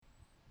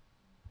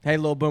Hey,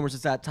 Little Boomers,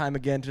 it's that time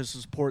again to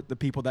support the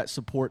people that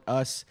support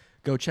us.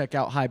 Go check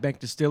out High Bank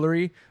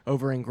Distillery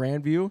over in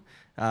Grandview,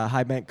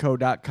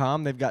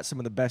 highbankco.com. They've got some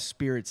of the best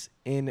spirits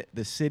in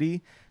the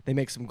city. They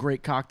make some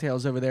great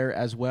cocktails over there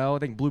as well. I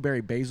think Blueberry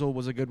Basil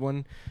was a good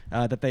one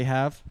that they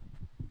have.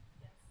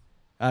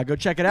 Go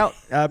check it out.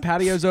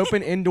 Patio's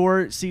open.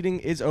 Indoor seating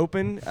is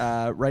open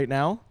right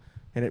now,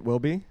 and it will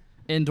be.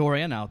 Indoor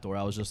and outdoor.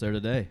 I was just there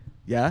today.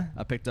 Yeah?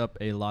 I picked up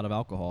a lot of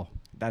alcohol.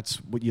 That's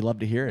what you love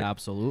to hear.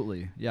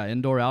 Absolutely. Yeah,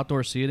 indoor,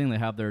 outdoor seating. They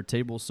have their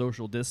tables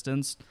social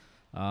distanced.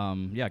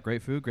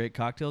 Great food, great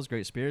cocktails,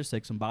 great spirits.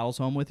 Take some bottles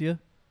home with you.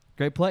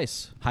 Great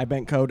place.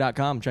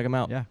 Highbankco.com. Check them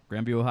out. Yeah,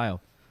 Grandview,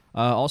 Ohio.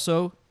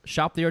 Also,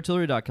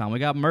 shoptheartillery.com. We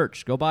got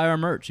merch. Go buy our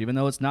merch. Even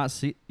though it's not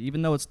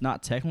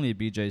technically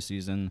BJ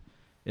season,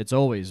 it's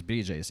always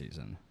BJ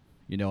season.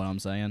 You know what I'm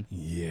saying?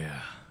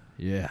 Yeah.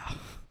 Yeah.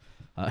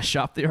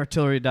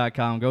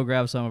 Shoptheartillery.com. Go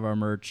grab some of our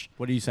merch.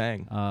 What are you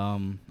saying?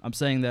 I'm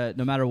saying that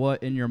no matter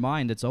what in your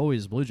mind, it's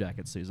always Blue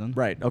Jackets season.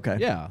 Right. Okay.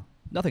 Yeah.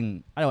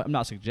 Nothing. I'm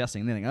not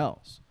suggesting anything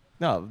else.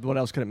 No. What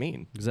else could it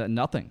mean? Is that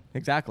nothing?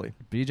 Exactly.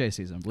 BJ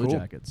season. Blue Cool.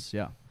 Jackets.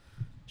 Yeah.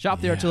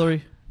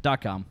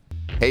 Shoptheartillery.com.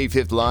 Hey,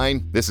 Fifth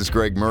Line, this is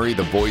Greg Murray,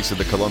 the voice of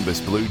the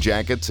Columbus Blue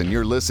Jackets, and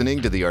you're listening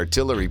to the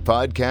Artillery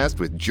Podcast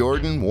with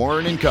Jordan,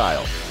 Warren, and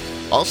Kyle.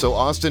 Also,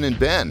 Austin and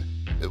Ben,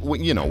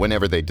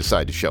 whenever they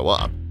decide to show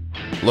up.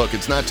 Look,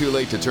 it's not too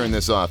late to turn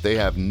this off. They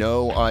have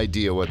no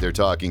idea what they're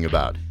talking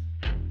about.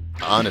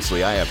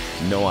 Honestly, I have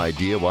no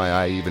idea why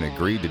I even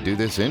agreed to do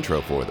this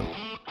intro for them.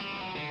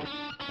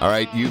 All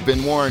right, you've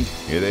been warned.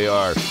 Here they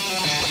are.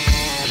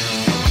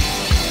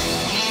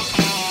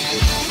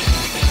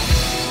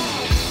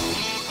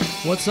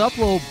 What's up,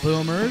 little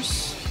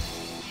boomers?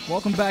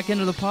 Welcome back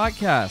into the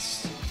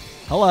podcast.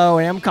 Hello,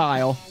 I'm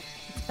Kyle.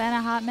 It's been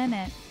a hot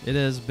minute. It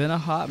has been a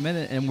hot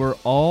minute, and we're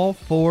all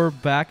four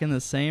back in the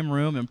same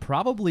room in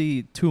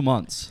probably 2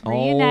 months.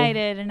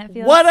 Reunited, and it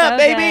feels What so up,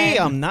 baby?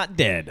 good. I'm not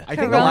dead. I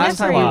think the last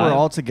time we Corona-free. were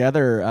all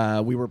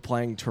together, we were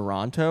playing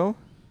Toronto.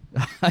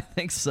 I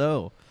think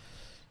so.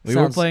 We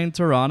were playing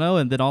Toronto,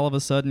 and then all of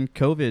a sudden,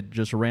 COVID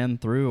just ran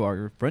through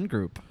our friend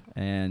group,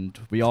 and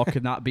we all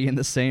could not be in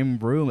the same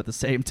room at the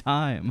same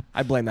time.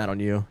 I blame that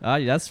on you.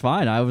 That's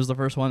fine. I was the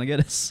first one to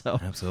get it, so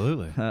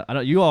Absolutely.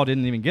 you all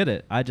didn't even get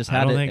it. I just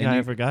had I don't it. think and I you,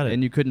 ever got it.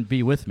 and you couldn't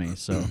be with me.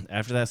 So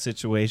After that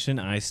situation,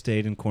 I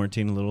stayed in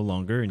quarantine a little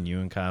longer, and you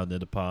and Kyle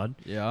did a pod.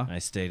 yeah, I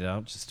stayed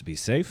out just to be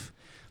safe.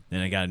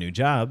 Then I got a new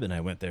job, and I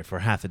went there for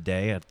half a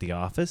day at the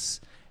office.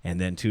 And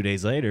then 2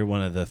 days later,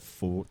 one of the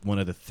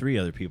three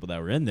other people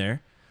that were in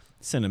there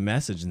sent a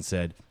message and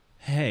said,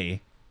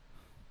 "Hey,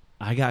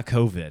 I got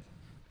COVID."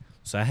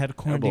 So I had to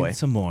quarantine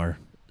some more.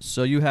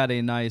 so you had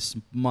a nice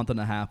month and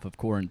a half of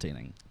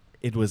quarantining.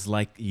 It was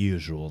like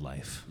usual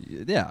life.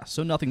 Yeah,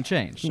 so nothing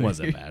changed. It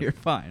wasn't bad. You're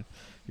fine.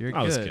 You're I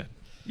good. was good.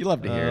 You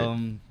love to hear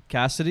it.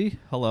 Cassidy,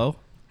 hello.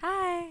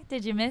 Hi.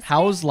 Did you miss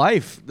How's me?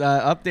 life?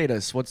 Update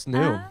us. What's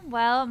new?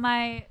 Well,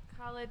 my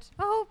college...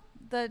 Oh,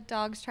 the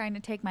dog's trying to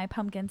take my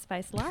pumpkin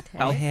spice latte.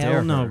 How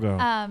dare no, her.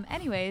 girl.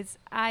 Anyways,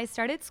 I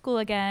started school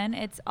again.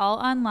 It's all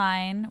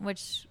online,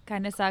 which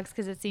kind of sucks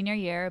because it's senior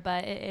year,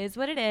 but it is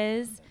what it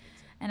is.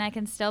 And I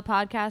can still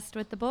podcast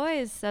with the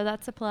boys, so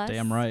that's a plus.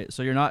 Damn right.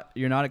 So you're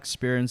not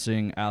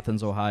experiencing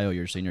Athens, Ohio,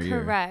 your senior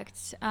year.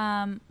 Correct.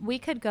 We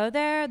could go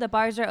there. The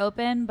bars are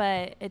open,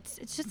 but it's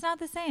just not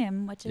the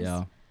same, which is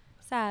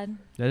sad.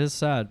 That is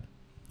sad.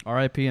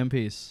 R.I.P. in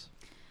peace.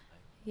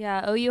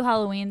 Yeah, OU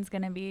Halloween's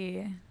gonna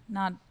be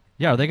not.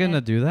 Yeah, are they going to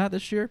do that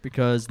this year?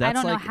 Because that's I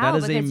don't know like how, that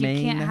is a because you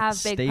main can't have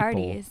big staple.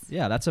 parties.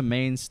 Yeah, that's a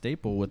main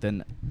staple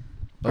within.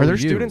 Are there OU,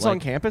 students on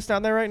like- campus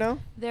down there right now?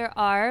 There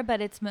are,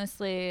 but it's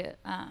mostly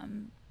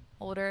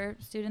older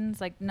students.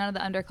 Like none of the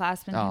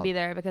underclassmen Oh. can be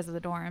there because of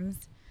the dorms.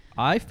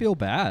 I feel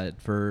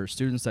bad for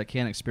students that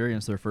can't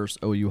experience their first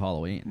OU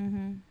Halloween.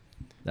 Mm-hmm.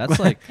 That's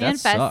like And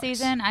that fest sucks.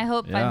 season. I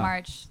hope by Yeah.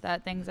 March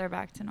that things are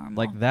back to normal.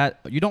 Like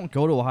that, you don't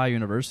go to Ohio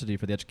University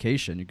for the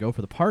education. You go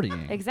for the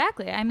partying.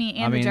 Exactly. I mean,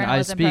 and I mean, the I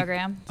journalism speak-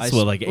 program. That's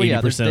what like 80% they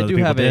of the do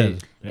people have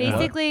did.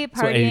 Basically,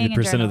 That's what partying and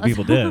 80% of the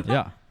people did.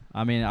 Yeah.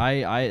 I mean,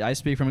 I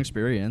speak from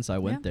experience. I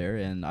went Yeah. there,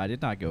 and I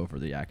did not go for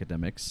the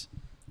academics.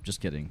 Just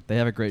kidding. They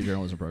have a great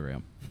journalism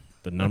program.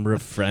 The number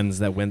of friends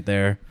that went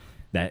there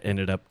that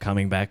ended up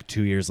coming back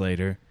 2 years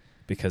later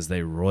because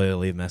they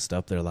royally messed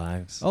up their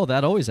lives. Oh,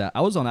 that always. I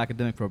was on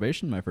academic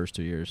probation my first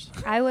 2 years.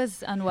 I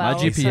was unwell my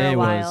for a GPA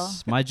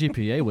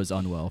while. was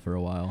unwell for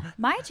a while.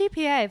 My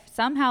GPA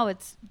somehow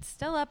it's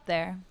still up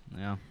there.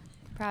 Yeah.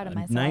 Proud of A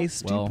myself.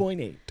 nice Well-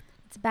 2.8.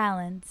 It's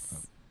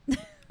balance.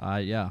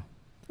 Yeah.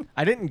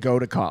 I didn't go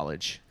to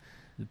college.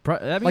 I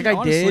mean, Like I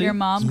honestly, did. Your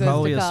mom it's goes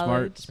probably to a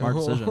college. smart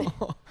decision.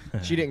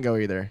 She didn't go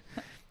either.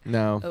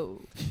 No.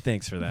 Oh,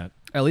 Thanks for that.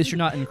 At least you're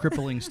not in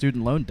crippling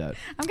student loan debt.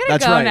 I'm gonna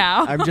That's go right.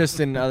 now. I'm just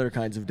in other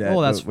kinds of debt.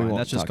 Oh, that's but we fine. won't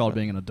That's just talk called about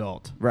being an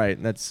adult. it.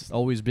 Right. That's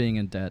Always being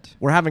in debt.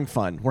 we're having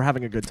fun. We're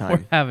having a good We're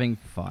time. having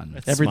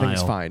fun. Everything's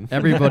Smile. fine.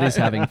 Everybody's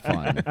having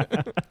fun.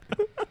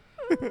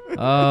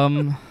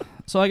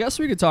 So I guess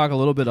we could talk a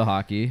little bit of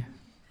hockey.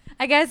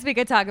 I guess we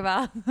could talk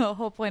about the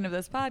whole point of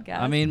this podcast.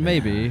 I mean,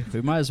 maybe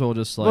we might as well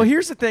just like. Well,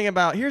 here's the thing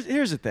about here's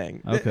the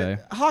thing. Okay.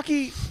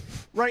 Hockey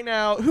right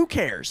now, who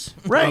cares,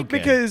 right? Okay.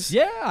 Because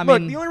Yeah, I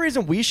look, mean- the only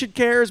reason we should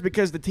care is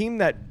because the team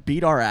that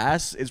beat our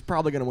ass is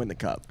probably going to win the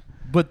cup.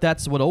 But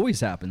that's what always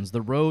happens.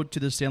 The road to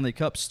the Stanley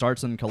Cup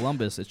starts in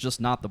Columbus. It's just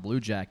not the Blue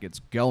Jackets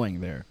going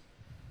there.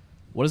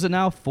 What is it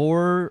now?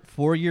 4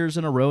 years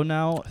in a row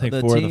now. I think the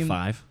 4 team, of the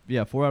 5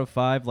 Yeah, 4 out of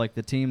 5. Like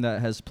the team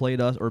that has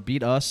played us or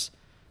beat us,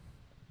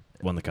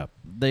 won the cup.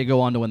 they go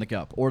on to win the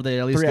cup, or they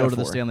at least 3 out go of to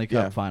the 4. Stanley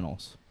Cup Yeah.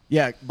 Finals.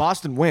 Yeah,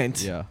 Boston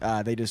went.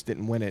 Yeah. They just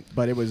didn't win it,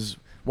 but it was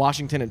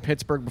Washington and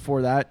Pittsburgh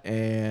before that,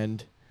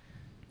 and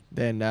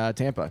then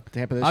Tampa.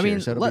 Tampa this year,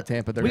 so it'll be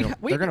Tampa. They're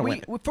going to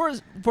win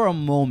it. For a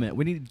moment,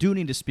 we do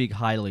need to speak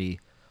highly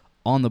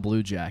on the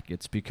Blue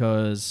Jackets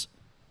because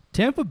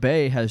Tampa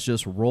Bay has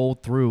just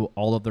rolled through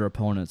all of their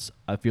opponents,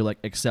 I feel like,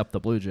 except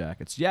the Blue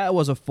Jackets. Yeah, it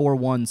was a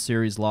 4-1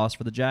 series loss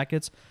for the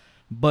Jackets,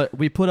 but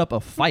we put up a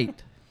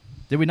fight.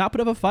 Did we not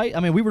put up a fight? I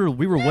mean, we were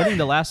winning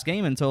the last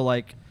game until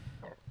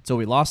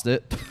we lost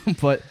it.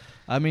 But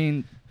I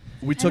mean,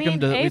 we took him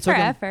to A we for took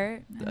him,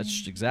 effort.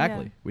 That's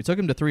exactly. Yeah. We took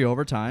him to 3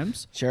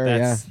 overtimes. Sure,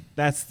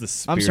 That's the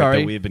spirit I'm sorry,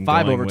 that we've been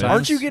 5 going overtimes. with.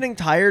 Aren't you getting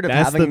tired of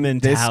That's the having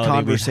mentality this we've had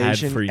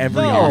conversation for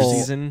every years. No,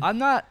 season? I'm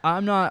not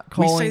We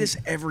calling. say this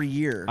every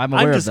year. I'm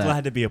aware I'm just of that.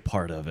 glad to be a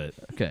part of it.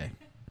 Okay.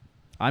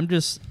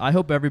 I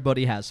hope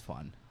everybody has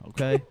fun,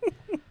 okay?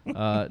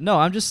 No,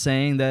 I'm just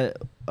saying that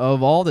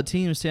of all the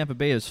teams Tampa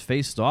Bay has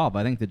faced off,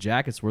 I think the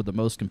Jackets were the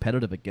most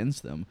competitive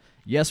against them.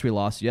 Yes, we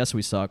lost. Yes,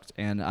 we sucked,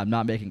 and I'm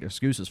not making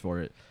excuses for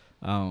it.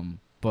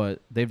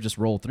 But they've just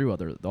rolled through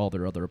all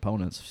their other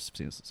opponents,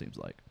 seems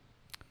like.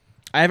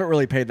 I haven't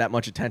really paid that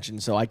much attention,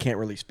 so I can't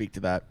really speak to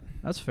that.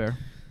 That's fair.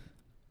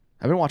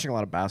 I've been watching a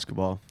lot of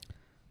basketball.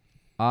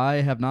 I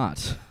have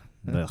not.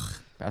 Ugh.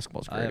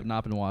 Basketball's I great. have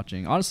not been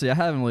watching. Honestly, I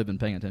haven't really been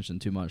paying attention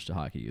too much to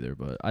hockey either,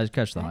 but I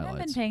catch the I haven't been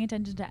highlights. paying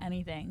attention to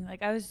anything.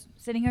 Like I was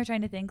sitting here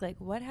trying to think, like,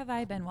 what have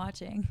I been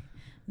watching?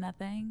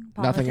 Nothing.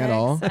 Nothing at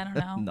all? Politics? I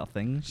don't know.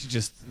 Nothing. She's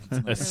just a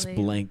Literally.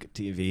 blank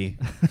TV.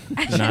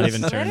 Not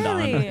even turned on.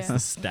 Literally. It's the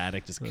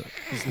static. Just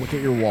Just look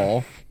at your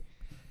wall.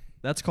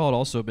 That's called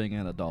also being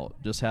an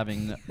adult, just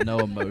having no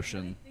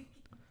emotion.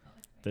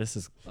 this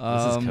is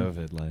Um,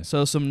 COVID life.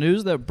 So some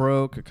news that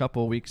broke a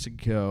couple weeks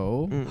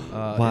ago.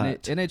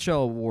 What?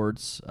 NHL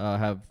awards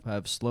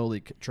have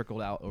slowly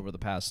trickled out over the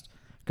past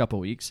couple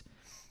weeks,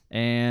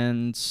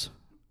 and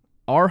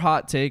our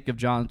hot take of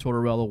John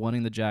Tortorella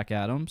winning the Jack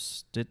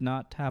Adams did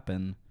not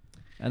happen,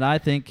 and I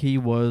think he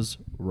was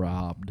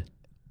robbed.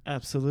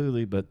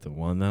 Absolutely, but the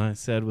one that I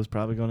said was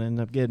probably going to end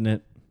up getting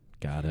it.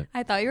 Got it.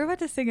 I thought you were about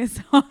to sing a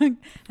song.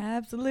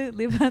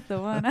 Absolutely, but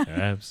the one.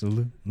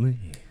 Absolutely.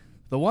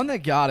 The one that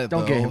got it,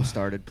 Don't though, get him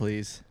started,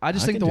 please. I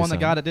just I think can the do one that something.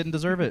 got it didn't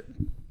deserve it.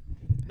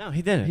 No,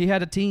 he didn't. He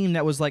had a team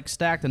that was like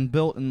stacked and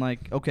built, and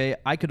like, okay,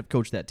 I could have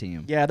coached that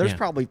team. Yeah, there's Yeah.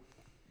 probably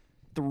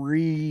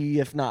 3,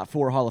 if not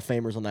 4 Hall of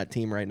Famers on that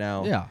team right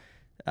now.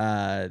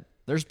 Yeah.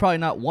 There's probably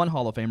not one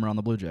Hall of Famer on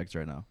the Blue Jackets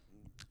right now.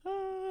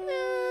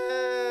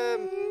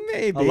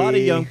 Maybe. a lot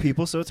of young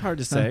people, so it's hard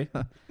to say.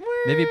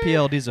 Maybe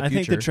PLD's a I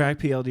think future. the track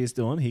PLD is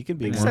doing, he can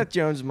be Yeah. one. Seth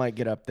Jones might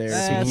get up there. if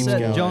he Seth keeps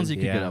going. Jonesy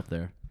could get Yeah. up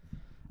there.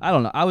 I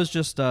don't know. I was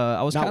just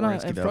I was Not kind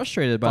Werenski, of though.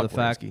 frustrated by Fuck the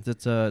fact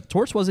Werenski. that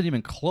Torts wasn't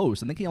even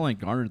close. I think he only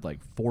garnered like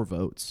 4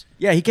 votes,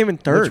 Yeah, he came in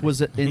third. which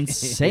was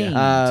insane.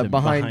 to me.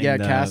 behind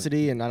Behind,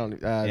 Cassidy and I don't.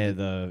 Yeah,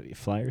 the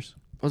Flyers.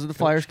 Was it the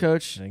Flyers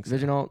coach? I think so.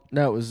 Viginalt?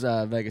 No, it was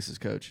Vegas's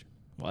coach.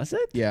 Was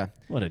it? Yeah.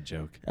 What a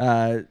joke.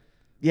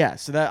 Yeah,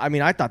 so that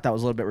I thought that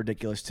was a little bit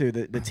ridiculous too.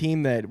 The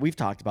team that we've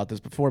talked about this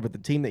before, but the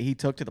team that he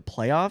took to the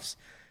playoffs.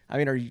 I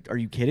mean, are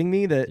you kidding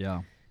me? That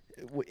Yeah.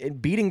 in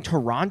beating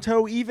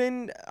Toronto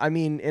even. I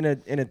mean, in a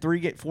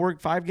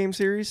 4-5 game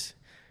series.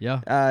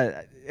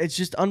 Yeah. It's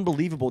just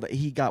unbelievable that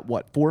he got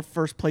 4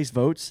 first place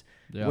votes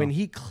Yeah. when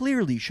he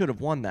clearly should have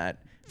won that,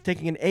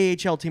 taking an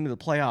AHL team to the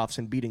playoffs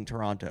and beating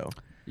Toronto.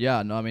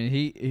 Yeah, no, I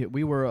mean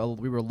we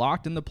were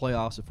locked in the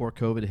playoffs before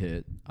COVID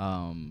hit.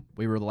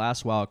 We were the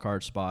last wild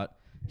card spot.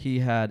 He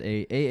had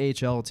a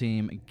AHL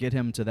team get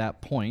him to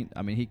that point.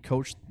 I mean, he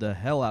coached the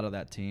hell out of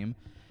that team,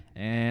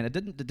 and it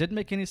didn't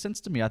make any sense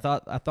to me. I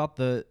thought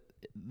the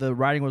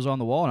writing was on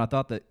the wall, and I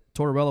thought that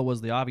Tortorella was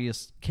the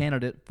obvious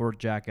candidate for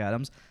Jack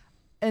Adams.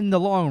 In the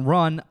long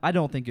run, I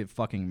don't think it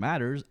fucking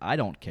matters. I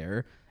don't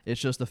care. It's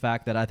just the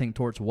fact that I think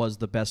Torts was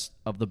the best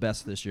of the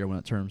best this year when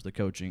it comes to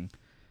coaching.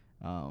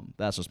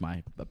 That's just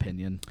my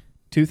opinion.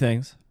 2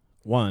 things.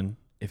 One,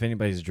 if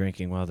anybody's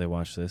drinking while they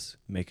watch this,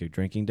 make a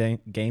drinking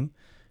game.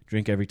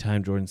 Drink every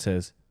time Jordan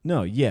says,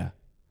 no, yeah.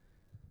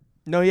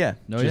 No, yeah.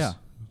 No, Just- yeah.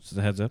 Just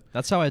a heads up.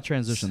 That's how I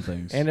transition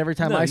things. And every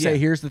time No, I say, yeah.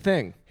 "Here's the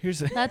thing," Here's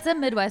the That's a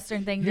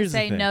Midwestern thing to Here's the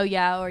say thing. no,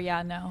 yeah, or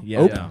yeah, no.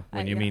 yeah, Oop. no.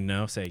 When you yeah. mean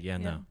no, say yeah,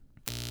 no.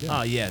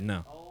 Oh, yeah,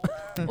 no.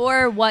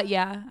 Or what,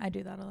 yeah. I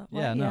do that a lot. What,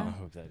 Yeah, no. I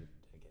hope that didn't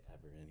get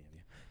ever any of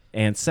you.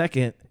 And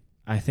second,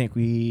 I think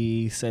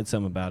we said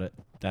something about it.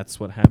 That's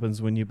what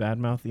happens when you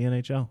badmouth the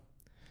NHL.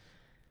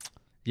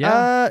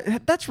 yeah.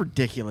 that's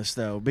ridiculous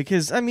though.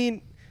 Because I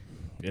mean,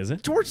 Is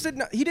it? Torts did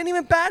not, he didn't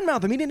even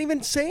badmouth him. He didn't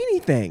even say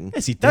anything.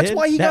 Yes, he did. That's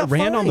why he that got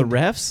ran on the fined.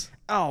 refs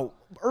Oh,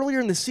 earlier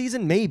in the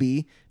season,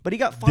 maybe, but he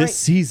got fined. this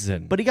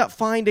season. But he got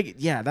fined.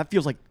 Yeah, that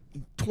feels like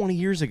 20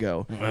 years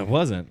ago. It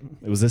wasn't.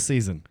 It was this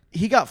season.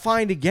 He got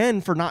fined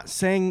again for not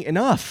saying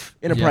enough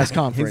in a Yeah. press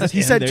conference. He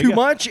Yeah, said there too you go.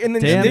 much and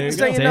then Damn, didn't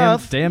say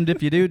enough. Damned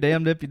if you do,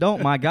 damned if you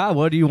don't. My God,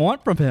 what do you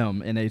want from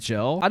him,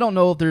 NHL? I don't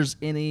know if there's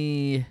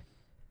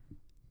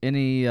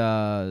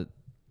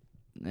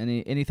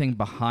anything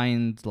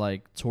behind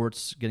like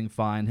Torts getting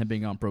fined, him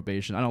being on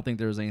probation. I don't think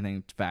there's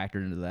anything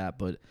factored into that.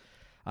 But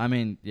I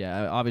mean,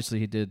 yeah, obviously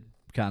he did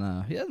he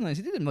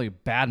didn't really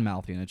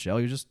badmouth the NHL.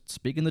 He was just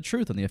speaking the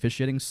truth, and the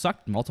officiating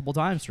sucked multiple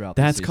times throughout.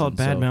 That's the season, called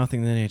bad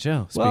mouthing the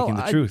NHL. Speaking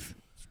the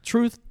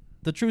truth.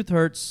 The truth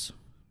hurts.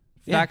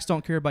 Yeah. Facts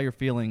don't care about your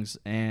feelings,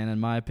 and in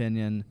my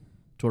opinion,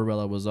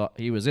 Tortorella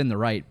was in the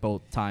right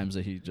both times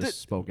that he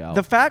just spoke out.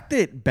 The fact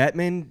that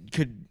Bettman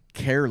could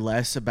care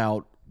less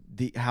about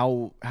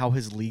how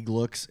his league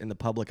looks in the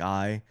public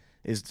eye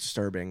is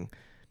disturbing.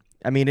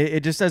 I mean,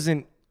 it just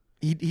doesn't.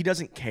 He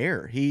doesn't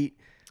care.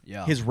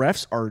 His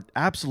refs are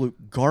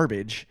absolute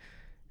garbage.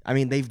 I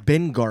mean, they've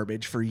been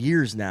garbage for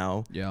years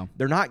now. Yeah.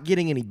 They're not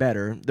getting any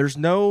better. There's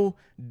no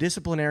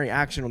disciplinary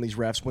action on these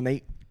refs when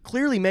they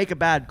clearly make a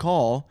bad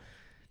call.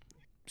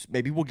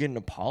 Maybe we'll get an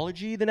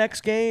apology the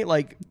next game.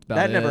 Like,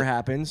 that never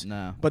happens.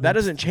 No. But that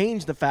doesn't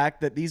change the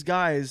fact that these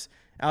guys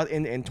out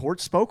and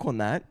Torts spoke on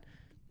that.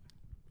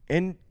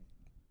 And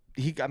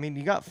he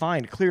got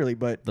fined clearly,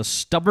 but the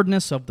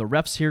stubbornness of the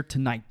refs here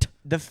tonight.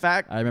 the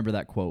fact I remember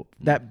that quote.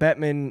 that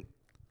Bettman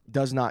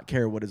does not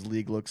care what his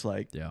league looks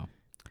like. Yeah.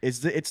 It's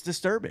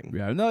disturbing.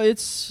 Yeah. No,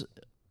 it's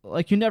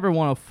like you never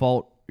want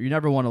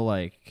to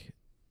like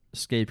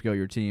scapegoat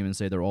your team and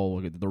say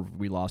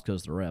we lost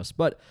because of the refs.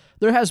 But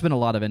there has been a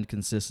lot of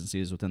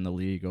inconsistencies within the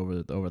league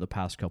over the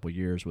past couple of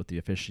years with the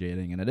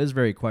officiating, and it is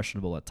very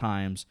questionable at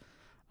times.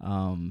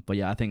 But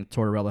yeah, I think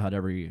Tortorella had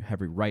every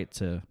right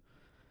to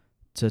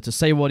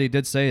say what he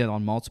did say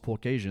on multiple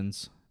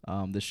occasions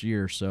this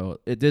year. So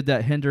did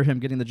that hinder him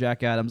getting the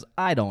Jack Adams?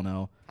 I don't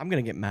know. I'm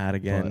gonna get mad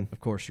again. But of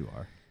course you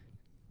are.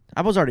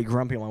 I was already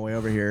grumpy on my way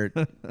over here.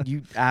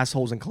 You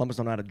assholes in Columbus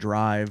don't know how to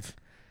drive.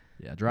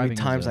 Yeah, How driving.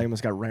 many times I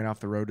almost got ran off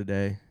the road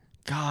today.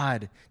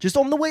 God, just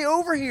on the way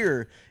over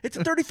here. It's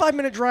a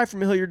 35-minute drive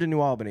from Hilliard to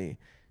New Albany,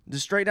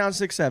 just straight down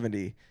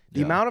 670. The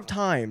Yeah. amount of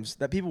times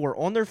that people were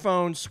on their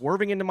phones,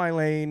 swerving into my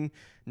lane,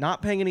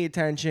 not paying any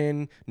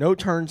attention, no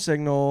turn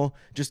signal,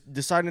 just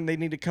deciding they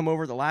need to come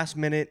over at the last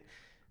minute.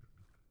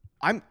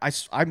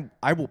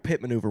 I will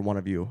pit maneuver one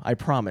of you. I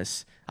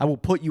promise. I will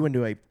put you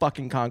into a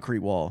fucking concrete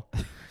wall.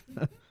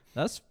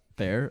 That's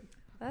fair.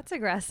 That's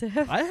aggressive.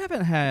 I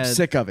haven't had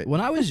Sick of it.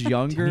 When I was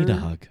younger. Need a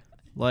hug.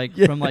 Like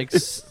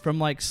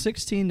from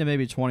 16 to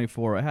maybe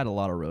 24, I had a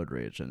lot of road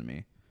rage in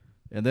me.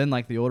 And then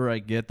like the older I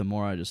get, the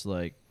more I just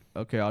like,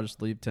 okay, I'll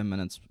just leave 10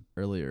 minutes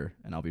earlier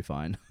and I'll be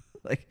fine.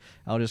 Like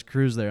I'll just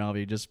cruise there and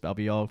I'll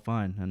be all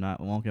fine and I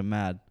won't get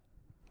mad.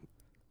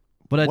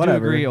 But I do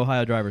Whatever. agree,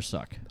 Ohio drivers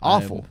suck.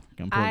 Awful.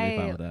 I'm completely fine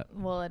I with that.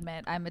 will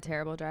admit I'm a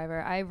terrible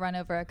driver. I run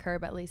over a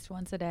curb at least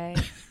once a day.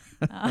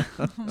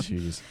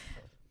 Jeez.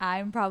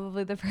 I'm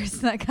probably the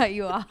person that cut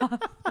you off.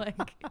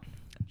 Like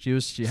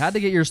She had to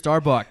get your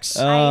Starbucks.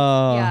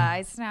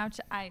 I Snapchat.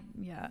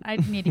 I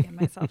need to get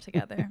myself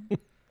together.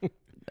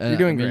 You're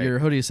doing great. Your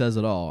hoodie says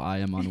it all. I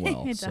am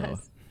unwell. It so.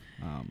 does.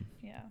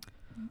 Yeah.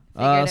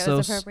 Figured so it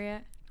s- was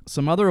appropriate.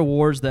 Some other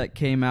awards that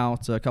came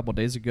out a couple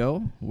days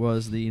ago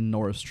was the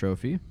Norris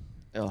Trophy.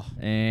 Ugh.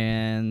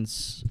 And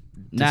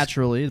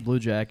naturally, the Blue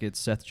Jackets,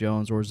 Seth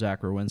Jones or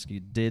Zach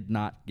Rowinski did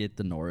not get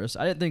the Norris.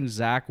 I didn't think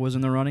Zach was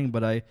in the running,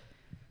 but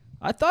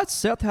I thought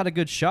Seth had a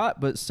good shot,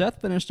 but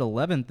Seth finished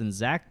 11th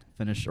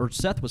and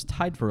Seth was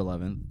tied for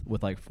 11th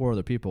with like 4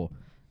 other people.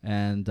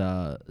 And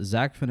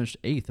Zach finished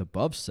 8th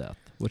above Seth,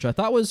 which I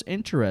thought was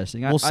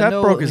interesting. Well, I Seth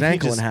know broke his he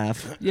ankle just- in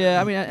half. Yeah,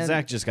 I mean, and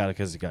Zach just got it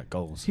because he got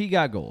goals. he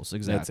got goals,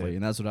 exactly. it.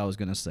 And that's what I was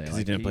going to say. Because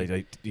he didn't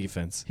play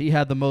defense. He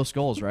had the most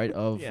goals, right,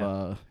 of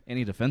Yeah.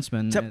 Any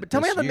defenseman.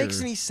 Tell me how that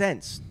makes any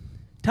sense.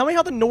 Tell me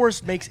how the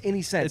Norris makes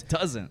any sense. It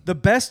doesn't. The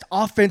best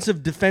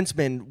offensive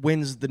defenseman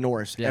wins the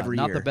Norris every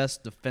not year. the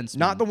best defenseman.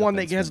 Not the one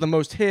that has the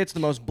most hits, the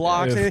most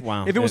blocks. If- If,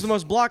 wow. if it was If- the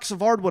most blocks,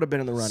 Savard would have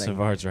been in the running.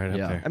 Savard's right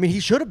Yeah. up there. I mean, he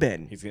should have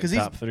been He's because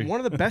getting he's top 3. one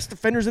of the best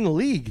defenders in the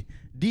league.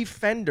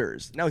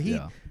 Defenders. Now he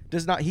Yeah.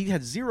 does not. He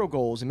had 0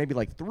 goals and maybe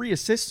like 3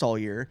 assists all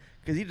year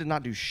because he did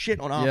not do shit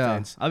on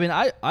offense. I mean,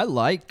 I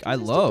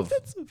love.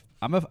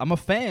 I'm a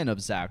fan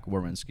of Zach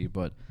Werenski,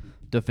 but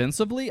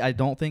defensively, I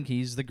don't think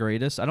he's the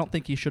greatest. I don't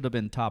think he should have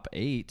been top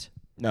 8.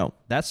 No,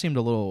 That seemed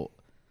a little.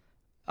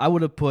 I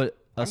would have put.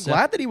 I'm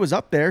glad that he was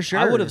up there. Sure,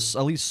 I would have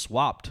at least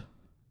swapped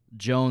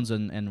Jones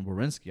and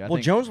Werenski.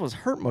 Well, Jones was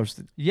hurt most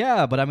of the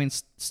Yeah, but I mean,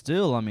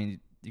 still, I mean,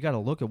 you got to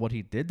look at what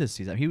he did this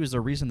season. He was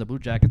the reason the Blue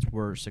Jackets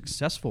were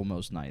successful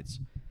most nights,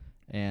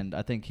 and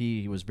I think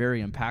he was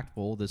very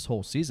impactful this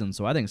whole season.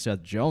 So I think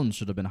Seth Jones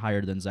should have been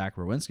higher than Zach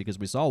Rowinski because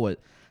we saw what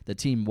the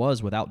team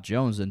was without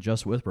Jones and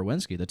just with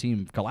Rowinski. The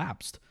team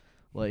collapsed.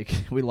 Like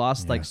we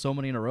lost like so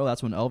many in a row.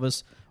 That's when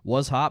Elvis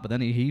was hot, but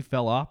then he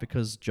fell off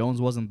because Jones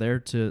wasn't there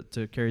to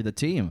carry the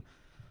team.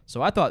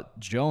 So I thought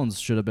Jones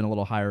should have been a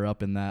little higher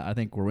up in that. I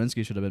think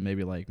Werenski should have been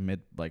maybe like mid,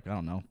 like I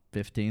don't know,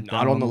 15th.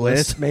 Not on the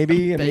list,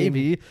 maybe.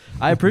 Maybe.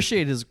 I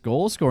appreciate his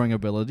goal scoring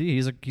ability.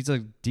 He's a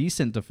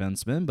decent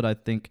defenseman, but I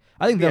think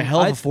Be a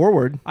hell of a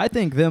forward. I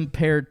think them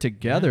paired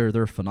together,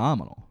 they're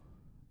phenomenal.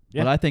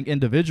 Yeah. But I think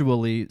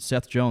individually,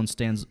 Seth Jones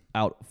stands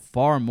out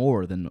far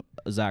more than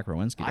Zach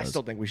Rowinski does. I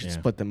still think we should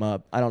split them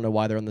up. I don't know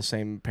why they're on the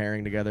same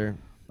pairing together.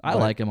 I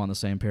like him on the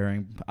same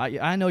pairing.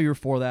 I know you're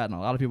for that, and a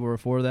lot of people are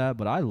for that,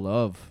 but I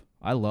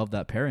love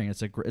that pairing.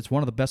 It's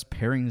one of the best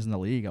pairings in the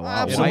league. Wow,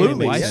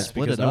 Absolutely, why yes.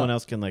 split because it no up? one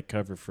else can like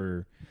cover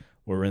for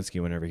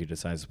Werenski whenever he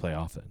decides to play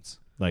offense,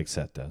 like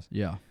Seth does.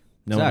 Yeah,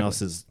 No one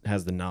else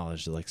has the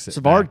knowledge to like sit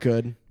Savard back,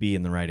 could. be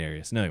in the right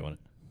areas. No, he wouldn't.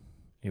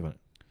 He wouldn't.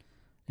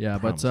 yeah.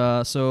 But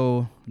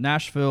so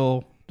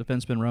Nashville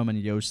defenseman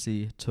Roman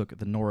Josi took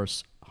the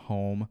Norris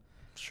home.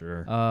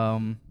 Sure.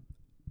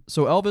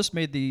 So Elvis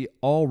made the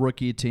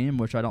all-rookie team,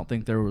 which I don't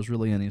think there was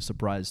really any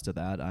surprise to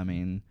that. I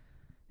mean,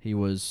 he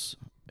was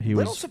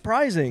Little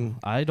surprising.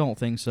 I don't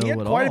think so He had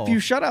at quite all. a few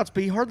shutouts,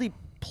 but he hardly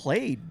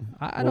played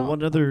I well, don't.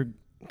 what other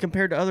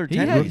compared to other He,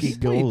 10 had, rookie he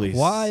played goalies.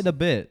 quite a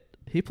bit.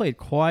 He played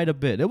quite a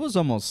bit. It was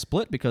almost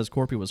split because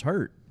Corpy was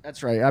hurt.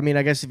 That's right. I mean,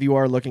 I guess if you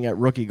are looking at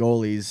rookie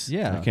goalies,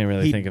 Yeah, I can't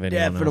really he think of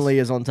anyone definitely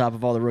else. is on top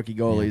of all the rookie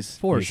goalies.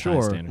 for He's high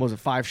sure. standard. Was it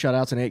 5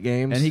 shutouts in 8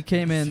 games? And he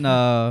came in.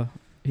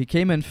 He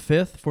came in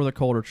 5th for the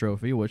Calder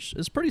Trophy, which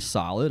is pretty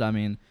solid. I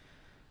mean,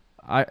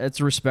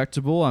 it's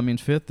respectable. I mean,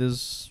 5th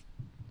is,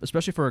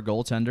 especially for a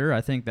goaltender,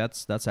 I think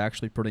that's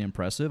actually pretty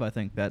impressive. I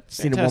think Just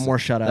needed one fantastic. more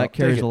shutout. that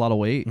carries Take a it. lot of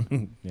weight.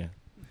 Yeah,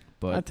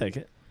 But I'd take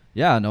it.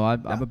 yeah, no,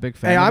 I'm a big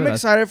fan. Hey, of I'm it.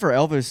 excited for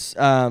Elvis.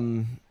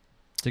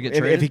 To get If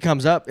traded. he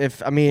comes up,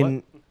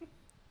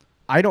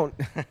 I don't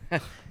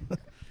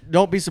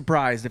be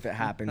surprised if it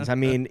happens. I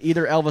mean,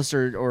 either Elvis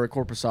or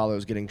Corpusalo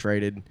is getting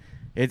traded.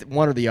 It's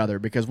one or the other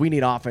because we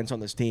need offense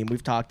on this team.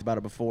 We've talked about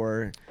it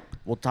before.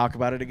 We'll talk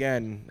about it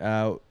again.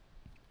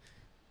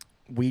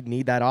 We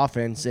need that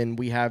offense, and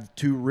we have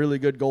 2 really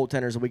good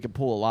goaltenders that we can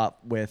pull a lot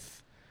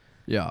with.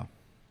 yeah.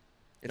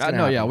 It's gonna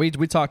No, yeah, happen.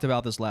 we talked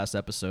about this last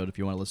episode. If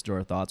you want to listen to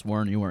our thoughts,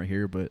 Warren, you weren't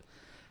here, but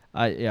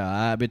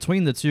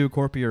between the two,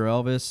 Corpy or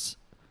Elvis,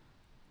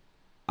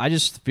 I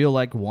just feel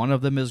like one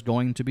of them is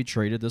going to be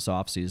traded this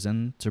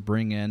offseason to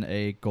bring in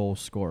a goal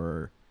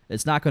scorer.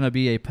 It's not going to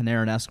be a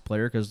Panarin-esque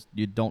player because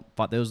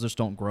those just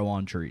don't grow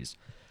on trees.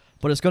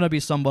 But it's going to be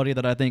somebody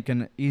that I think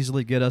can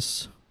easily get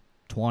us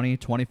 20,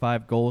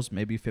 25 goals,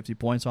 maybe 50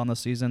 points on the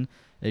season.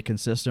 A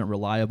consistent,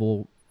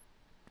 reliable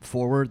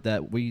forward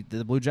that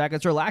the Blue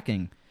Jackets are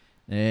lacking.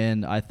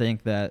 And I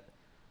think that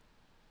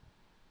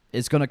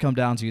it's going to come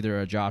down to either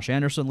a Josh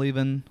Anderson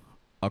leaving,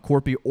 a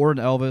Corpy, or an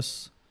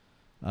Elvis.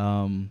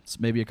 It's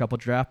maybe a couple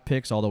draft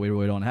picks, although we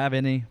really don't have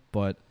any.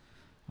 But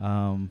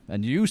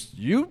and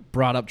you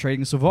brought up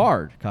trading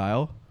Savard,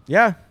 Kyle.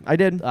 Yeah, I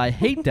did. I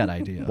hate that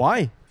idea.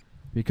 Why?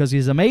 Because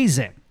he's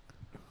amazing.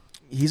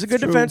 He's a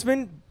good True.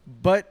 defenseman,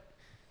 but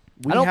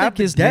we I don't have think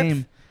the his depth.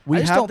 name. We I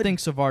just have don't the- think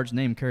Savard's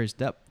name carries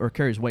depth or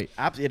carries weight.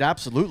 It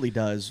absolutely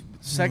does.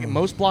 Second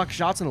most blocked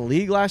shots in the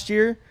league last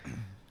year.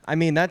 I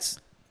mean,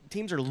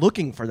 teams are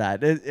looking for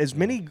that. As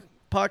many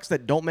pucks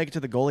that don't make it to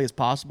the goalie as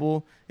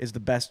possible is the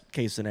best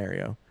case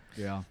scenario.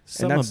 Yeah.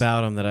 Something that's-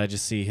 about him that I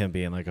just see him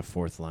being like a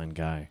 4th line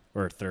guy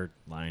or a 3rd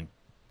line.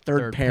 Third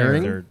Third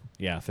pairing.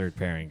 Third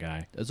pairing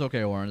guy. It's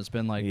okay, Warren. It's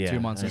been like Yeah, 2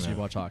 months I since you know.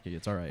 watch hockey.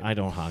 It's all right. I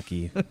don't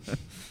hockey.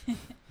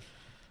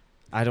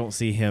 I don't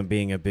see him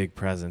being a big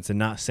presence, and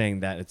not saying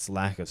that it's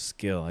lack of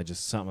skill. I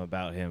just something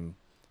about him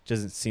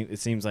doesn't seem. It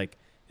seems like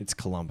it's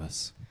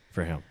Columbus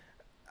for him.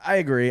 I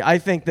agree. I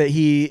think that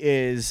he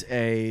is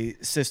a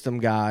system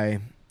guy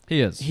He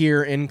is.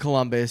 here in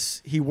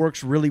Columbus. He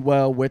works really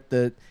well with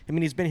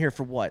he's been here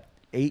for what,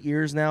 8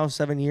 years now,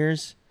 7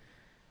 years?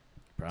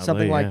 Probably,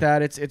 Something yeah. like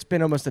that. It's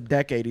been almost a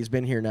decade he's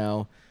been here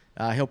now.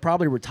 He'll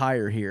probably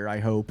retire here, I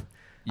hope.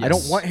 I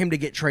don't Yes. want him to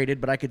get traded,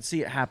 but I could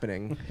see it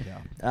happening.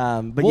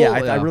 Yeah. But Well,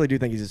 I yeah. really do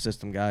think he's a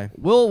system guy.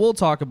 We'll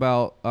talk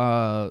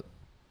about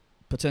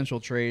potential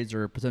trades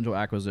or potential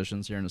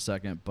acquisitions here in a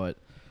second, but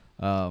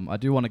I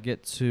do want to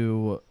get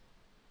to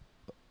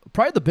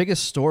probably the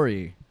biggest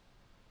story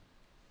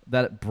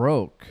that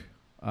broke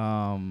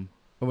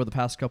over the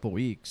past couple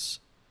weeks.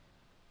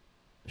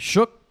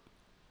 Shook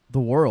the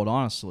world,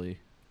 honestly.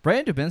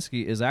 Brandon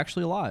Dubinsky is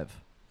actually alive.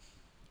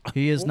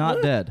 He is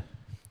not dead.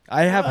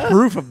 I have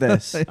proof of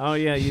this. Oh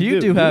yeah, You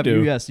do have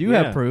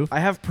proof. I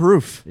have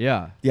proof.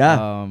 Yeah.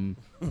 Yeah.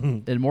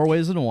 In more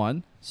ways than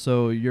one.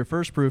 So your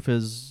first proof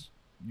is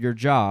your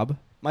job.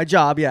 My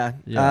job, yeah.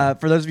 Yeah.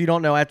 For those of you who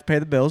don't know, I have to pay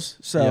the bills.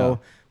 So Yeah.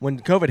 when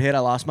COVID hit, I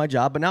lost my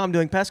job, but now I'm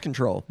doing pest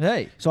control.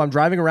 Hey. So I'm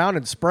driving around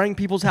and spraying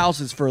people's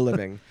houses for a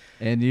living.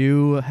 And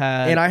you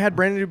had And I had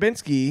Brandon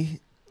Dubinsky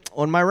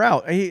on my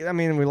route. We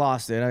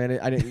lost it.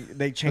 I didn't.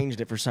 They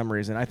changed it for some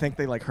reason. I think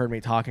they heard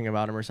me talking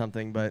about him or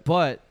something.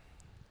 But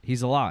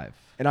he's alive.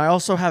 and I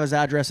also have his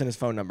address and his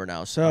phone number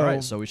now. So, All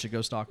right, so we should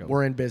go stalk him.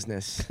 we're in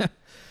business.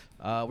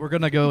 We're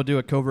gonna go do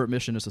a covert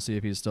mission just to see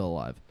if he's still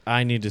alive.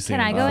 I need to see. Can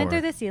him I go in before.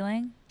 through the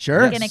ceiling?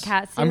 Sure. Like in a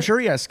cat suit? I'm sure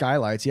he has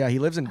skylights. Yeah, he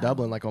lives in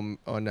Dublin, Oh. like on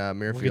We'll get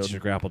Muirfield. you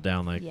grappled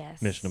down like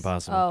Yes. Mission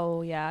Impossible.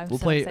 Oh yeah. I'm We'll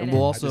so play. excited.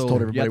 We'll I also just told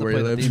you everybody have to where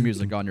play he the lives. theme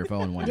music on your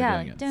phone when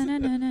Yeah. you're doing it.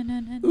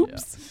 Dun-dun-dun-dun-dun-dun.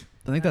 Oops.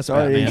 I think that's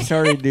Sorry, Batman.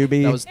 sorry,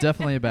 Doobie. That was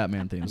definitely a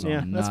Batman theme song.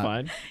 Yeah, that's not-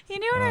 fine. You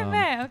knew what I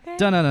meant, okay?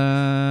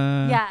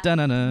 Dun-dun-dun. Yeah.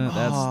 Dun-dun-dun.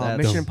 Oh, That's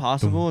Mission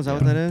Impossible. Is that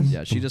what that is?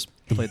 Yeah, she just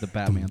played the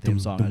Batman theme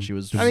song as she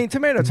was. I mean,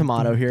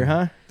 tomato here,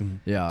 huh?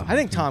 yeah. I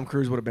think Tom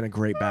Cruise would have been a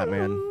great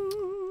Batman.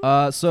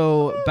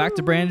 So back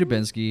to Brandon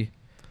Dubinsky.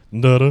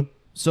 Nada.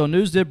 So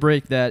news did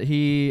break that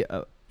he,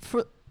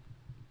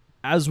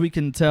 as we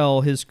can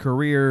tell, his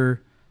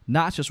career,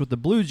 not just with the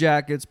Blue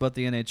Jackets but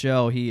the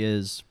NHL, he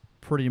is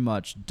pretty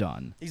much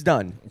done. He's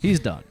done. He's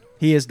done.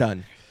 He is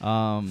done.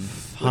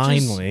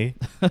 Finally.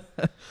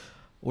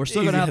 We're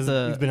still gonna have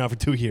to. He's been out for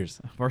 2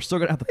 years. We're still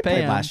gonna have to played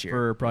pay him last year.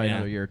 for probably Yeah.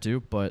 another year or two.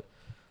 But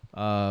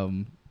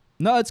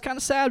no, it's kind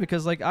of sad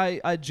because like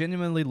I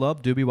genuinely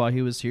loved Doobie while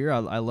he was here.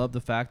 I love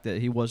the fact that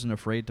he wasn't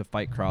afraid to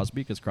fight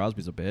Crosby because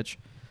Crosby's a bitch,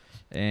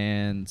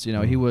 and you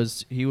know he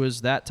was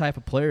that type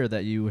of player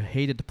that you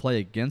hated to play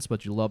against,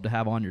 but you loved to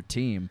have on your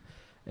team.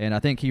 And I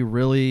think he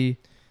really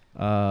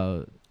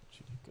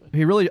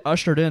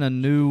ushered in a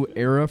new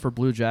era for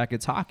Blue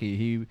Jackets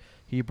hockey.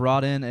 He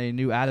brought in a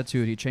new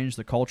attitude. He changed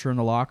the culture in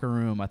the locker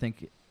room. I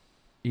think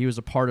he was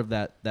a part of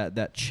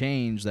that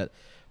change that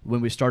when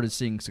we started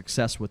seeing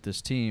success with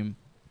this team.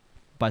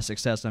 By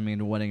success, I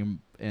mean winning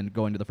and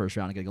going to the first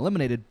round and getting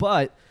eliminated.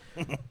 But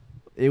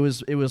it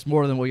was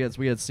more than we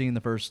had seen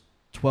the first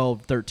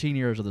 12, 13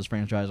 years of this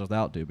franchise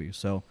without Doobie.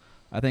 So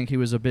I think he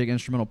was a big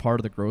instrumental part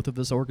of the growth of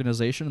this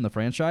organization and the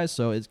franchise.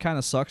 So it kind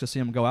of sucks to see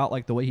him go out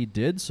like the way he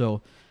did.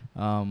 So,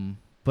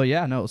 but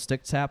yeah, no,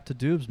 stick tap to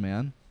Doobs,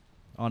 man,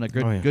 on a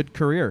good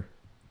career.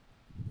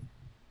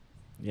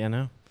 Yeah,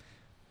 no,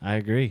 I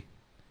agree.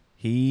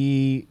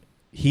 He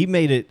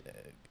made it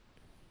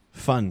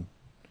fun.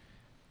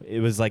 It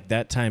was like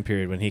that time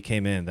period when he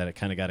came in that it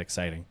kind of got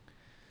exciting.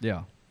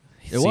 Yeah,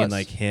 Seeing was.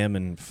 like him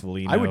and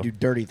Foligno. I would do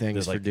dirty things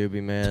There's for like-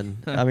 Doobie, man.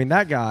 I mean,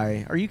 that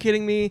guy. Are you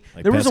kidding me?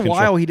 Like There was a pest control.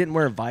 while he didn't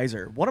wear a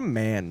visor. What a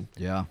man.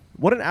 yeah.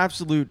 What an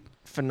absolute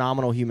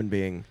phenomenal human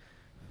being.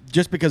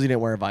 Just because he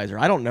didn't wear a visor.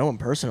 I don't know him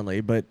personally,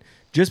 but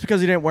just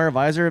because he didn't wear a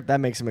visor, that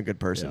makes him a good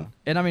person. Yeah.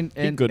 And I mean,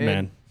 and, good and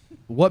man.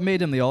 What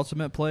made him the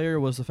ultimate player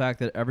was the fact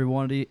that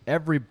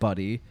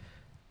everybody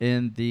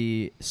in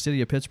the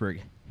city of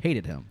Pittsburgh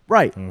hated him,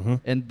 Right.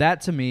 and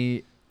that to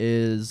me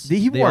is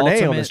He the wore an A on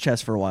ultimate- his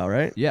chest for a while,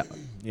 right? Yeah,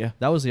 Yeah.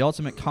 that was the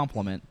ultimate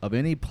compliment of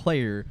any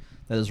player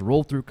that has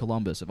rolled through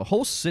Columbus. If a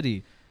whole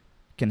city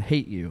can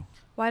hate you,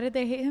 Why did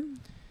they hate him?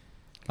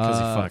 Because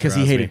he fucked Because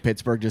he Crosby. hated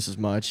Pittsburgh just as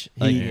much.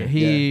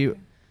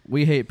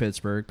 we hate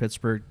Pittsburgh.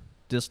 Pittsburgh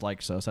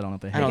dislikes us. I don't know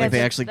if they hate I don't us. think they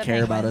guess actually that care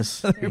makes about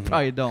sense. us. They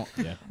probably don't.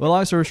 Yeah. Well,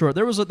 long story short,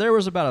 there was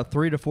about a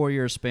 3 to 4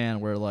 year span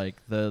where like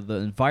the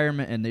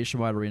environment in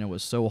Nationwide Arena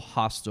was so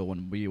hostile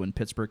when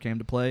Pittsburgh came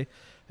to play,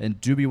 and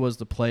Doobie was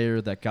the player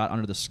that got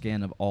under the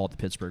skin of all the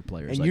Pittsburgh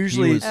players. And Like, he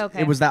usually was-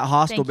 Okay. it was that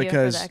hostile Thank you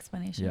because for the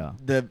explanation. yeah,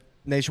 the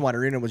Nationwide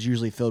Arena was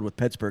usually filled with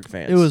Pittsburgh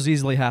fans. it was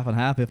easily half and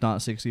half, if not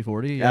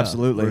 60-40. Yeah,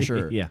 Absolutely. for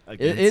sure. Yeah.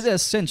 It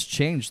has since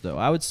changed though.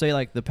 I would say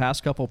like the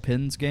past couple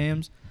Pins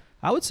games,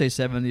 I would say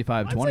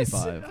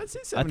 75-25. I'd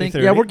say I think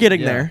 70-30. Yeah, we're getting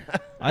Yeah. there.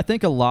 I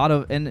think a lot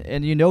of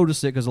and you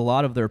notice it because a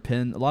lot of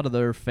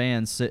their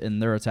fans sit in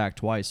their attack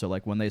twice. So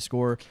like when they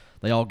score,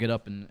 they all get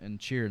up and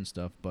cheer and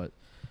stuff. But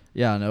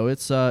yeah, no,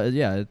 it's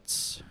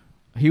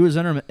he was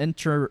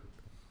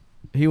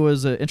he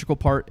was an integral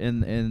part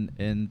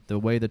in the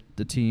way that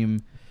the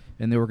team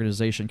and the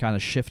organization kind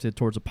of shifted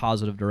towards a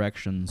positive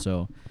direction.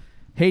 So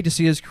hate to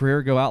see his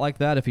career go out like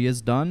that if he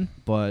is done,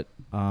 but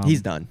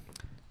He's done.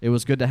 It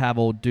was good to have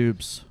old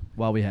Dupes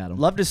while we had him.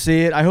 Love to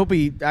see it. I hope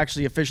he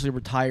actually officially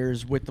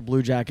retires with the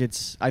Blue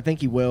Jackets. I think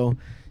he will.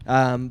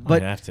 But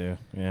But have to.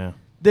 Yeah.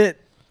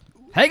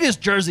 Hang his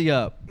jersey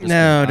up.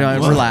 no,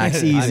 I'm-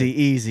 relax,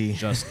 easy.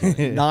 Just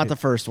kidding. Not the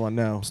first one.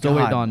 No, Still God,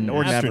 waiting on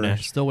or After never.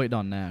 Nash. Still waiting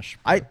on Nash.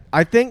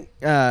 I think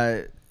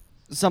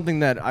something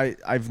that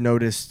I've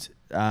noticed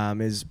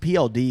is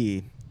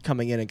PLD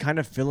coming in and kind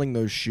of filling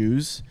those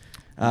shoes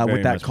Very with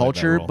much that played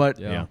culture, role. but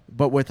Yeah.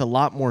 but with a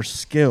lot more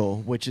skill,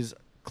 which is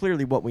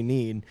clearly what we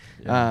need.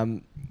 Yeah.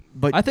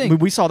 But I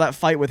think- we saw that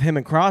fight with him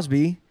and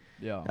Crosby.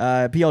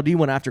 Yeah. PLD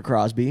went after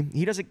Crosby.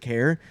 He doesn't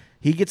care.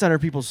 He gets under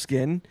people's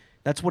skin.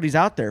 That's what he's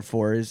out there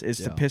for is to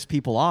Yeah. piss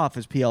people off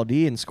as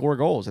PLD and score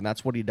goals, and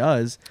that's what he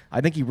does. I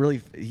think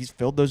he's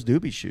filled those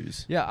Doobie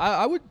shoes. Yeah,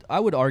 I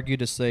would argue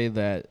to say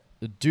that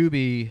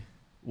Doobie,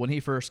 when he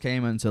first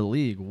came into the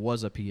league,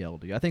 was a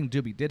PLD. I think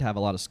Doobie did have a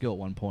lot of skill at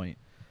one point.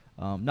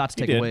 Not to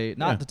He take did, away,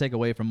 yeah. to take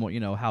away from what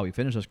how he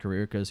finished his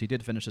career, because he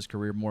did finish his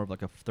career more of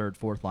like a third,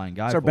 fourth line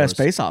guy. He's our for best us.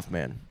 face-off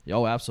man.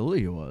 Oh,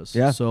 absolutely, he was.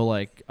 Yeah. So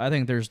like, I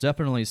think there's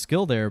definitely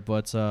skill there,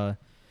 but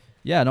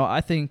yeah, no, I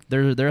think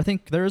there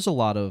is a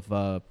lot of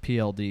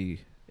PLD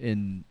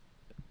in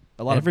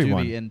a lot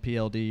Everyone. of Doobie in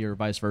PLD or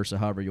vice versa,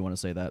 however you want to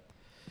say that.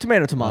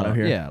 Tomato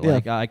here. Yeah,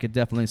 like I could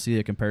definitely see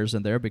a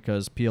comparison there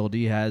because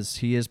PLD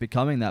he is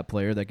becoming that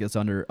player that gets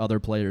under other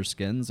players'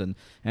 skins and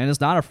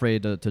is not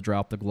afraid to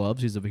drop the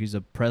gloves. He's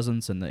a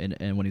presence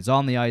and when he's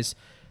on the ice,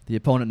 the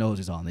opponent knows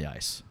he's on the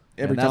ice.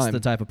 Every and that's time. the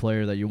type of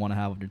player that you want to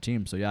have on your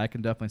team. So yeah, I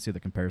can definitely see the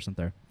comparison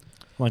there.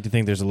 I like to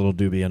think there's a little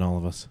doobie in all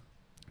of us.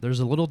 There's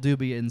a little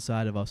doobie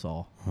inside of us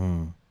all.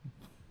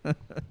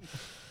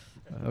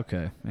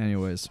 Okay.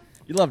 Anyways,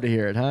 You love to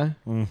hear it, huh?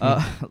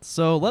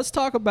 so let's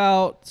talk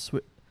about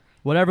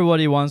what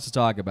everybody wants to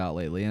talk about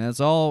lately, and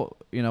it's all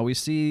we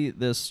see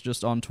this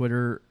just on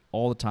Twitter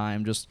all the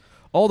time, just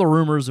all the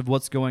rumors of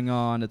what's going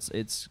on.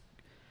 It's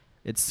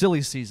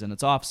silly season.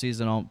 It's off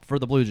season for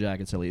the Blue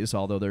Jackets at least,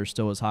 although there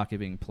still is hockey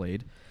being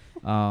played.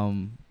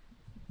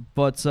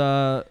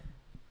 But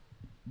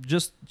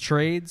just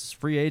trades,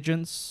 free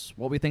agents,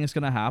 what we think is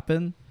going to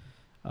happen.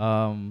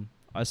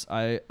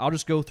 I'll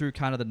just go through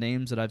kind of the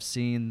names that I've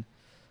seen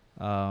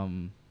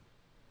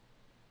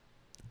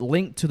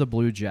linked to the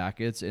Blue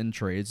Jackets in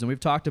trades, and we've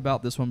talked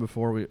about this one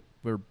before.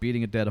 We're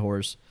beating a dead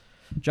horse.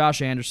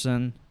 Josh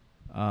Anderson,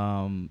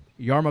 Jarmo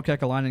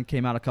Kekalainen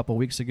came out a couple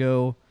weeks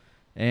ago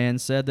and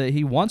said that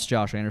he wants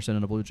Josh Anderson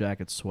in a Blue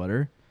Jackets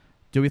sweater.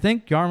 Do we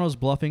think Jarmo's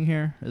bluffing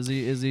here? Is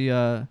he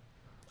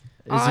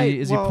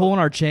pulling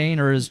our chain,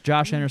 or is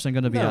Josh Anderson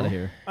going to be out of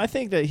here? I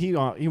think that he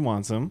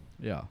wants him.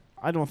 Yeah.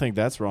 I don't think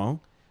that's wrong,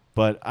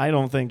 but I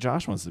don't think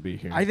Josh wants to be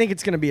here. I think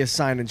it's going to be a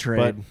sign and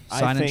trade. But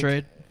Sign and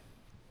trade?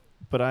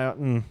 But I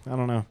don't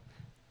know.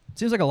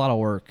 Seems like a lot of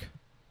work.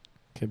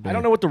 Could be. I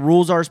don't know what the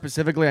rules are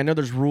specifically. I know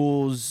there's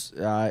rules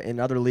in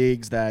other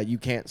leagues that you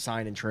can't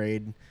sign and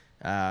trade.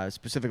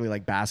 Specifically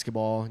like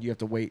basketball, you have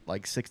to wait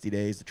like 60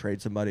 days to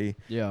trade somebody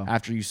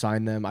after you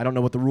sign them. I don't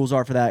know what the rules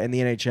are for that in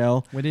the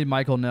NHL. We need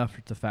Michael Neff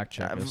to fact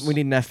check us. We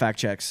need Neff fact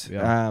checks.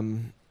 Yeah.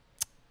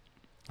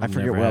 I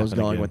forget where I was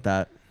going with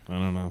that. I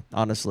don't know.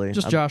 Honestly,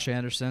 Just Josh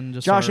Anderson.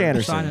 Just Josh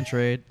Anderson. Sign and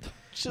trade.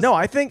 No,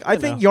 I think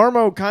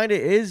Jarmo kind of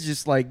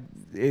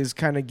is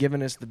kind of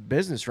giving us the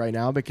business right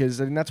now because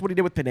that's what he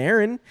did with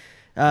Panarin.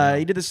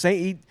 He did the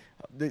same.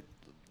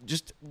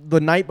 Just the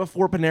night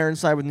before Panarin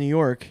signed with New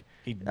York,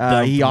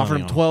 he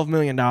offered him $12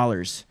 million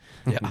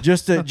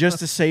just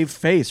to save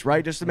face,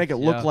 right? Just to make it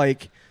look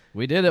like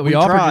we did it. We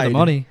offered tried, you the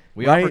money.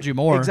 We offered you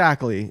more.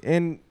 Exactly,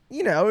 and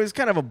it was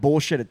kind of a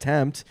bullshit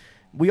attempt.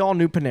 We all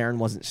knew Panarin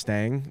wasn't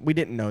staying. We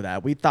didn't know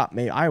that. We thought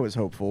I was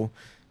hopeful.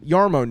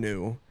 Jarmo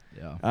knew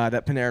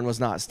that Panarin was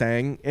not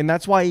staying, and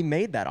that's why he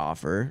made that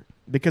offer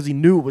because he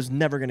knew it was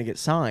never going to get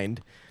signed.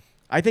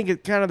 I think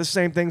it's kind of the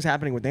same thing's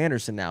happening with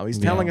Anderson now. He's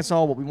telling us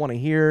all what we want to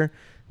hear.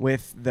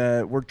 With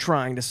we're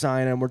trying to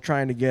sign him, we're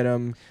trying to get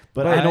him,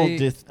 but I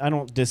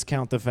don't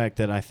discount the fact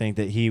that I think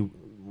that he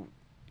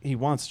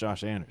wants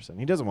Josh Anderson.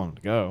 He doesn't want him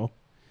to go,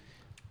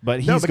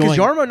 but because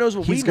Jarmo knows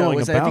what we know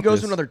is that if he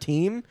goes to another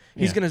team,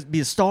 he's going to be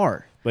a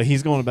star. But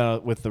he's going about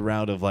it with the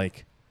route of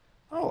like,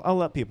 I'll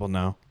let people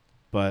know,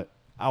 but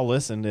I'll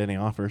listen to any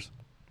offers.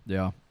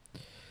 Yeah.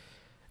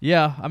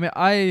 I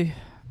mean,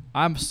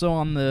 I'm still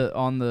on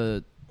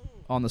the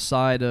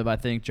side of I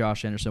think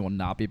Josh Anderson will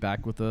not be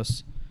back with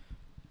us.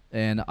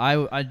 And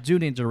I do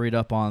need to read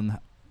up on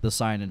the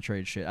sign and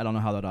trade shit. I don't know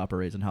how that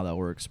operates and how that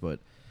works,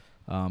 but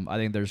I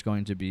think there's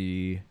going to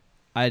be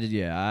I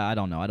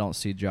don't know. I don't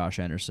see Josh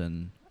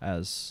Anderson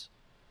I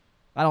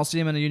don't see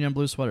him in a Union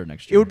Blue sweater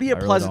next year. It would be a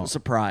pleasant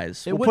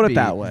surprise. We'll put it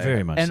that way.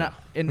 Very much so.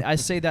 And I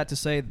say that to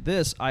say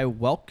this, I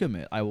welcome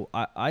it.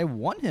 I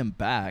want him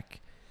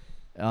back.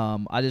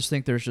 I just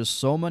think there's just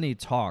so many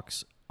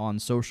talks on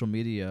social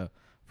media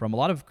from a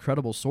lot of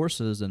credible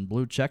sources and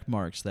blue check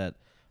marks that,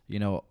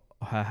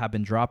 have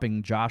been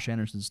dropping Josh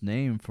Anderson's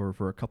name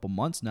for a couple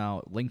months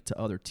now, linked to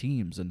other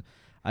teams, and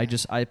I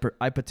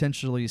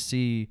potentially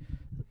see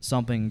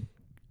something.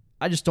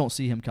 I just don't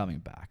see him coming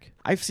back.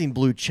 I've seen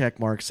blue check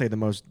marks say the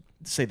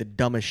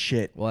dumbest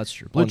shit. Well, that's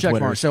true. Blue check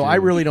marks. So I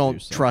really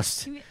don't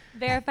trust.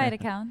 Verified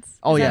accounts.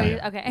 Oh, Is yeah.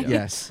 that what okay.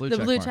 Yes. The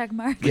blue check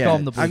mark. We call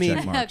them the blue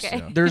check marks. Okay.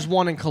 Yeah. There's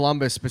one in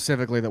Columbus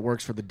specifically that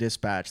works for the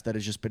Dispatch that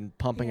has just been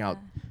pumping out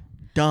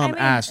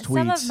dumb-ass tweets.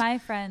 Some of my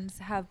friends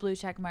have blue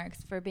check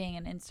marks for being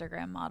an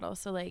Instagram model.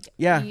 So, like,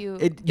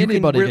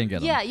 anybody can get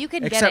them. Yeah, you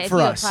can get Except it if for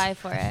you us. apply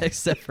for it.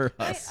 Except for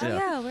us.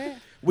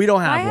 We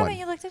don't have Why one. haven't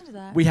you looked into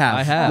that? We have.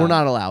 I have. We're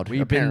not allowed.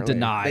 We've been apparently.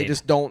 denied. They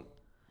just don't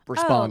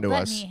respond to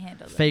let us. me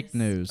handle this. Fake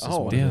news is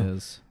what it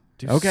is.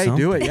 Okay,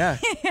 do it. Yeah.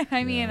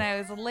 I mean, I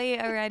was late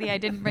already. I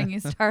didn't bring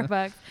you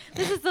Starbucks.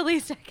 This is the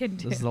least I can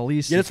do. This is the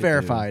least. Get you it could do.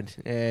 verified,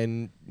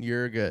 and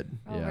you're good.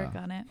 I'll work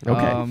on it.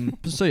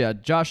 Okay. So yeah,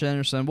 Josh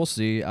Anderson. We'll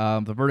see.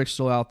 The verdict's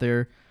still out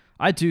there.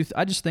 I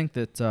just think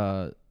that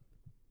I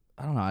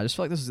don't know. I just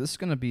feel like this is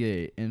going to be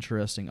a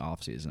interesting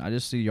offseason. I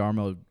just see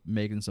Jarmo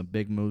making some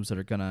big moves that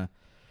are gonna,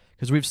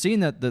 because we've seen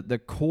that the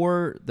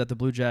core that the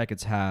Blue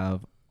Jackets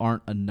have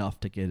aren't enough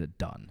to get it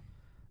done.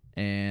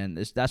 And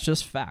that's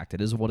just fact.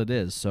 It is what it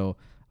is. So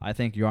I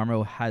think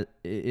Jarmo I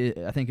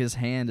think his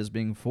hand is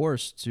being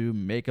forced to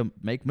make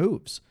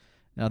moves.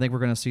 And I think we're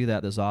going to see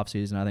that this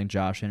offseason. I think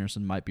Josh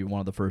Anderson might be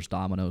one of the first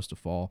dominoes to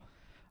fall.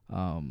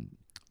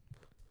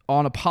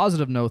 On a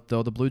positive note,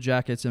 though, the Blue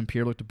Jackets and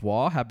Pierre-Luc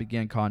Dubois have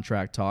began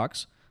contract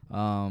talks.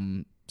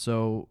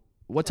 So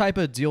what type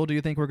of deal do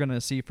you think we're going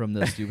to see from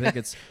this? Do you think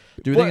it's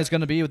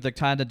going to be with the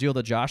kind of deal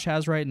that Josh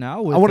has right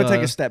now? With, I want to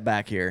take a step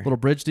back here. Little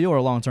bridge deal or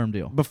a long-term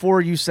deal? Before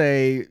you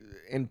say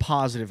in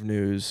positive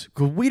news,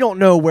 because we don't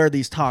know where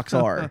these talks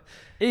are.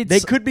 They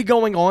could be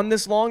going on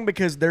this long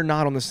because they're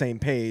not on the same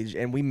page,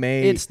 and we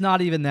may. It's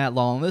not even that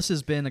long. This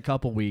has been a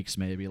couple weeks,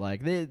 maybe.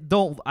 Like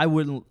I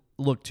wouldn't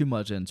look too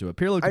much into it.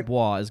 Pierre-Luc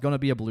Dubois is going to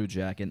be a Blue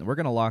Jacket, and we're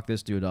going to lock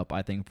this dude up,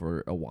 I think,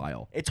 for a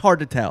while. It's hard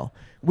to tell.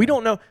 We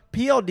don't know.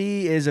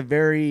 PLD is a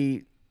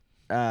very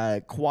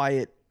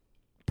quiet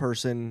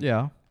person.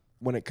 Yeah.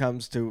 When it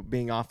comes to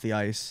being off the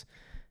ice,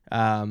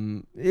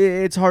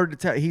 it's hard to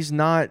tell. He's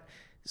not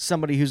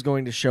somebody who's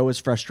going to show his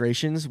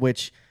frustrations,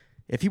 which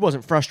if he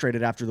wasn't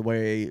frustrated after the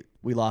way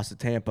we lost to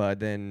Tampa,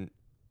 then,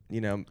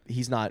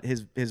 he's not,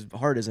 his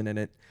heart isn't in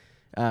it.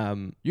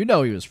 He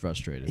was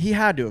frustrated. He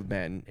had to have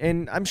been,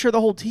 and I'm sure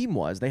the whole team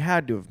was. They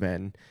had to have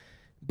been.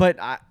 But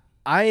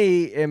I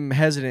am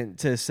hesitant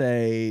to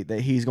say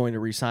that he's going to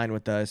re-sign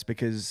with us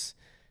because,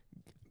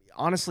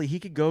 honestly, he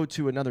could go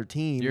to another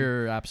team.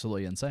 You're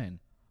absolutely insane.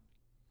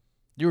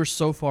 You are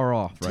so far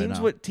off right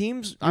now.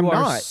 I'm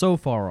not so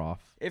far off.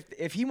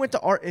 If he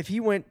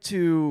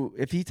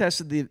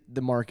tested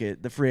the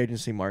market, the free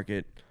agency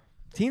market,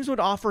 teams would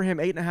offer him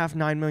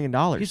 $8.5-9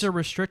 million. He's a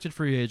restricted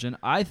free agent.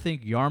 I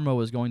think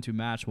Yarmo is going to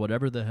match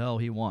whatever the hell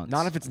he wants.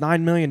 Not if it's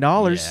 $9 million.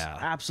 Yeah.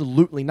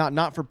 Absolutely not.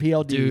 Not for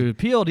PLD. Dude,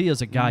 PLD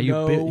is a guy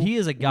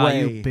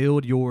you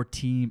build your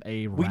team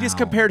around. We just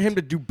compared him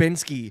to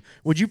Dubinsky.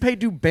 Would you pay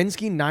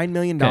Dubinsky $9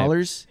 million?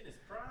 Okay.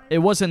 It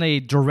wasn't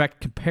a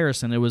direct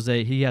comparison. It was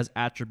he has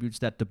attributes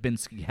that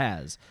Dubinsky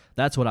has.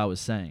 That's what I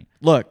was saying.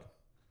 Look,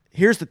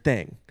 here's the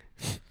thing.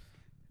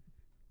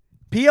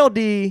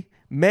 PLD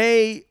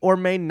may or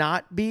may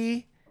not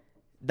be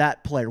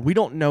that player. We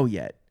don't know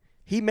yet.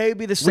 He may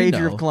be the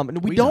savior of Columbus.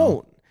 We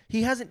don't.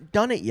 He hasn't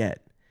done it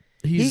yet.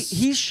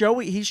 He's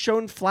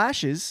shown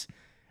flashes.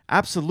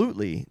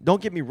 Absolutely. Don't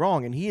get me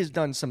wrong. And he has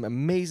done some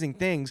amazing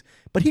things,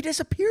 but he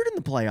disappeared in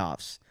the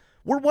playoffs.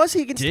 Where was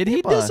he against Tampa? Did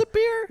he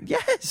disappear?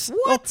 Yes.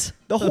 What?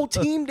 The whole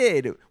team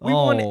did. We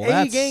won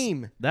a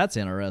game. That's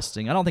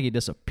interesting. I don't think he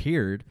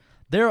disappeared.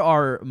 There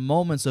are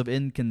moments of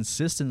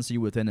inconsistency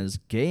within his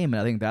game,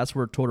 and I think that's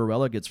where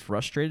Tortorella gets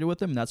frustrated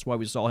with him. And that's why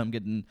we saw him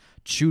getting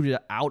chewed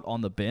out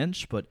on the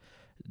bench. But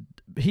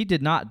he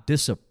did not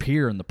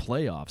disappear in the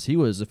playoffs. He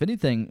was, if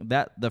anything,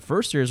 the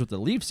first series with the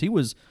Leafs,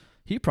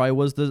 he probably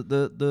was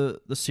the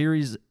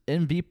series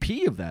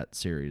MVP of that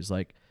series.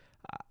 Like,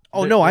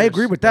 I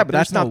agree with that, but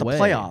that's not the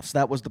playoffs.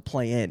 That was the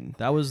play-in.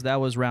 That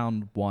was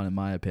round one, in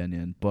my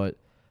opinion. But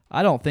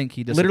I don't think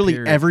he disappeared.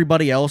 Literally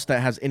everybody else that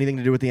has anything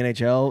to do with the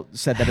NHL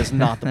said that it's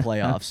not the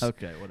playoffs.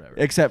 Okay, whatever.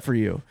 Except for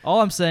you.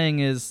 All I'm saying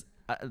is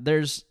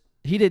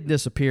he didn't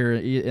disappear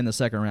in the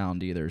second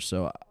round either.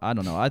 So I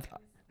don't know.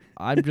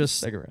 I'm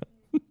just second round.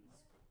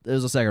 It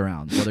was a second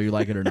round, whether you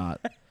like it or not.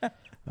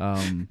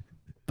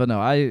 But no,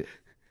 I'm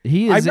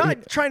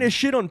not trying to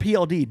shit on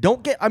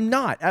PLD. I'm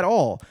not at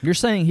all. You're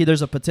saying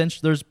there's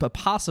a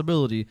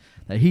possibility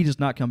that he does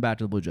not come back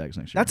to the Blue Jackets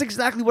next year. That's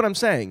exactly what I'm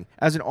saying.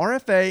 As an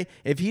RFA,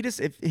 if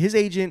his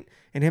agent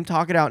and him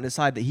talk it out and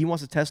decide that he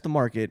wants to test the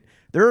market,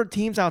 there are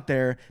teams out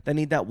there that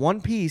need that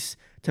one piece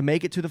to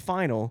make it to the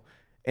final,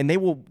 and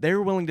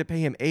they're willing to pay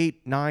him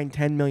 $8, $9,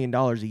 $10 million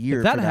a year.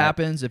 If that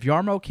happens, if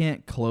Yarmo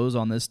can't close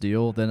on this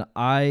deal, then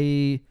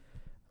I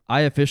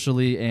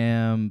officially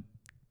am.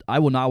 I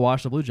will not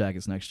watch the Blue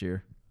Jackets next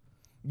year.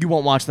 You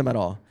won't watch them at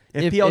all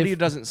if PLD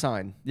doesn't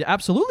sign. Yeah,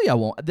 absolutely, I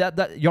won't. That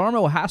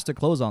Yarmo has to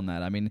close on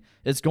that. I mean,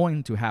 it's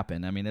going to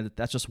happen. I mean,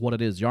 that's just what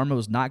it is.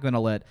 Yarmo's not going to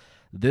let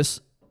this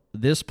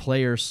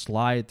player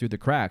slide through the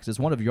cracks.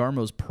 It's one of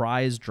Yarmo's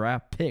prize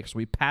draft picks.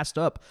 We passed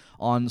up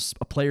on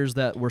players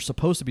that were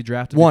supposed to be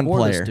drafted. One before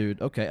player, this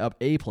dude. Okay, up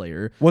a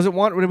player. Was it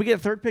one? Did we get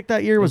a third pick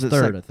that year? Was it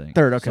third? I think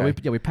third. Okay.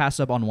 So we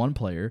passed up on one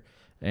player,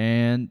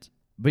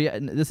 but yeah,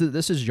 this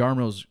is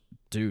Yarmo's.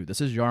 Dude,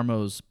 this is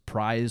Yarmo's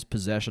prized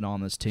possession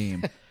on this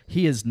team.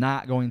 He is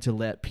not going to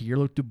let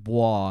Pierre-Luc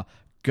Dubois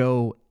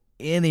go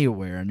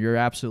anywhere, and you're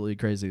absolutely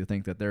crazy to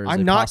think that there is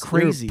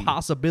a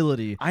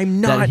possibility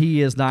that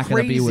he is not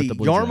going to be with the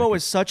Blue Jackets. Yarmo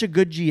is such a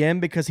good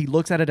GM because he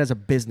looks at it as a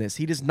business.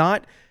 He does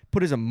not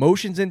put his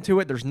emotions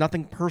into it. There's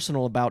nothing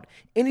personal about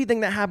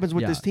anything that happens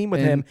with this team with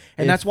him,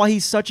 and that's why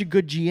he's such a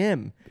good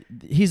GM.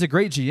 He's a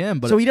great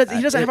GM, but so he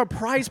doesn't have a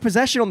prized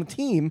possession on the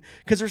team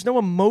because there's no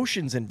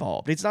emotions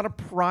involved. It's not a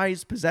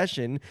prized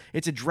possession.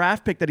 It's a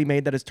draft pick that he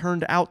made that has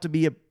turned out to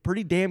be a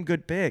pretty damn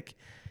good pick.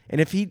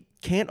 And if he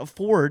can't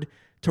afford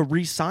to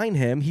re-sign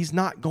him, he's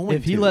not going to.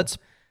 If he lets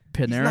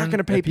Panarin, he's not going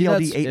to pay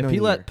PLD $8 million. If he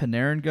let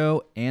Panarin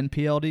go and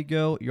PLD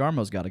go,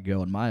 Yarmo's got to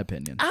go, in my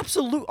opinion.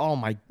 Absolutely. Oh,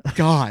 my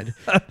God.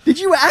 Did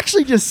you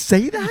actually just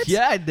say that?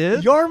 Yeah, I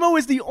did. Yarmo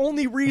is the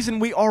only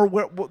reason he's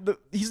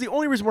the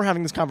only reason we're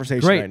having this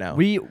conversation right now.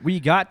 We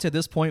got to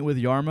this point with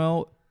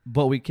Yarmo,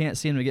 but we can't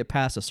seem to get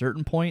past a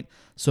certain point,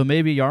 so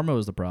maybe Yarmo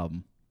is the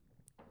problem.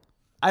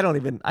 I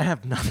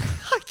have nothing.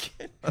 I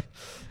can't.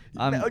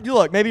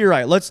 Look, maybe you're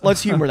right.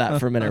 Let's humor that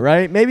for a minute,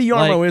 right? Maybe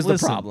Yarmo is the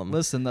problem.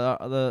 Listen,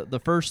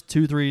 the first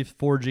 2, 3,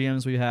 4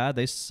 GMs we had,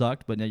 they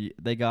sucked, but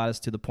they got us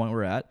to the point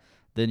we're at.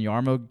 Then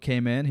Yarmo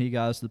came in, he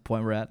got us to the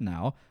point we're at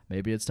now.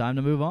 Maybe it's time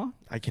to move on.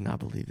 I cannot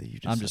believe that you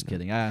just. I'm just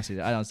kidding. I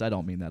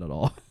don't mean that at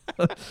all.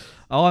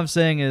 All I'm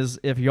saying is,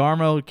 if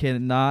Yarmo's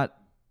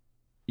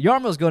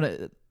going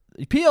to.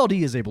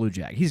 PLD is a Blue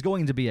Jacket. He's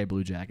going to be a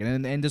Blue Jacket,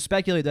 and to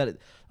speculate that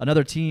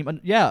another team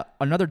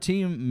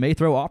may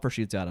throw offer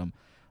sheets at him,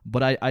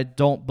 but I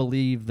don't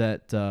believe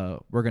that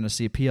we're going to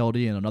see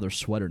PLD in another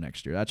sweater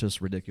next year. That's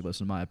just ridiculous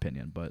in my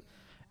opinion. But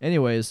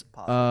anyways,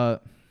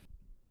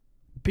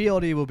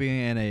 PLD will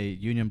be in a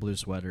Union Blue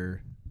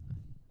sweater,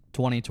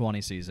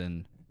 2020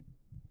 season.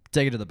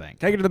 Take it to the bank.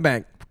 Take it to the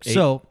bank.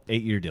 So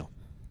 8-year deal.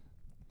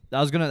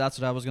 that's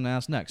what I was gonna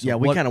ask next. So Yeah,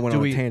 we kind of went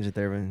on a tangent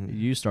there. But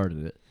You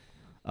started it.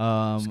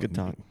 it's good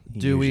talk.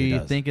 Do we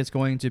think it's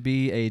going to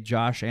be a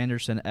Josh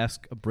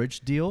Anderson-esque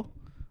bridge deal?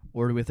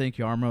 Or do we think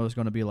Yarmo is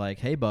going to be like,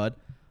 hey, bud,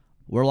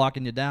 we're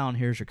locking you down.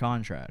 Here's your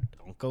contract.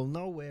 Don't go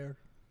nowhere.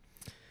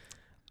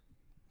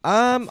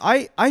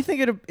 I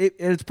think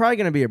it's probably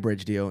going to be a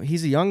bridge deal.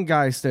 He's a young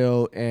guy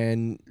still,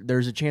 and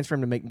there's a chance for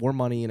him to make more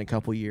money in a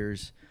couple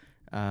years.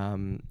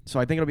 So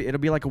I think it'll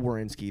be like a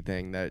Werenski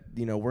thing that,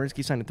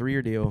 Werenski signed a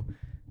 3-year deal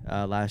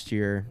last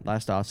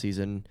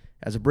offseason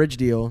as a bridge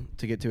deal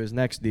to get to his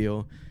next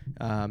deal.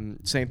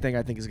 Same thing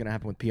I think is going to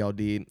happen with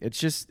PLD. It's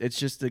just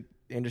the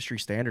industry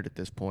standard at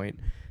this point.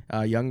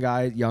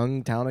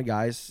 Young talented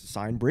guys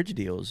sign bridge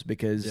deals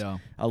because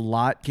a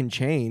lot can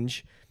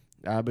change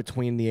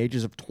between the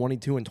ages of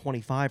 22 and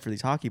 25 for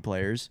these hockey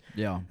players.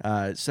 Yeah.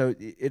 So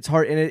it's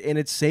hard, and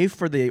it's safe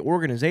for the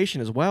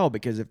organization as well,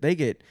 because if they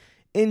get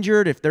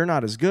injured, if they're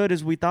not as good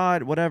as we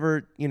thought,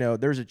 whatever,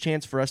 there's a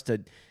chance for us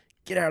to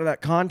get out of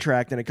that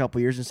contract in a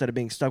couple years instead of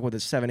being stuck with a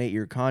 7-8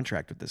 year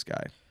contract with this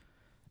guy.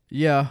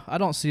 Yeah, I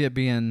don't see it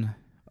being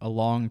a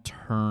long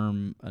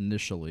term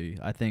initially.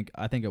 I think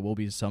it will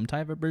be some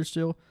type of bridge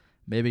deal,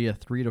 maybe a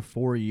 3 to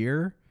 4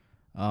 year.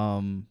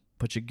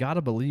 But you got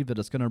to believe that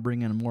it's going to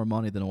bring in more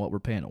money than what we're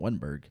paying at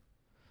Wenberg.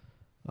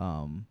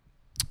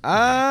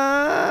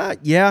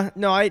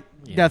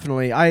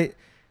 Definitely.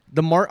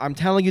 I'm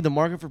telling you, the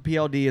market for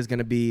PLD is going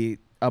to be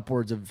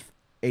upwards of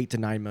 $8 to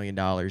 $9 million.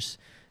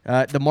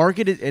 The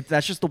market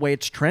that's just the way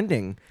it's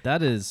trending.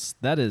 That's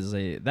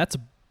a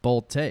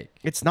bold take.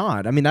 It's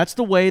not. I mean, that's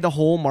the way the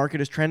whole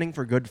market is trending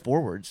for good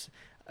forwards.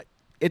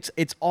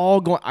 It's all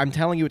going. I'm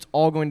telling you, it's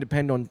all going to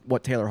depend on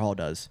what Taylor Hall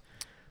does.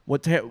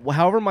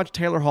 However much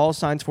Taylor Hall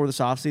signs for this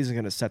offseason is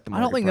going to set the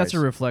market I don't think price. that's a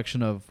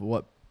reflection of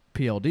what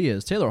PLD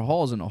is. Taylor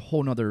Hall is in a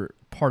whole nother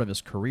part of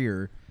his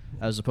career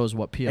as opposed to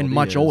what PLD is. And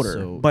much older,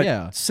 so, but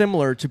yeah.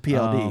 similar to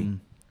PLD.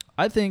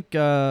 I think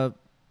I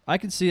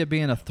could see it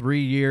being a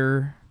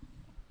 3-year,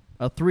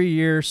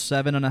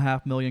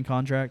 $7.5 million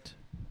contract.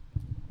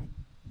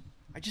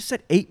 I just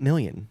said $8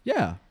 million.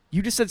 Yeah.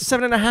 You just said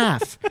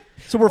 $7.5.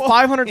 So we're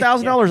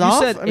 $500,000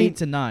 off. You said 8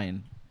 to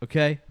 9.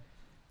 Okay.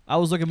 I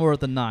was looking more at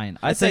the 9.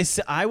 I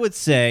would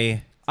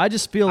say I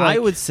just feel like I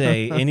would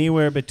say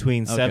anywhere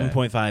between Okay.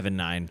 7.5 and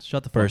 9.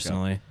 Shut the fuck up.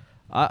 personally.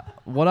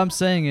 What I'm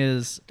saying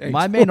is, Thanks,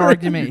 my main Warren.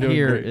 argument You're doing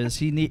here great. is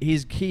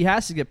he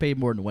has to get paid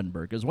more than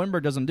Wenberg, because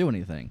Wenberg doesn't do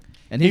anything,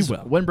 and He will.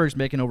 Wenberg's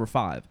making over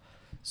 5.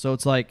 So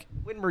it's like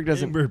Winberg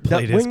doesn't. Winberg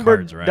played his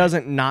cards right.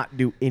 doesn't not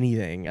do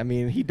anything. I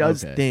mean, he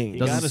does okay, things. He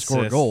doesn't got score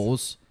assists.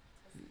 goals.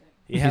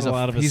 He had a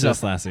lot of he's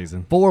assists last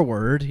season.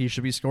 Forward, he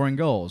should be scoring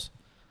goals.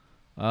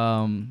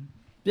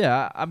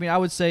 Yeah, I mean, I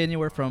would say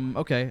anywhere from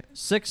 $6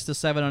 to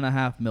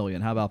 $7.5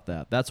 million. How about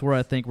that? That's where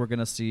I think we're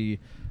gonna see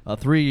a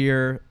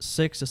 3-year,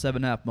 $6 to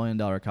 $7.5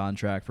 million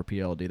contract for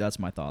PLD. That's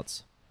my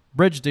thoughts.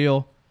 Bridge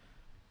deal.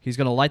 He's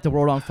gonna light the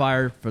world on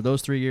fire for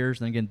those 3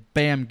 years, and then again,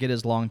 bam, get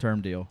his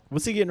long-term deal.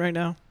 What's he getting right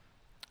now?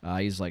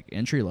 He's like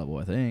entry level,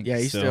 I think. Yeah,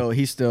 he's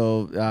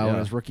still on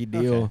his rookie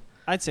deal. Okay.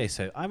 I'd say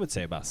so. I would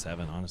say about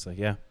 7, honestly.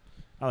 Yeah,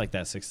 I like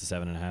that 6 to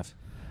 7.5.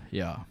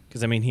 Yeah.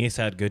 Because I mean, he's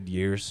had good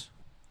years,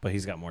 but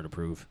he's got more to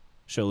prove.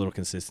 Show a little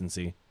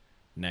consistency.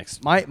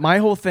 Next, My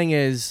whole thing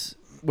is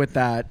with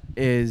that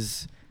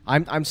is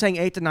I'm saying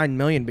 8 to 9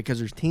 million because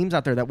there's teams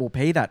out there that will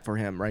pay that for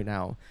him right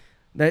now.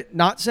 That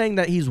not saying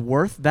that he's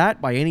worth that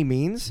by any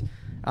means.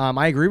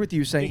 I agree with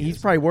you saying he's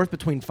probably worth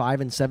between 5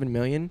 and 7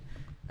 million,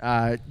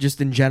 just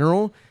in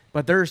general.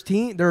 But there are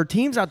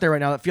teams out there right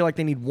now that feel like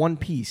they need one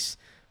piece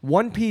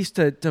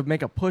to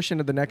make a push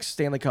into the next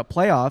Stanley Cup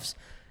playoffs.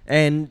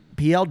 And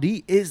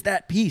PLD is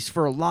that piece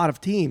for a lot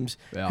of teams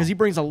because he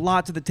brings a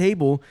lot to the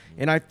table.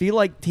 And I feel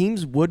like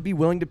teams would be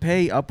willing to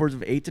pay upwards of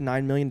 $8 to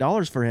 $9 million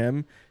for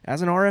him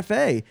as an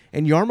RFA.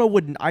 And Yarmo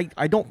wouldn't. I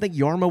don't think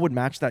Yarmo would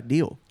match that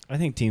deal. I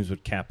think teams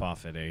would cap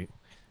off at 8,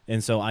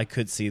 and so I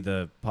could see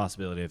the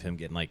possibility of him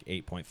getting like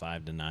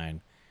 8.5 to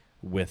 9,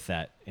 with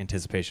that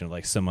anticipation of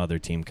like some other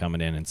team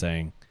coming in and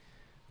saying,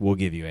 "We'll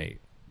give you 8,"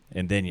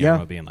 and then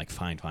Yarmo being like,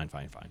 "Fine.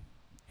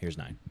 Here's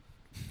 9.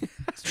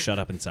 Shut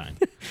up and sign."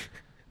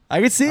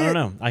 I could see I it. don't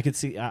know. I could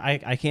see.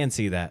 I can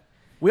see that.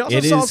 We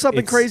also saw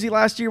something crazy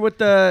last year with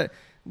the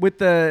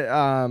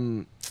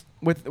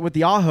with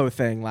the Aho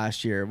thing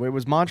last year. It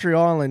was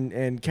Montreal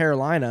and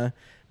Carolina.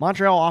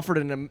 Montreal offered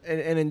an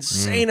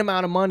insane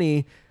amount of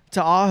money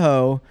to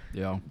Aho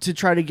to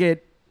try to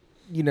get,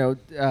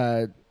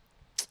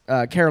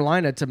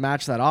 Carolina to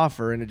match that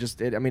offer, and it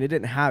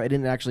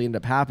didn't actually end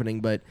up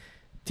happening. But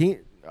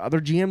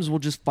other GMs will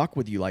just fuck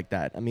with you like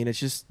that. I mean,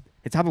 it's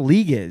how the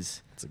league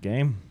is. It's a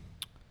game.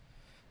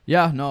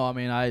 Yeah, no, I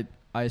mean,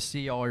 I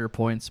see all your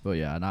points, but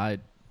yeah, and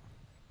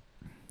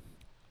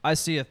I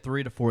see a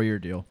 3 to 4 year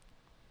deal,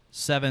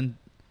 6.5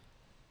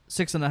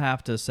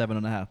 to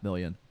 7.5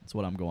 million. That's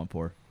what I'm going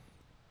for.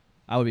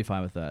 I would be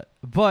fine with that.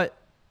 But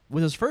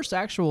with his first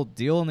actual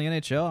deal in the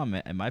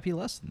NHL, it might be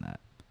less than that.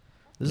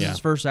 This is his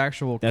first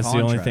actual That's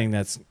contract. the only thing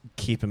that's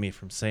keeping me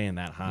from saying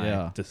that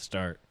high to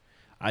start.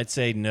 I'd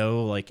say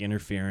no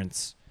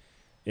interference.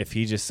 If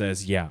he just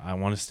says, yeah, I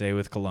want to stay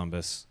with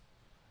Columbus,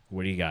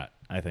 what do you got?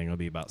 I think it'll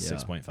be about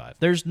 6.5.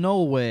 There's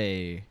no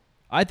way.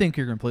 I think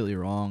you're completely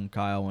wrong,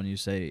 Kyle, when you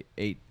say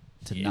 8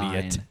 to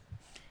 9.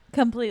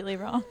 Completely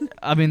wrong.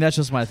 I mean, that's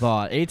just my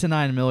thought. 8 to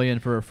 9 million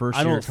for a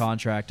first-year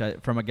contract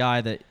from a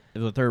guy that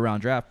was a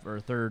third-round draft or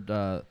third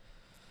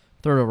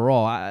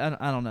overall.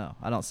 I don't know.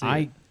 I don't see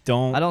it.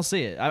 I don't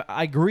see it.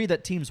 I agree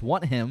that teams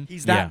want him.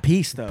 He's that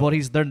piece, though.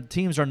 But their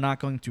teams are not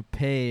going to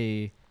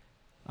pay.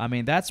 I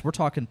mean, we're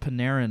talking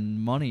Panarin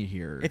money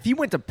here. If he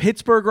went to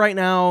Pittsburgh right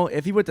now,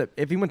 if he went to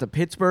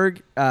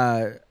Pittsburgh,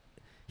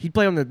 he'd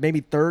play on the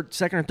maybe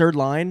second or third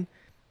line,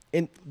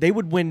 and they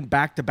would win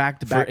back-to-back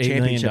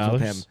championships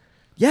with him.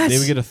 Yes, they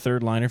would get a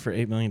third liner for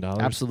 $8 million.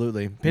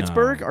 Absolutely.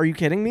 Pittsburgh? Are you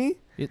kidding me?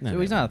 He's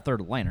not a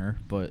third liner,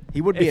 but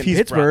he would be in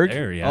Pittsburgh.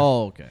 There, yeah.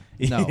 Oh, okay.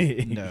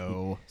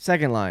 No.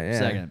 Second line.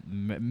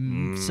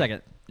 Yeah.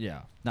 Second.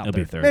 Yeah. Not It'll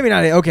be third. third. Maybe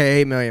not.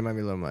 Okay, $8 million might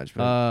be a little much.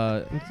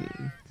 But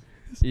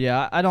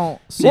yeah, I don't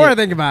see more it. I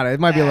think about it, it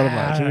might be a little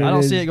much. I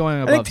don't see it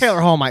going above. I think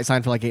Taylor Hall might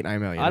sign for like $8-9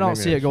 million. I don't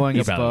see it going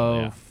He's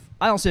above. about,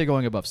 I don't see it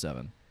going above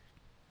 7.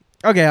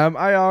 Okay,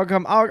 I'll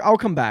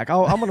come back.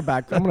 I'm gonna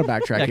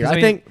backtrack here.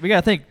 I think we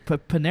gotta think.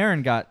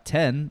 Panarin got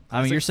 10.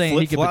 I mean, you're saying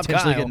he could flip-flop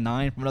potentially Kyle. get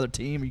 9 from another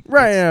team.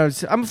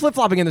 Right. I'm flip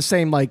flopping in the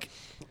same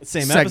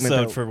Same segment,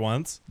 episode though. for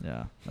once.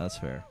 Yeah, that's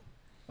fair.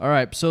 All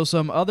right, so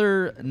some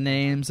other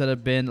names that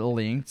have been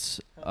linked.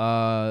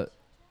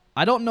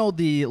 I don't know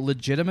the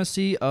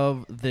legitimacy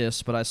of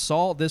this, but I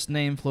saw this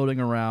name floating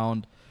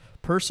around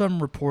per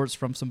some reports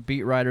from some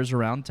beat writers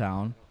around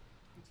town.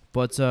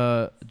 But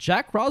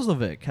Jack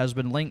Roslovic has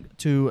been linked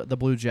to the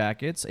Blue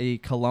Jackets, a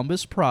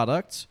Columbus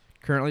product,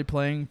 currently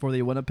playing for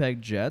the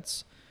Winnipeg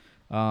Jets.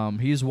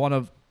 He's one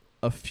of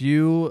a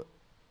few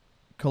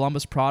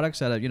Columbus products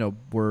that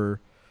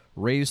were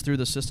raised through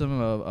the system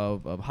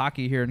of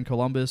hockey here in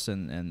Columbus,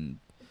 and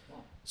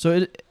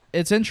so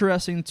it's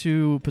interesting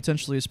to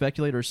potentially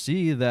speculate or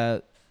see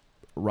that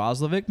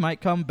Roslovic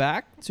might come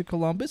back to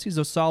Columbus. He's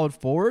a solid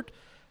forward,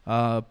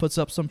 puts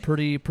up some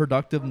pretty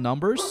productive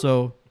numbers,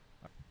 So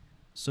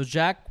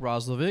Jack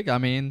Roslovic, I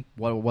mean,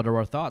 what are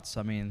our thoughts?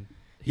 I mean,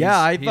 he's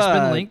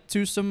been linked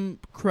to some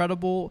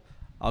credible.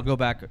 I'll go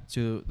back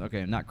to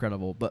not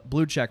credible, but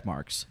blue check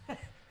marks.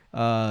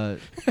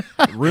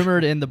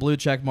 Rumored in the blue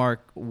check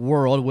mark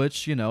world,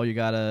 which you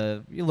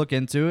look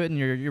into it and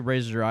you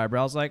raise your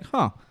eyebrows like,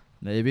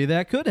 maybe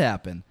that could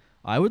happen.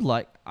 I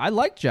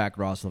like Jack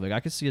Roslovic.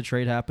 I could see a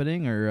trade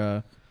happening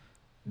or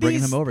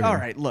bringing him over here. All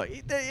right, look.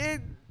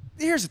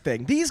 Here's the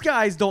thing. These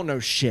guys don't know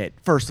shit,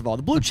 first of all.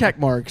 The blue check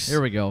marks.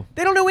 Here we go.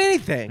 They don't know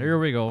anything. Here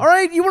we go. All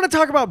right? You want to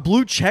talk about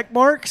blue check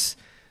marks?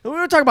 We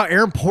want to talk about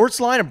Aaron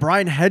Portzline and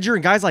Brian Hedger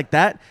and guys like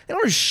that. They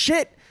don't know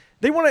shit.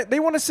 They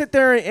want to sit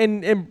there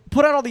and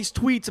put out all these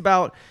tweets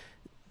about,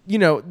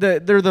 they're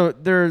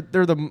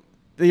the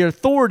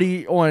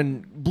authority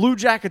on Blue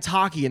Jackets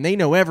hockey and they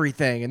know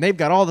everything and they've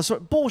got all this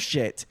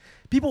bullshit.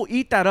 People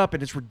eat that up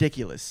and it's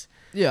ridiculous.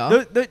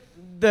 Yeah.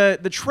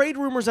 The trade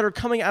rumors that are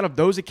coming out of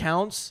those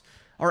accounts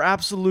are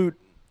absolute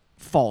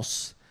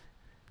false.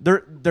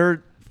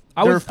 They're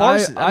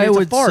farces. I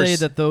would say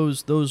that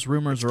those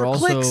rumors are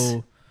also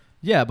clicks.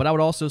 Yeah, but I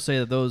would also say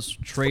that those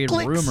trade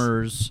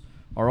rumors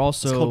are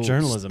also It's called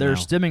journalism they're now.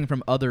 stemming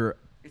from other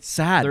It's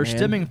sad. they're man.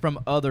 stemming from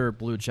other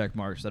blue check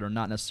marks that are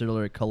not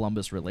necessarily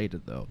Columbus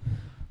related though.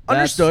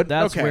 Understood.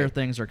 That's Okay. where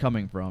things are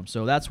coming from.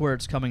 So that's where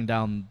it's coming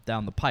down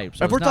the pipe.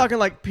 So If we're talking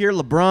like Pierre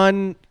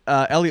LeBrun,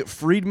 Elliot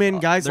Friedman,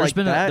 guys like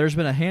that. There's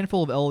been a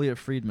handful of Elliot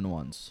Friedman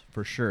ones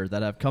for sure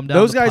that have come down.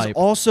 Those the guys pipe.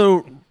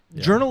 also,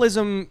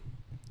 journalism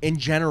in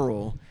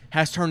general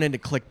has turned into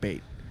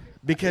clickbait.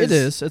 Because It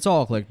is. It's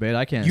all clickbait.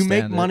 I can't. you make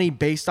stand it. money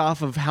based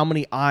off of how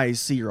many eyes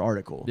see your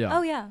article. Yeah.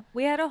 Oh, yeah.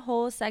 We had a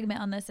whole segment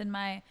on this in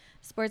my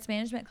sports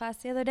management class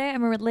the other day.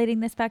 I'm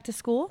relating this back to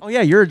school. Oh,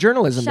 yeah, you're a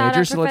journalism Shout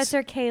major. out So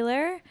Professor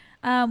Kaler.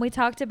 We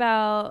talked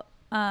about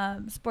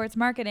sports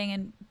marketing,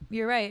 and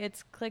you're right.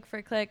 It's click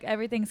for click.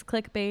 Everything's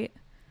clickbait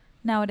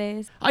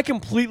nowadays. I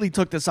completely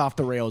took this off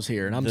the rails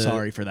here, and I'm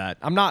sorry for that.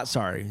 I'm not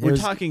sorry. We're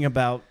talking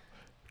about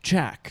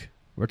Jack.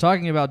 We're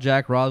talking about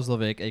Jack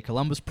Roslovic, a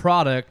Columbus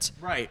product,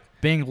 right.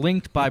 being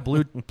linked by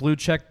blue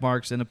check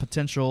marks in a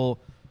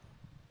potential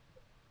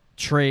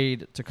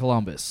trade to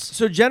Columbus.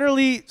 So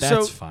generally,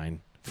 That's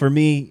fine. For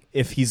me,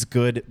 if he's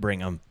good, bring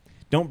him.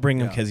 Don't bring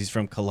him because he's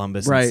from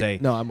Columbus and say,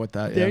 No, I'm with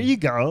that. there yeah. you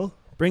go.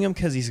 Bring him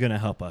because he's going to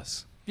help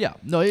us. Yeah,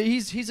 no,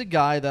 he's a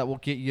guy that will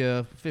get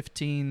you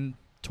 15,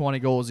 20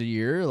 goals a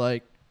year.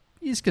 Like,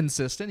 he's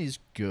consistent. He's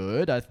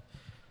good.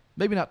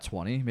 Maybe not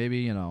 20.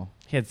 Maybe,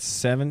 He had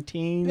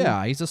 17.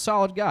 Yeah, he's a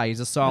solid guy. He's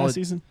a last solid.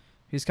 season.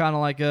 He's kind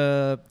of like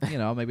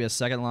maybe a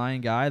second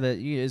line guy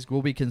that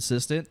will be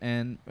consistent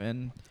and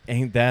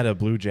Ain't that a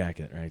Blue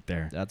Jacket right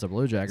there? that's a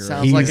Blue Jacket.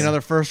 Sounds right? like He's-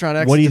 another first round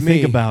exit. What do you to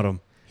think me. about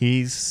him?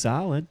 He's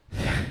solid.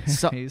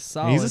 So, He's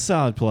solid. He's a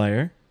solid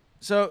player.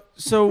 so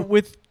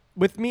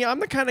with me, I'm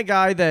the kind of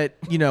guy that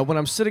when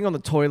I'm sitting on the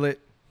toilet,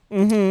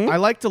 I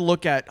like to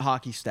look at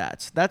hockey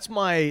stats. That's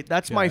my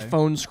Okay.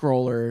 phone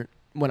scroller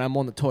when I'm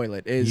on the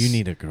toilet. Is You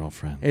need a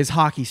girlfriend. is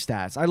hockey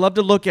stats. I love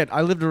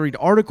to read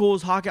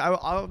articles, hockey.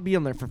 I'll be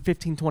on there for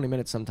 15, 20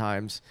 minutes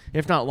sometimes,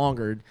 if not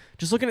longer,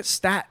 just looking at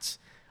stats.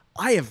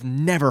 I have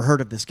never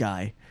heard of this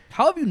guy.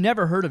 How have you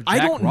never heard of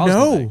Jack I don't Roslovic?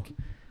 know.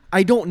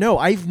 I don't know.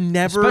 I've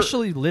never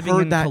Especially living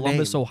heard in that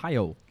Columbus, name.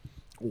 Ohio.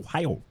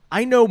 Ohio.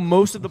 I know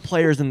most of the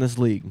players in this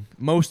league.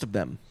 Most of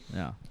them.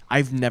 Yeah.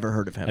 I've never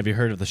heard of him. Have you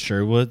heard of the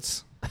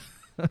Sherwoods?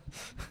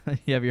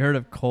 Yeah, have you heard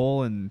of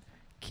Cole and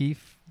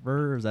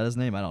Kiefer? Is that his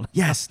name? I don't know.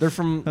 Yes, they're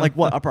from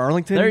what Upper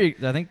Arlington,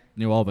 I think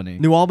New Albany.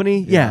 New Albany.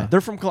 Yeah, Yeah.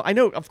 they're from. I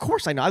know, of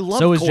course, I know. I love.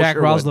 so is Cole Jack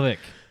Sherwood. Roslovic.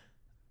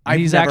 I've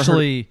He's never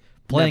actually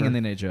playing never.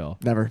 in the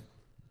NHL. Never.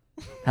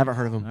 Haven't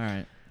heard of him. All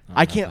right.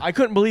 I can't. I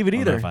couldn't believe it I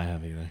don't know either. if I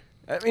have either.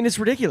 I mean, it's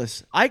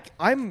ridiculous.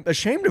 I'm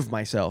ashamed of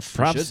myself.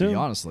 Props Should to be, him.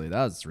 honestly.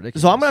 That's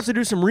ridiculous. So I'm gonna have to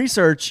do some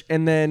research,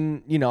 and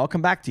then I'll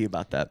come back to you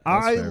about that.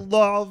 I fair.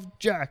 love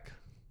Jack.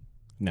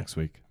 Next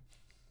week.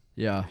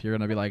 Yeah, you're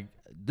gonna be like,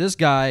 this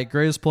guy,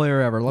 greatest player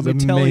ever. Let me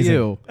He's tell amazing.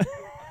 you.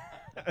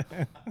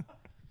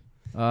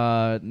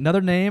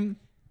 Another name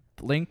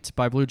linked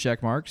by blue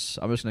check marks.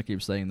 I'm just gonna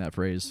keep saying that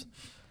phrase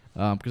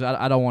because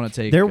I don't want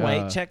to take. They're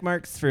white check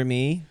marks for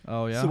me.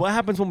 Oh yeah. So what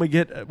happens when we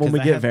get 'Cause I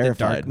have the verified?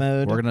 dark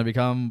mode. We're gonna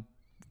become.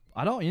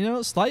 I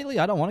don't. Slightly.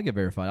 I don't want to get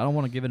verified. I don't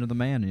want to give in to the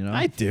man.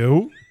 I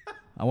do.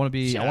 I want to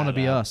be. I want to Shut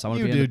be up. us. I want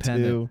to You be do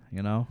independent.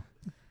 too.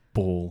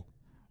 Bull.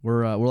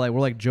 We're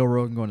like Joe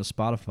Rogan going to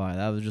Spotify.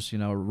 That was just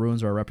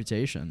ruins our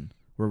reputation.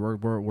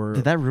 We're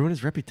Did that ruin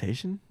his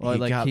reputation? well, He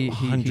like got he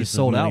hundreds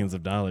sold of out. millions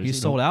of dollars. He's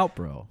You sold don't- out,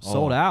 bro.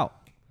 Sold Oh. out.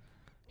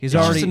 He's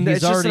It's already. just He's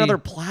it's just already. another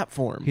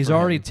platform. He's for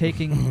already him.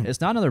 taking.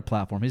 It's not another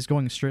platform. He's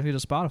going strictly to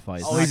Spotify.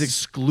 It's Oh, not- he's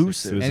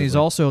exclusive. and he's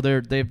also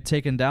there. They've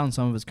taken down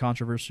some of his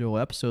controversial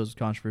episodes,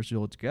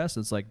 controversial guests.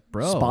 It's like,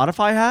 bro,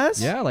 Spotify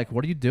has. Yeah, like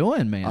what are you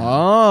doing, man?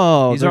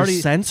 Oh, He's they're already-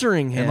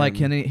 censoring him. And like,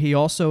 he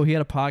also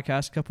had a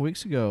podcast a couple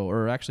weeks ago,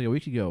 or actually a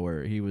week ago,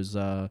 where he was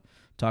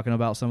talking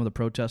about some of the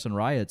protests and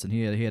riots, and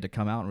he had to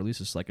come out and release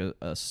this like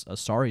a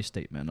sorry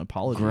statement, an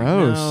apology.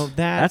 Gross. No,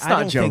 That's I not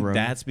don't Joe think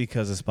Rogan. that's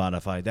because of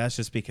Spotify. That's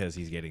just because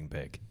he's getting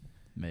big.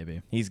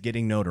 Maybe He's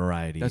getting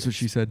notoriety. That's what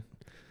she said.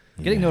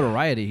 getting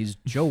notoriety. He's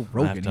Joe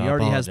Rogan. to He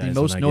already has the apologize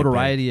most when I get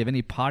notoriety of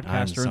any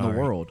podcaster in the sorry.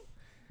 world.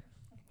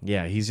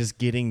 Yeah, he's just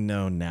getting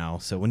known now.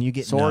 So when you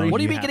get Sorry. known, What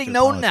do you mean have getting to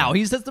known now?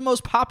 apologize. He's the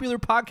most popular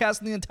podcast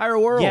in the entire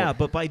world. Yeah,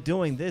 but by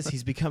doing this,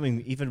 he's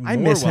becoming even more I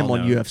miss him on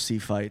well-known.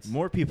 UFC fights.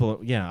 More people,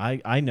 yeah,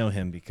 I know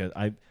him because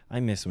I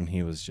miss when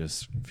he was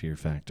just Fear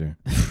Factor.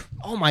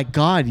 Oh my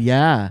God,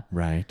 yeah.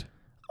 Right.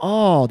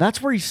 Oh,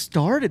 that's where he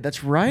started.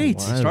 That's right.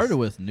 He started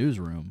with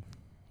Newsroom.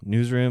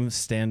 Newsroom,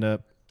 stand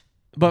up.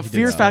 But He did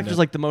Fear stand Factor's up.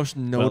 like the most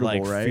notable, But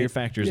like right? Fear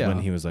Factor's Yeah. when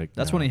he was like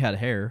That's no. when he had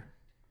hair.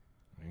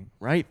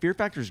 Right? Fear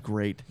Factor's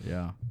great.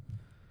 Yeah.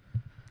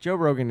 Joe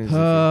Rogan is.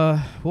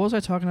 What was I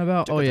talking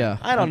about? Oh yeah.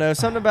 I don't know.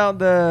 Something about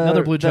the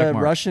Another blue check the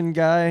mark. Russian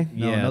guy.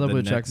 No, Yeah, another the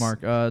blue check next-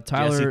 mark.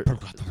 Tyler.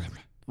 Jesse,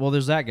 Well,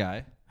 there's that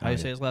guy. How Oh, you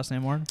yeah. say his last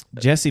name, Warren?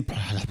 Jesse.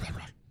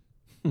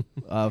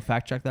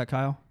 Fact check that,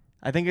 Kyle.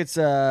 I think it's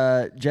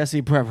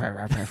Jesse.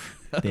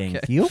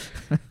 Thank you.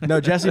 No,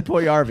 Jesse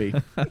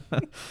Poyarvi.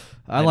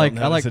 I like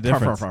notice a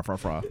difference.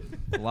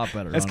 a lot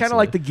better. It's kind of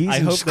like the geese. I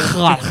in hope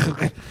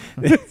Scotland.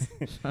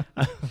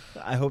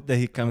 I hope that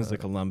he comes to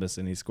Columbus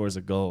and he scores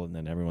a goal, and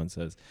then everyone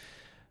says,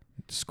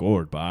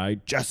 "Scored by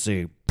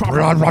Jesse."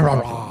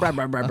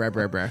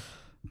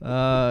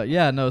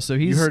 yeah, no. So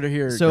he's heard it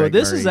here, So Greg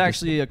this is Murray.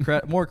 actually a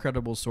more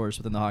credible source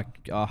within the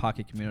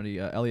hockey community.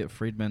 Elliot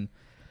Friedman.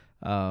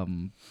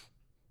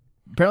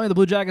 Apparently, the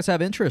Blue Jackets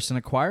have interest in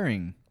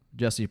acquiring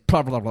Jesse.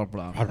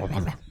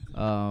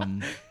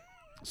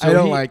 So I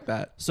don't he- like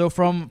that. So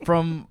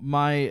from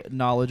my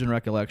knowledge and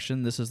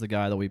recollection, this is the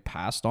guy that we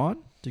passed on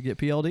to get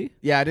PLD.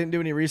 Yeah, I didn't do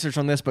any research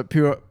on this, but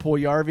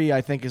Poyarvi,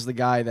 I think, is the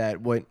guy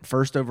that went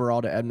first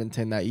overall to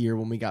Edmonton that year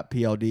when we got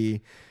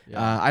PLD.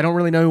 I don't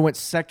really know who went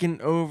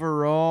second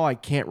overall. I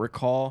can't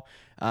recall.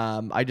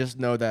 I just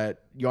know that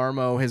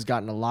Yarmo has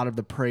gotten a lot of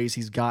the praise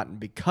he's gotten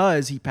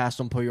because he passed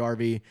on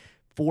Poyarvi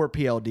for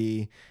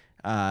PLD,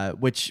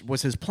 which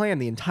was his plan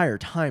the entire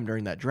time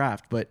during that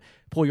draft. But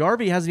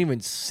Poyarvi hasn't even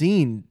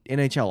seen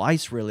NHL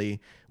ice really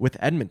with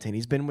Edmonton.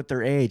 He's been with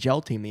their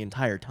AHL team the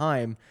entire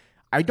time.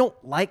 I don't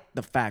like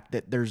the fact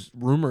that there's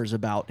rumors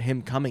about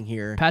him coming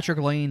here. Patrick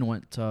Lane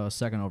went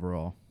second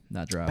overall.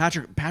 that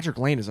draft. Patrick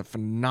Lane is a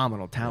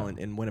phenomenal talent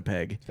in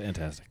Winnipeg.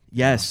 Fantastic.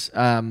 Yes,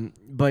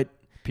 but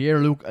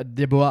Pierre-Luc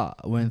Dubois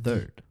went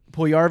third.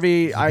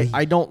 Puljujarvi,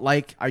 I don't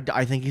like.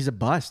 I think he's a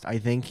bust. I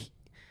think,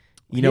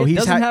 he he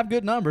doesn't had, have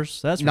good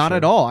numbers. That's for not sure.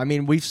 at all. I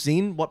mean, we've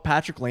seen what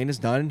Patrick Lane has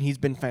done. He's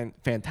been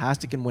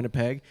fantastic in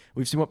Winnipeg.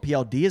 We've seen what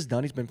PLD has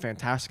done. He's been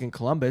fantastic in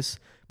Columbus.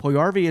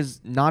 Puljujarvi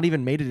has not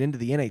even made it into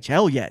the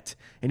NHL yet,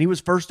 and he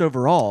was first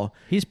overall.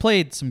 He's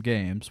played some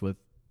games with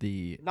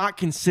the. Not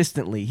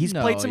consistently. He's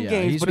No, played some yeah,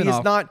 games, he's but been he's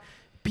off. not.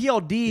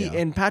 PLD Yeah.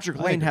 and Patrick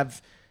I Lane agree.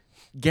 have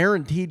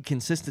guaranteed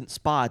consistent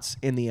spots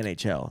in the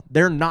NHL.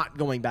 They're not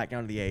going back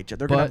down to the AHL.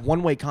 They're going to But- have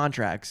one-way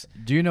contracts.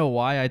 Do you know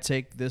why I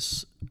take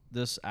this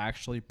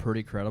actually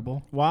pretty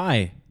credible?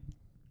 Why?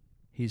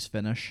 He's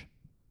Finnish.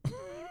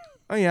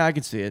 Oh yeah, I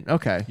can see it.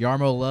 Okay.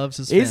 Yarmo loves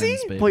his Is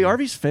Finns, he? baby.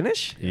 Puljujarvi's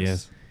Finnish?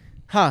 Yes.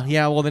 Huh?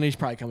 Yeah. Well, then he's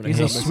probably coming. He's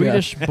to a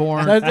Columbus,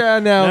 Swedish-born. Yeah.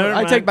 No, Never I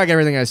mind. take back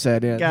everything I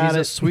said. Yeah. Got He's a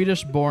it.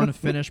 Swedish-born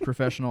Finnish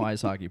professional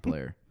ice hockey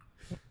player.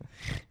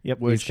 Yep.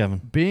 Which, he's coming.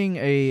 being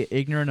a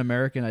ignorant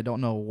American, I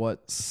don't know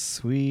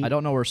Sweet. I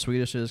don't know where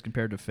Swedish is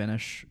compared to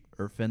Finnish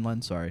or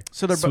Finland. Sorry,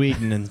 So they're.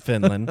 Sweden and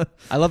Finland.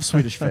 I love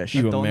Swedish fish.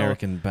 You Don't know-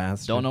 American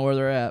bastard. don't know where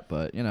they're at,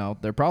 but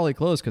they're probably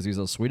close because he's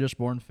a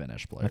Swedish-born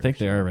Finnish player. I think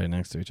they are right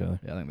next to each other.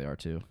 Yeah, I think they are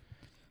too.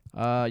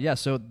 Yeah,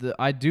 so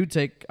I do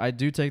take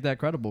that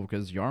credible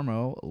because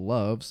Yarmo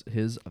loves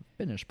his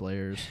Finnish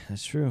players.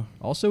 That's true.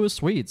 Also his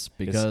Swedes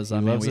because he I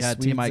mean loves we the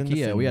had Team Swedes and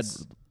the IKEA. We had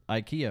Finns.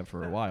 IKEA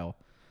for a while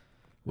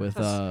with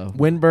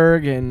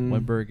Winberg and.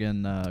 Wimberg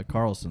and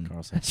Carlson.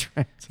 That's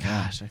right.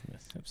 Gosh.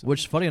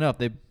 Which, funny enough,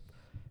 they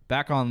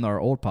back on our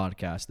old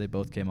podcast. They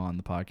both came on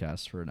the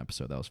podcast for an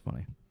episode. That was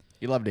funny.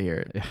 You love to hear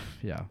it.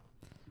 Yeah.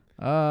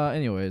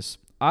 Anyways,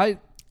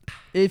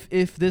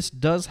 if this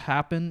does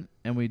happen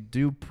and we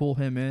do pull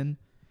him in,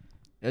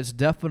 it's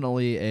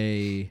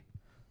definitely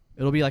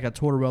it'll be like a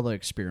Tortorella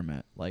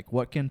experiment. Like,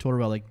 what can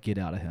Tortorella get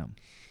out of him?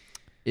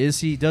 Does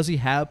he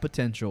have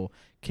potential?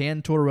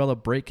 Can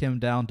Tortorella break him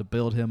down to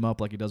build him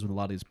up like he does with a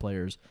lot of these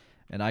players?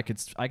 And I could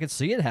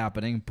see it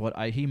happening, but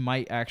he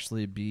might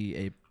actually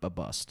be a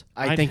bust.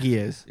 I think he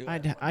is.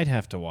 I'd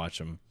have to watch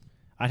him.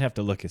 I'd have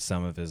to look at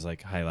some of his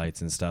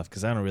highlights and stuff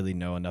because I don't really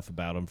know enough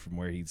about him from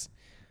where he's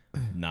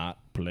not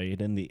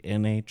played in the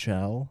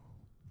NHL.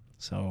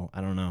 So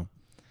I don't know.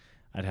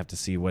 I'd have to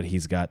see what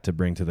he's got to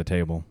bring to the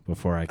table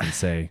before I can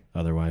say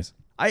otherwise.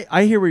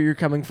 I hear where you're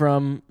coming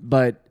from,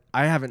 but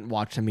I haven't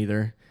watched him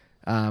either.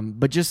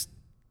 But just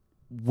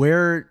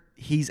where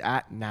he's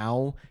at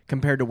now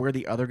compared to where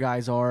the other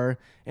guys are,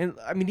 and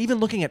I mean, even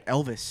looking at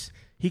Elvis,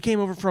 he came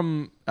over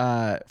from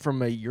a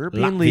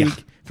European Latvia.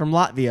 league from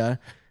Latvia,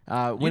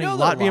 winning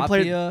Latvian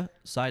player.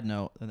 Side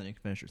note, and then you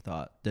can finish your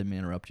thought. Didn't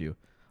mean to interrupt you.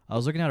 I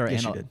was looking at our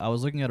Yes, you did.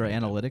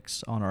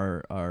 analytics on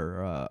our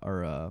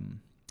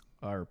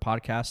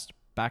podcast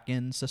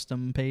back-end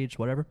system page,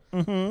 whatever.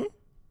 Mm-hmm.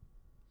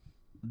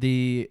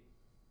 The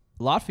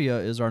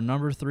Latvia is our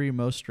number 3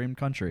 most streamed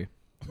country.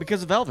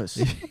 Because of Elvis.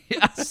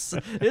 Yes,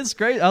 it's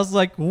great. I was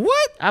like,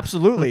 what?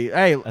 Absolutely.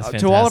 Hey, That's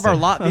to all of our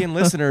fantastic. Latvian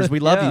listeners, we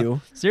love Yeah.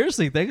 you.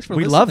 Seriously, thanks for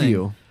We listening. love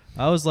you.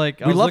 I was like,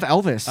 We love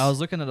Elvis. I was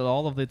looking at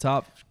all of the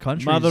top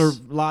countries. Mother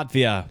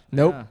Latvia.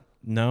 Nope. Yeah.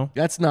 No.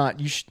 That's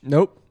not.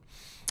 Nope.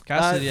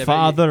 Cassidy, I bet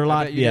Father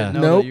I bet you didn't Latvia.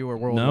 know Nope. that you were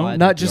worldwide.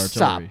 Not with the just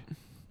stop. artillery.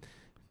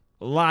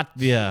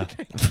 Latvia.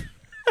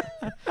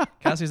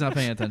 Cassie's not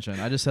paying attention.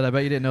 I just said, I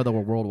bet you didn't know that we're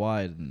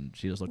worldwide, and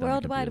she just looked at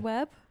World the Wide computer.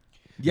 Web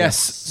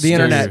Yes. The Stir.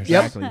 internet.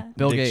 Yep. Exactly.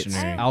 Bill Gates,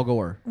 Dictionary. Al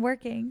Gore.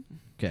 working.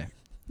 Okay.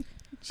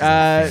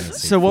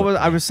 So what was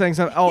I was saying?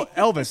 Something. Oh,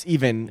 Elvis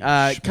even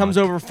comes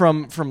over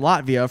from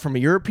Latvia, from a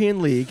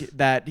European league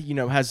that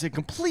has a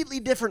completely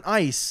different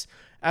ice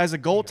as a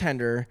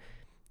goaltender,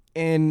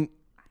 and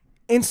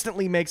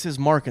instantly makes his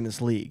mark in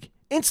this league.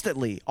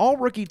 Instantly, all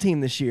rookie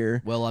team this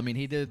year. Well, I mean,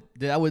 he did.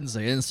 I wouldn't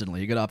say instantly.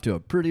 He got off to a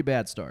pretty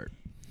bad start.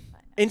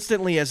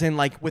 Instantly, as in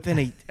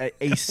within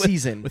a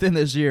season. Within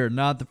this year,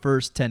 not the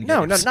first 10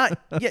 No, games. not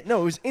yet.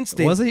 No, it was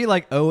instant. Wasn't he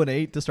like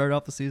 0-8 to start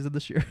off the season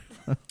this year?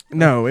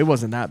 No, it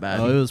wasn't that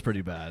bad. Oh, it was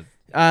pretty bad.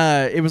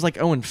 It was like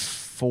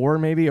 0-4,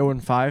 maybe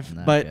 0-5.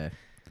 Nah, But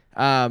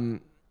okay.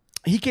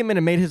 he came in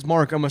and made his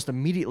mark almost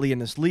immediately in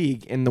this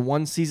league. In the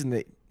one season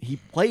that he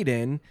played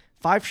in,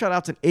 5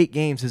 shutouts in 8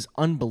 games is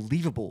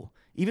unbelievable.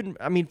 Even,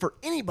 I mean, for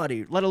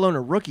anybody, let alone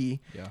a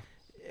rookie.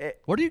 Yeah.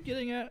 What are you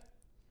getting at?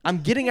 I'm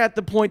getting at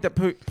the point that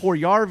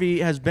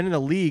Puljujarvi has been in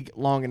the league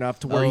long enough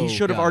to where Oh, he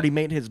should have got already it.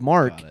 made his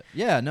mark. Got it.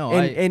 Yeah, no,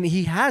 And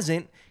he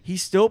hasn't.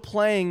 He's still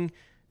playing.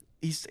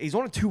 He's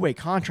on a 2-way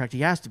contract.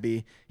 He has to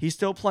be. He's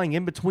still playing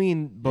in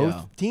between both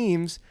Yeah.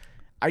 teams.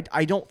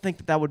 I don't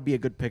think that would be a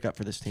good pickup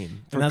for this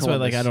team. For And that's why,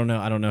 Columbus.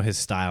 I don't know his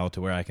style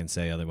to where I can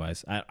say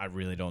otherwise. I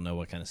really don't know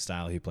what kind of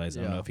style he plays.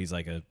 I don't Yeah. know if he's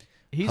like a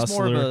he's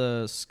hustler. more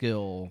of a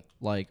skill,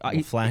 like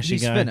flashy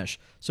he's guy. Finnish.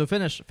 So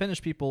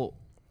Finnish people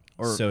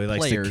or so he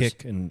likes players, to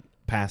kick and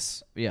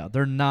pass. Yeah,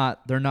 they're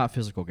not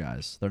physical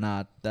guys. They're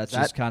not. That's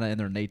just kind of in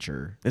their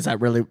nature. Is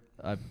that really?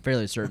 I'm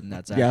fairly certain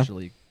that's Yeah.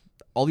 actually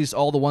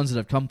all the ones that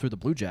have come through the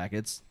Blue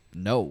Jackets.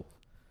 No,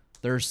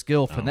 they're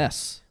skill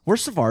finesse.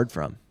 Where's Savard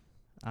from?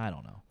 I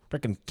don't know.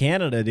 Freaking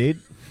Canada,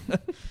 dude.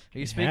 He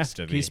has speaks.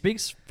 to He be.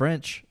 speaks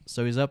French,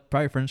 so he's up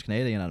probably French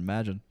Canadian, I'd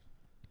imagine.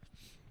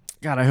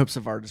 God, I hope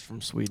Savard is from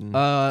Sweden.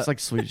 It's like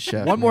Swedish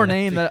chef. One more man.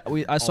 name that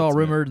I saw Ultimate.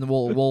 rumored, and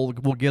we'll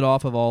get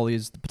off of all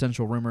these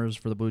potential rumors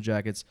for the Blue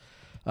Jackets.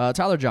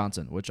 Tyler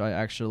Johnson, which I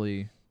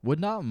actually would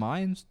not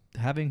mind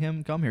having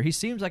him come here. He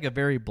seems like a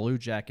very Blue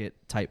Jacket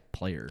type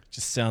player.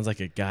 Just sounds like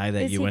a guy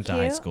that Is you he went to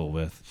high cute? school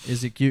with.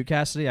 Is he cute,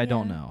 Cassidy? I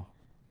don't Yeah. know.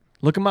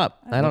 Look him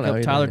up. I don't Look know. up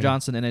either, Tyler man.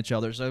 Johnson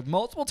NHL. There's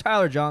multiple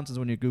Tyler Johnsons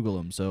when you Google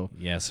him. So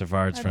Yeah,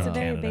 Savard's That's from a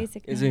very Canada.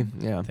 basic. Is he? name.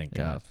 Yeah. Thank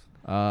yeah.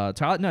 God.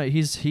 Tyler, no,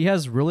 he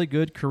has really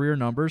good career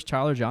numbers,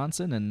 Tyler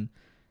Johnson, and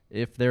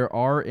if there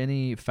are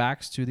any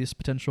facts to this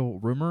potential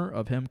rumor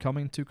of him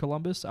coming to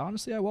Columbus,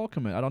 honestly, I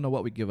welcome it. I don't know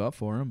what we give up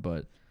for him,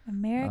 but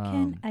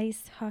American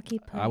ice hockey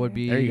player. I would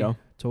be There you go.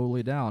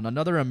 totally down.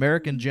 Another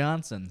American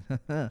Johnson.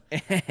 We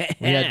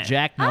had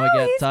Jack, now we Oh,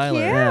 got he's Tyler.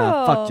 cute.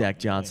 Yeah. Fuck Oh. Jack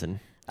Johnson.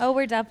 Oh,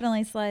 we're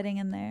definitely sliding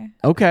in there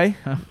Okay.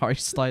 Are you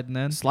sliding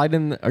in? Slide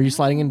in. Are you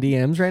sliding in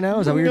DMs right now?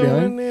 Is that what you're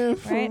doing?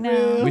 right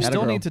now. We Atta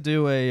still girl. need to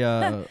do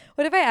a.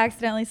 What if I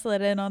accidentally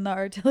slid in on the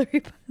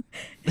artillery?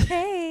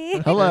 Hey.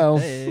 Hello.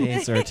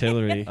 It's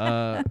artillery.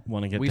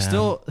 Want to get we down.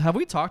 still have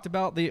we talked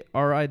about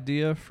our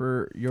idea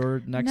for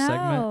your next no.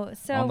 segment?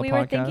 So on the we were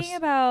podcast? thinking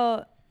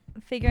about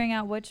figuring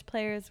out which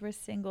players were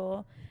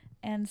single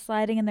and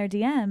sliding in their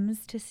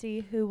DMs to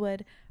see who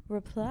would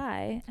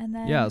reply, and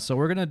then Yeah, so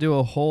we're gonna do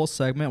a whole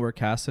segment where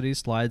Cassidy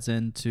slides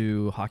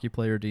into hockey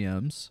player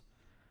DMs,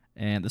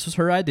 and this was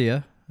her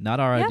idea, not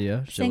our Yep,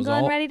 idea. single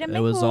and ready to It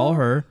was mingle. all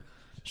her.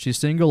 She's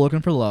single, looking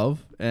for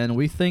love, and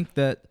we think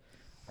that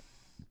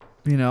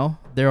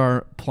there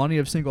are plenty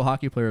of single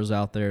hockey players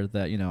out there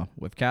that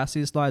if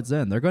Cassidy slides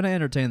in, they're going to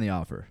entertain the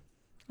offer.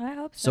 I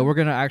hope so. So we're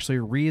going to actually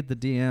read the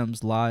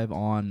DMs live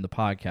on the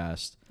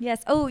podcast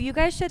Yes. Oh, you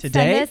guys should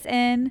Today? send us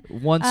in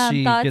once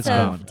she thoughts gets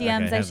of going. DMs Okay, I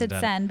hasn't should done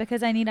it. send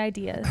because I need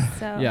ideas.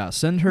 So Yeah,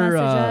 send her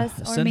Message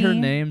us or send her me.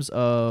 names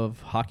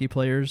of hockey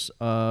players.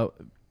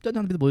 Doesn't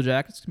have to be the Blue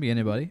Jackets; it can be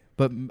anybody.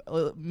 But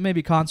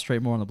maybe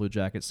concentrate more on the Blue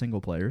Jackets single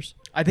players.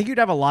 I think you'd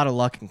have a lot of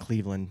luck in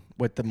Cleveland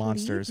with the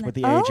Monsters, with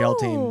the Cleveland. AHL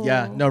team.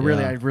 Yeah. No,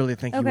 really, Yeah. I really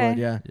think you Okay. would.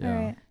 Yeah. Yeah.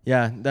 All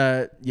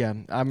right. Yeah.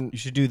 I'm You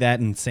should do that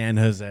in San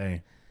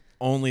Jose.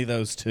 Only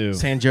those two.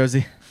 San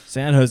Jose.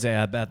 San Jose,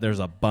 I bet there's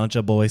a bunch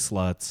of boy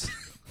sluts.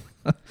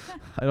 I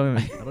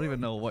don't even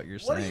know what you're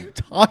saying.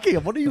 Talking.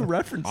 What are you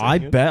referencing? I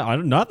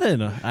bet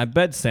nothing. I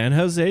bet San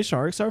Jose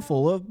Sharks are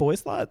full of boy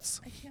sluts.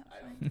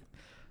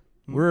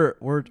 We're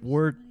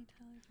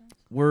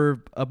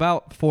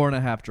about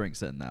 4.5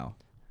 drinks in now.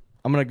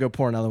 I'm gonna go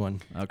pour another one.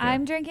 Okay,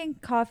 I'm drinking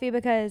coffee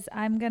because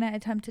I'm gonna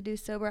attempt to do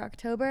sober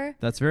October.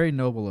 that's very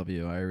noble of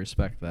you. I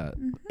respect that.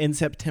 In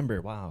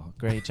September. Wow,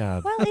 great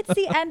job. Well, it's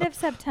the end of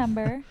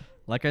September,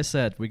 Like I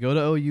said, we go to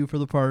OU for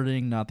the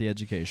partying, not the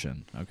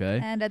education. Okay,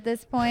 and at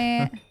this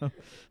point,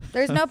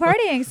 there's no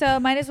partying, so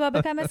might as well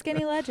become a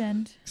skinny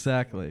legend.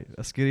 exactly.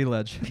 A skinny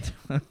legend.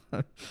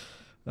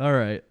 All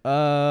right,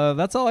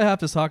 that's all I have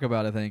to talk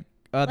about. I think.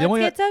 Let's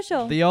get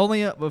social. The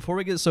only before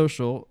we get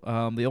social,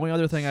 the only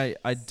other thing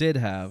I did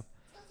have.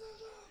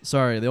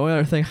 Sorry, the only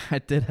other thing I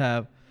did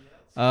have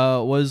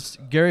was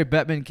Gary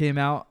Bettman came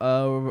out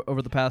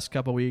over the past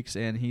couple weeks,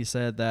 and he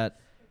said that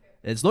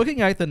it's looking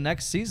like the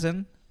next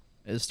season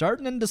is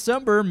starting in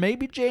December,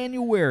 maybe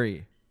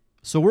January.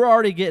 So we're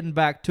already getting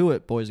back to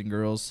it, boys and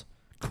girls,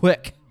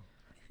 quick.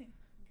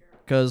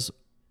 Because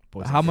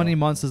Boys how and many girls.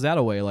 months is that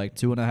away? Like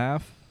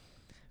 2.5?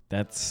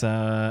 That's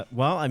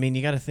well, I mean,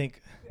 you got to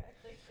think.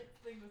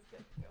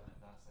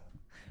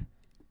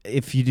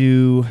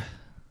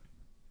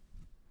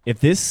 If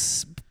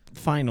this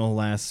final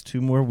lasts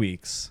 2 more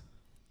weeks,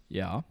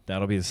 Yeah.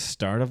 that'll be the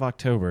start of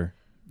October.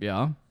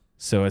 Yeah.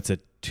 So it's a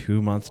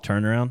 2-month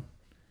turnaround.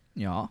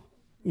 Yeah.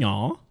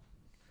 Yaw.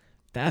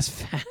 That's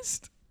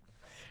fast.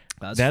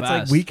 That's Like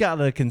fast. we got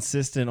a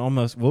consistent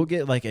almost. We'll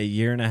get like a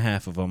year and a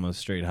half of almost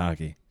straight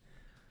hockey.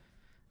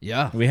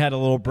 Yeah. We had a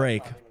little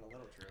break.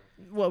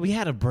 Well, we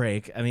had a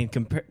break. I mean,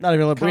 Not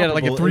even. We had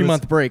like a comparable,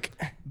 3-month break.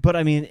 But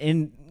I mean,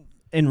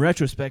 in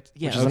retrospect,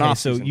 yeah. Which is an okay, off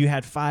so season. you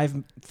had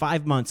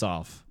five months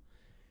off,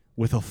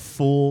 with a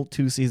full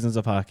 2 seasons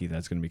of hockey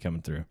that's going to be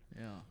coming through.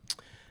 Yeah.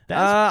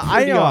 That's I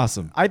pretty know.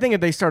 awesome. I think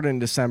if they started in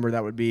December,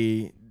 that would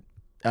be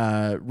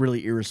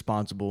really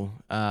irresponsible.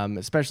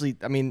 Especially,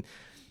 I mean,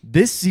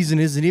 this season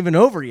isn't even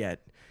over yet,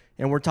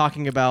 and we're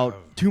talking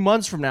about 2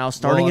 months from now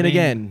starting Well, I it mean,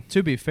 again.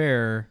 To be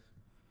fair,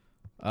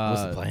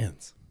 What's the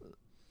plans?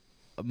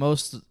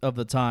 most of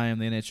the time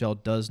the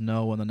NHL does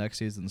know when the next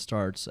season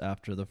starts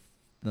after the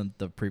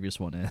previous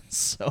one ends.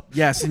 So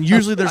Yes, and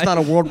usually there's not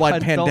a I worldwide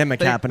don't pandemic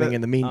think happening that,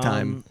 in the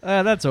meantime.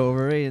 that's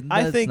over. I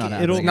That's think not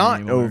it'll- happening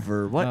Not anymore.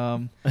 over. What?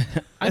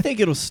 I think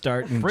it'll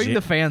start in Bring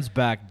the fans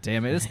back,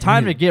 damn it! It's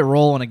time to get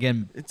rolling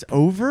again. It's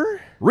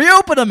over?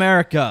 Reopen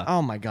America.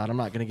 Oh my God, I'm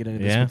not gonna get into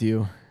this Yeah? with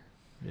you.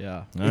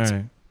 Yeah, All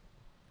right.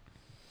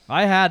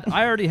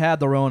 I already had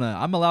the Rona.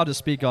 I'm allowed to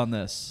speak on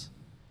this.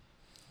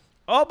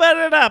 Open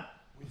it up.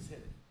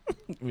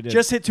 We did.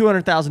 Just hit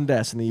 200,000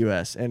 deaths in the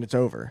U.S. and it's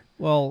over.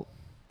 Well,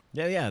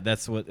 Yeah.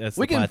 That's we the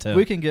can plateau.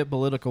 we can get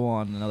political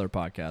on another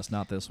podcast,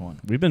 not this one.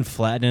 We've been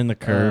flattening the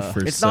curve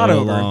for It's so not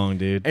over. long,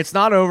 dude. It's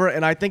not over,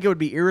 and I think it would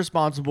be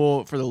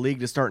irresponsible for the league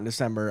to start in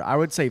December. I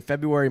would say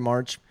February,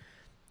 March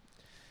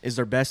is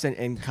their best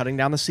in cutting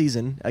down the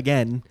season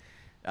again,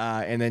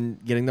 and then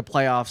getting the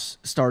playoffs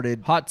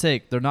started. Hot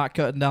take: they're not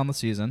cutting down the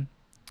season.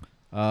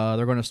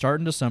 They're going to start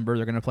in December.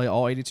 They're going to play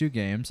all 82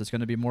 games. It's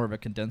going to be more of a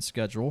condensed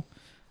schedule.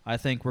 I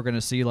think we're going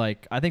to see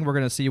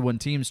when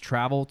teams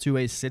travel to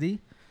a city,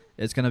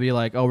 it's going to be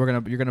like, you're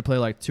going to play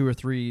like 2 or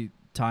 3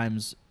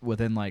 times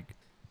within like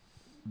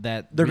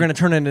that. They're going to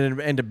turn it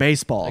into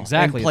baseball.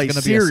 exactly And play it's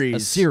going to series. be a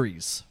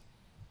series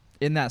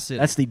in that city.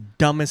 That's the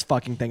dumbest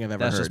fucking thing I've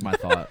ever That's heard. just my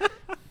thought.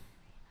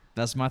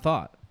 That's my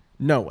thought.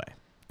 No way.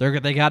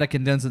 They got to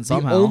condense it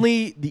somehow.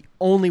 The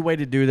only way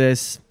to do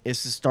this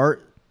is to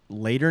start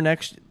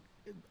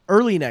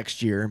early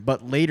next year,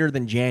 but later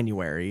than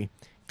January.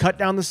 Cut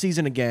down the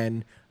season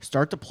again.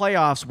 Start the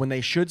playoffs when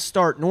they should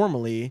start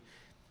normally,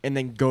 and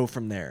then go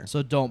from there.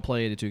 So don't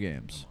play 82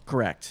 games.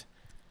 Correct.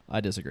 I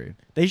disagree.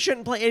 They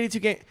shouldn't play 82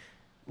 games.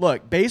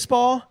 Look,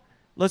 baseball.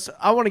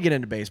 I want to get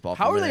into baseball.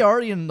 for How a are they minute.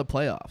 already in the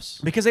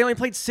playoffs? Because they only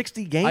played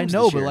 60 games. I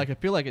know, this but year. like I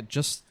feel like they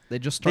just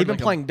they've started. been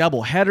playing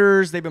double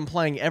headers. They've been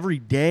playing every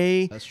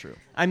day. That's true.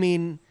 I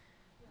mean,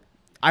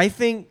 I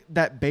think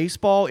that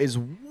baseball is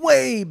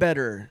way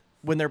better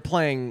when they're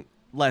playing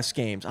less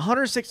games.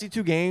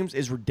 162 games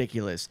is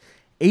ridiculous.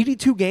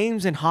 82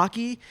 games in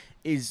hockey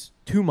is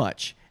too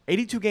much.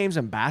 82 games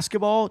in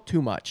basketball,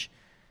 too much.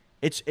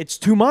 It's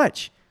too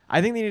much.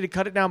 I think they need to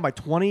cut it down by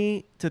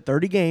 20 to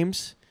 30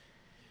 games.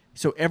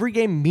 So every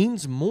game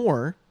means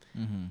more.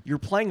 Mm-hmm. You're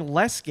playing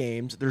less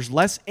games. There's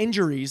less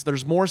injuries.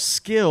 There's more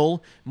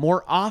skill,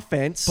 more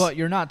offense. But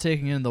you're not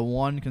taking in the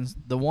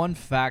one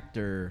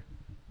factor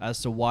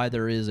as to why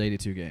there is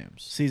 82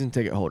 games. season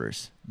ticket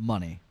holders.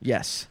 Money,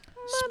 Yes.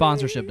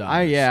 sponsorship dollars.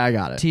 I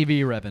got it.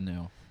 TV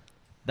revenue.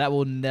 That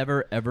will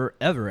never, ever,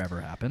 ever, ever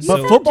happen. You But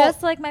sound football-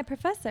 just like my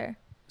professor.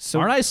 So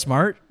aren't I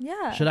smart?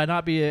 Yeah. Should I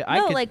not be?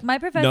 My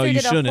professor No, you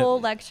did shouldn't. a whole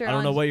lecture. I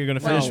don't know on what you're going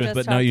to what finish you with,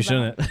 just but no, you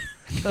talked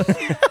about.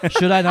 shouldn't.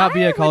 Should I not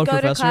be a college I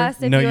would go professor? to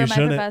class if No, you were you my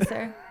shouldn't.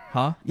 professor.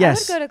 Huh?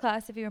 Yes. I would go to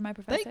class if you were my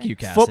professor. Thank you,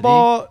 Cassidy.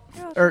 Football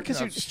You're or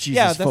welcome. Jesus,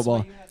 Yeah, that's football.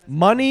 why you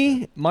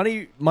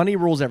have Money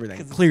rules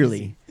everything.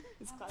 Clearly.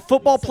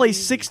 Football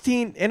plays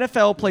 16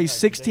 NFL plays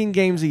 16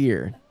 games a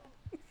year.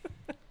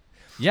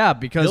 Yeah,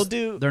 because They'll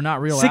do they're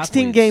not real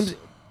 16 athletes,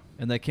 games.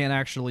 and they can't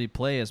actually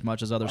play as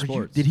much as other Are you-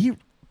 sports. did he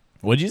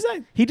What'd you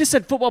say? He just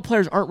said football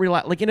players aren't real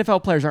like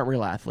NFL players aren't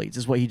real athletes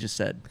is what he just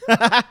said.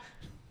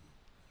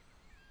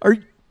 Are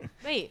you-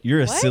 Wait.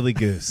 You're a what? silly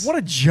goose. what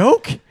a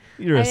joke.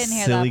 You're I a didn't hear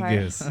that silly part.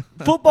 goose.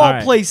 Football All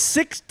right. plays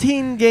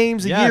 16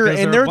 games a Yeah, year 'cause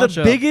and they're they're a the bunch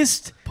of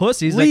biggest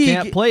Pussies league- that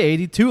can't play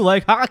 82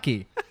 like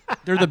hockey.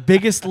 They're the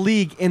biggest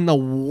league in the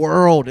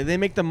world, and they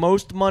make the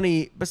most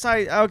money.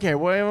 Besides, okay,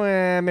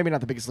 well, maybe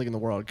not the biggest league in the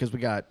world because we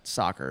got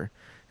soccer,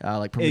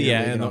 like Premier League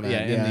and all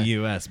that. in the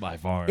U.S. by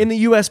far. In the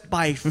U.S.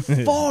 by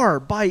far,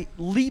 by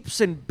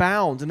leaps and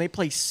bounds, and they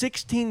play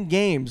 16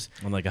 games.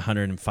 on like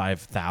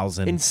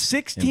 105,000. In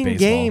 16 baseball.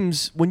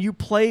 games, when you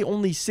play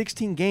only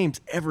 16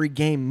 games, every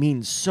game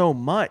means so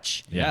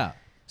much. Yeah.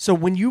 So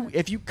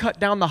if you cut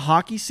down the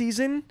hockey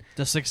season,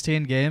 To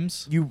 16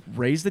 games you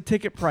raise the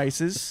ticket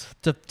prices.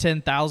 to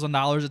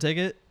 $10,000 a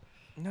ticket.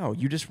 No,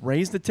 you just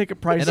raise the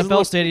ticket prices. NFL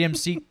Look, stadium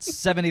seats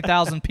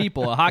 70,000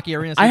 people. A hockey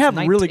arena. I seats have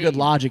really 19. good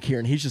logic here,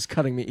 and he's just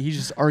cutting me. He's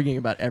just arguing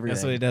about everything.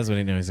 That's what he does when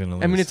he knows he's going to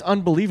lose. I mean, it's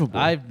unbelievable.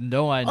 I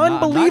know I'm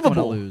Unbelievable. not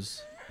going to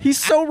lose. He's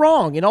so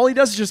wrong, and all he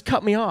does is just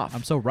cut me off.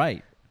 I'm so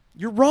right.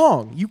 You're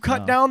wrong. You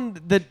cut Oh. down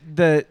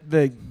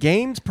the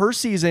games per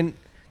season,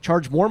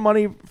 charge more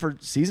money for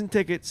season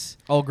tickets.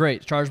 Oh,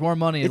 great. Charge more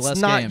money, It's less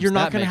not. games. You're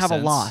not That going to makes have a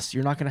sense. loss.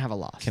 You're not going to have a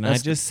loss. Can I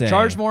just say?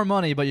 Charge more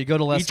money, but you go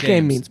to less Each games.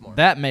 game means more.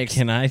 That makes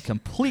Can I-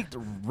 complete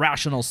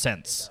rational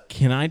sense.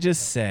 Can I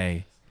just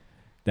say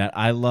that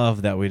I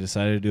love that we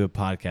decided to do a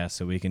podcast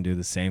so we can do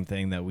the same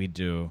thing that we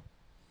do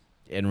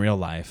in real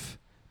life,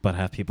 but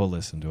have people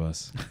listen to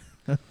us.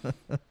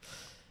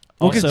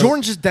 Well, because Also,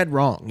 Jordan's just dead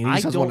wrong. He I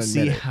just doesn't don't want to see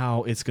admit it.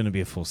 how it's going to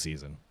be a full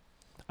season.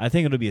 I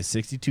think it'll be a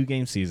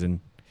 62-game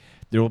season.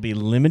 There will be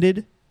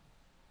limited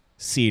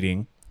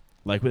seating,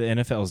 like what the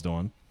NFL's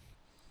doing.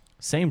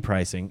 Same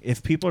pricing.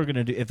 If people are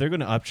going to if they're going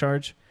to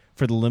upcharge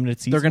for the limited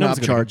season, They're going to no one's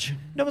gonna upcharge. go.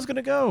 No one's going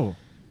to go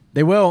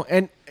They will,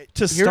 and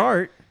to here-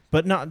 start,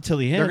 but not until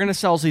the end. they're going to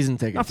sell season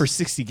tickets. not for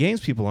 60 games.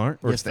 People aren't,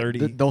 or Yes,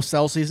 30. They'll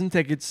sell season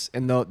tickets,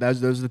 and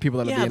those are the people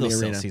that'll Yeah, be in they'll the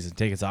sell arena. season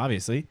tickets,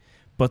 obviously,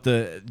 but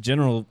the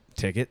general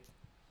ticket,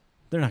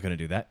 they're not going to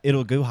do that.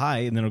 It'll go high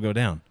and then it'll go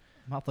down.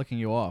 I'm not flicking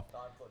you off.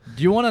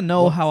 Do you want to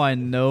know how I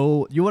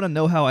know? You want to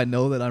know how I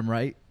know that I'm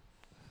right?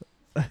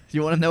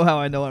 You want to know how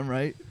I know I'm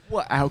right?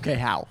 What? Okay,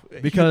 how?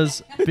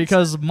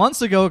 Because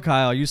months ago,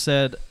 Kyle, you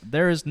said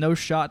there is no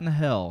shot in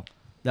hell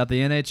that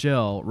the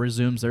NHL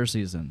resumes their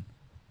season,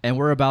 and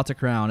we're about to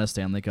crown a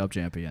Stanley Cup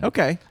champion.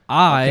 Okay.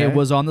 I Okay.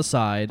 was on the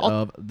side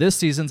of this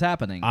season's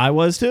happening, I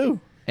was too.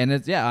 and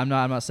it's I'm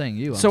not saying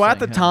you. I'm So at saying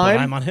the him. time,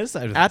 But I'm on his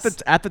side of at this.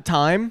 the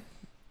time,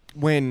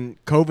 when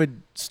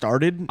COVID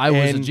started, I was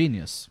a and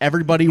genius.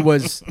 everybody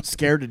was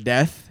scared to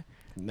death,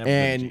 Never been a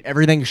and genius.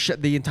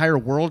 everything the entire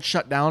world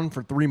shut down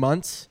for 3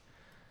 months.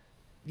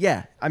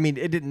 Yeah, I mean,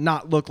 it did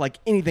not look like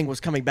anything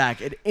was coming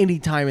back at any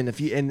time in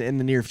the in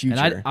the near future.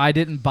 And I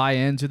didn't buy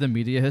into the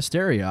media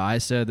hysteria. I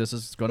said, this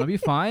is going to be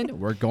fine.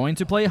 We're going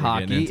to play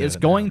hockey. into It's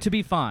it going now. to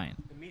be fine.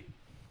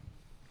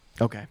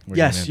 okay. We're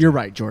Yes, getting into you're it.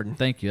 right, Jordan.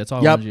 Thank you. That's all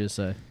I Yep. wanted you to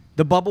say.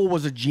 The bubble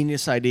was a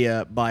genius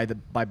idea by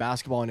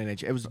basketball and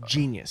NHL. It was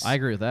genius. I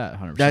agree with that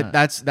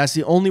 100%. That's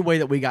the only way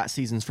that we got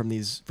seasons from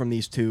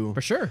these two.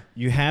 For sure.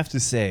 You have to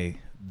say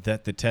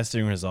that the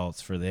testing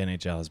results for the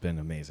NHL has been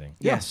amazing.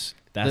 Yes.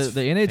 That's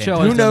The NHL fantastic.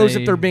 Who has knows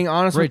done if a they're being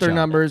honest great with their job.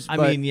 numbers? I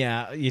but, mean,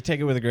 yeah, you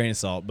take it with a grain of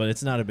salt, but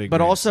it's not a big. but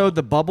grain of also salt.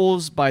 the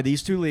bubbles by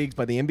these two leagues,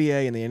 by the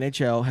NBA and the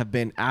NHL, have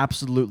been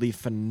absolutely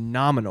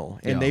phenomenal,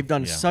 and Yeah. they've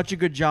done Yeah. such a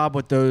good job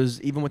with those,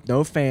 even with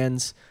no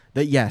fans.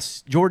 That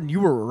yes, Jordan, you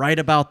were right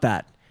about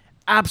that.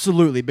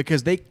 Absolutely,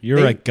 because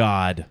You're they, a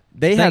god.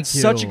 They had Thank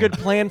such a you. good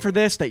plan for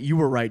this that you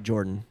were right,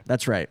 Jordan.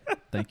 That's right.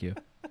 Thank you.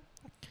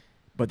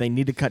 But they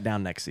need to cut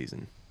down next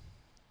season.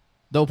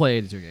 They'll play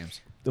 82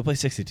 games. They'll play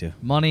 62.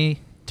 Money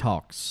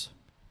talks.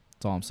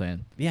 That's all I'm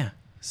saying. Yeah.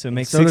 So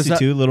make So does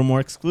 62 a little more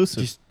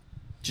exclusive.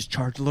 Just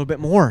charge a little bit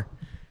more.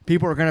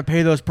 People are going to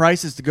pay those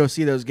prices to go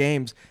see those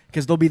games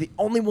because they'll be the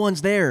only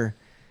ones there.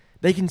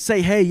 They can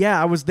say, "Hey, yeah,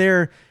 I was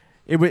there."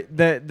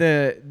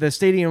 The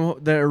stadium,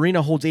 the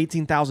arena holds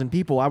 18,000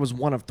 people. I was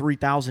one of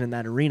 3,000 in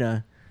that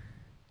arena.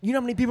 You know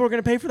how many people are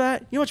going to pay for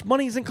that? You know how much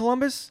money is in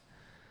Columbus?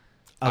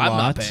 I'm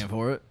not paying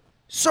for it.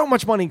 So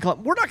much money in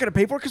Columbus. We're not going to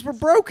pay for it because we're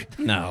broke.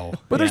 No.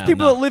 But there's Yeah,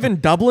 people no. that live in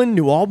Dublin,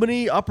 New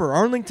Albany, Upper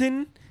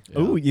Arlington.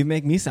 Ooh, you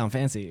make me sound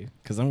fancy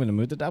because I'm going to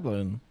move to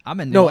Dublin. I'm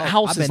in No, New Al-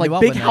 houses, I'm in like New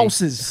big Albany.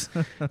 houses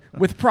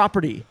with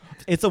property,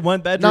 It's a one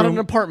not bedroom. an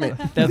apartment.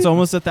 That's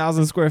almost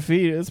 1,000 square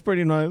feet. It's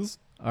pretty nice.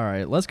 All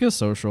right, let's get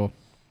social.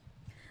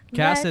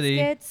 Cassidy.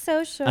 Let's get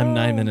social. I'm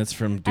 9 minutes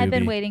from Doobie. I've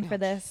been waiting for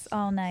this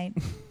all night.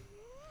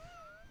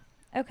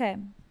 Okay.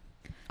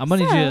 I'm going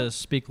to need you So- to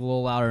speak a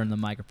little louder in the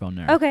microphone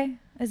there. Okay.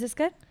 Is this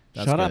good?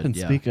 That's Shut up good, and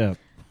yeah. speak up.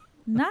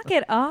 Knock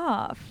it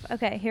off.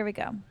 Okay, here we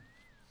go.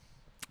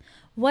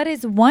 What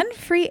is one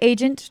free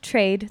agent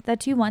trade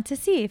that you want to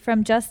see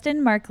from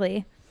Justin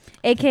Markley,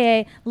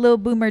 aka Lil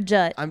Boomer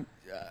Jutt,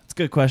 It's a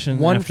good question.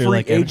 One After, free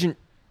like, every- agent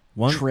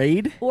one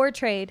trade or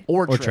trade?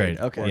 or Or trade. trade.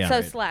 Okay. Yeah.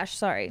 So slash,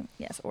 sorry.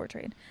 Yes, or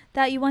trade.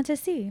 That you want to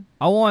see.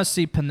 I want to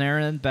see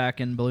Panarin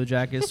back in Blue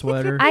Jacket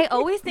sweater. I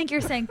always think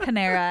you're saying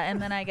Panera and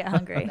then I get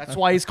hungry. That's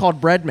why he's called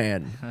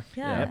Breadman.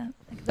 Yeah.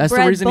 Like That's the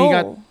bread reason he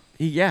got bowl.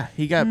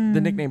 he got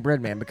the nickname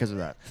Breadman because of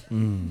that.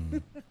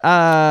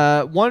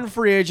 Mm. One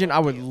free agent I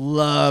would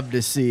love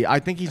to see. I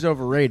think he's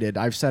overrated.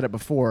 I've said it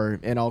before,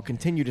 and I'll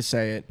continue to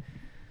say it.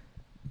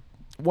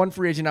 One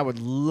free agent I would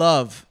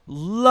love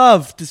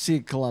to see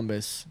in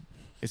Columbus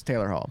is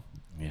Taylor Hall.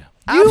 Yeah.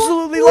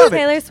 Absolutely You love it.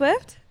 Taylor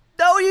Swift?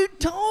 No, you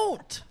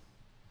don't.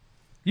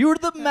 You were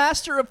the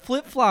master of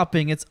flip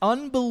flopping. It's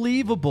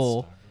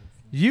unbelievable.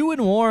 You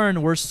and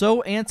Warren were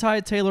so anti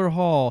Taylor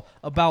Hall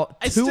about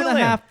I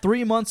 2.5,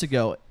 3 months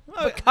ago.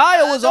 But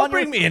Kyle was don't on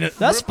bring your, me in it.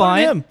 That's Put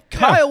fine. him.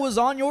 Kyle was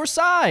on your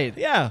side.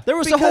 Yeah. There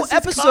was a whole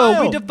Because it's episode we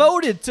Kyle.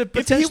 devoted to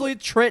potentially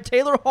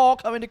Taylor Hall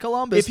coming to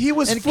Columbus. If he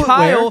was and footwear-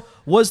 Kyle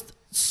was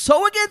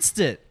so against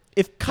it.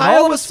 If And Kyle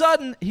all of a was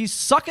sudden he's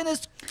sucking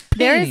his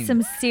There peen. is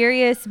some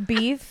serious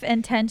beef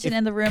and tension If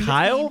in the room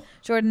Kyle- between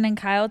Jordan and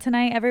Kyle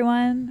tonight,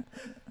 everyone.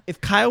 If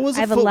Kyle was I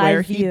a have a footwear,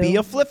 live he'd be view.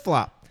 a flip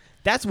flop.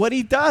 That's what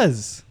he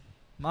does.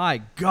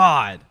 My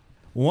God.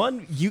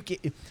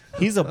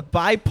 He's a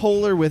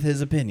bipolar with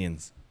his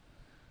opinions.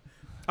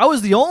 I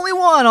was the only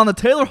one on the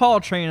Taylor Hall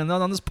train and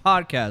then on this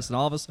podcast, and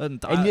all of a sudden,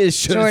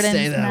 should Jordan's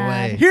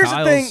mad.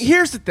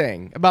 Here's the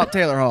thing about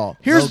Taylor Hall.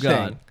 Here's Oh, the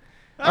God. thing.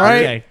 All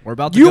right. Okay. we're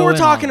about to You go were in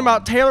talking on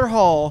about one. Taylor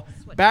Hall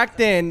back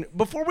then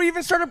before we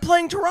even started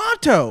playing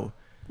Toronto.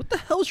 What the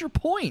hell's your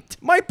point?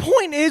 My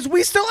point is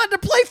we still had to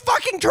play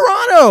fucking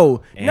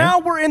Toronto. And? Now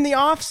we're in the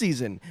off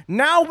season.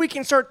 Now we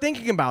can start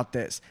thinking about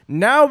this.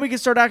 Now we can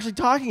start actually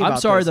talking about I'm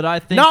sorry this. that I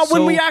think Not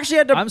when so- we actually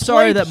had to I'm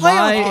sorry play that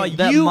my- playoff.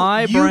 that you,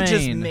 my you just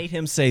brain- made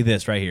him say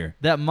this right here.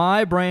 That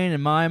my brain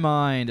and my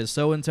mind is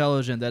so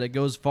intelligent that it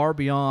goes far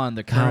beyond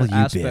the Kyle, current you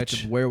aspect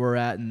bitch. of where we're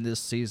at in this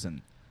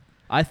season.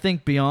 I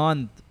think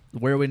beyond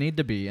where we need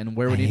to be and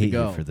where we I need hate to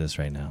go. you for this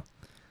right now.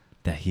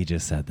 That he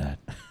just said that.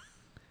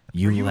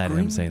 You, you let him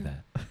agreeing say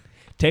that.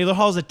 Taylor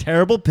Hall's a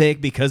terrible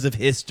pick because of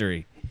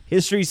history.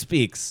 History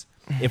speaks.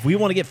 If we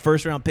want to get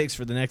first round picks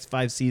for the next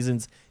 5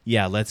 seasons,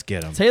 yeah, let's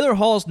get them. Taylor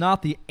Hall's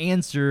not the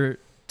answer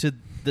to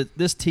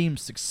this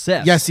team's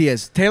success. Yes, he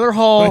is. Taylor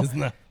Hall.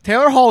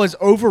 Taylor Hall is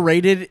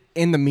overrated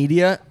in the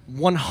media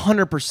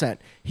 100%.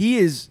 He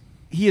is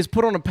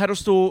put on a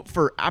pedestal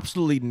for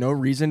absolutely no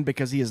reason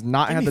because he has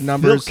not had the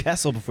numbers Phil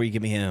Kessel before you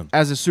give me him.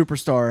 as a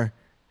superstar.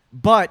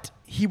 But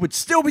he would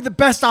still be the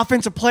best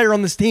offensive player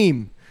on this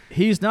team.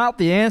 He's not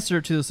the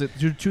answer to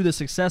the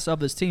success of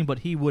this team, but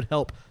he would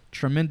help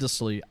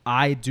tremendously,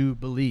 I do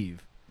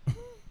believe.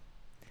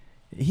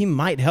 He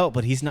might help,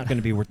 but he's not going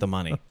to be worth the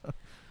money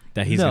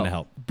that he's No, going to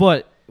help.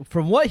 But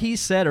from what he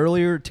said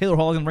earlier, Taylor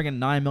Hall is going to bring in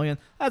 $9 million.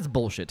 That's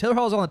bullshit. Taylor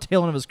Hall is on the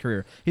tail end of his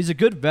career. He's a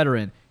good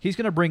veteran. He's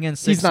going to bring in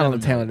 6. He's not on the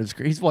 $7 tail end of his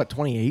career. He's what,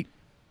 28?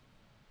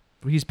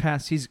 He's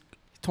past. He's.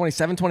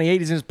 27,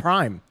 28. He's in his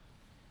prime.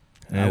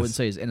 I wouldn't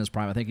say he's in his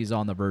prime. I think he's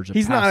on the verge of.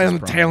 He's past not his on the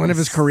prime. tail end of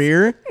his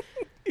career.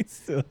 He's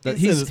still That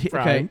he's in he's his okay.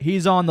 prime.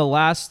 He's on the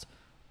last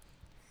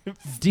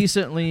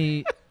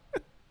decently.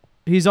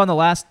 He's on the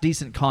last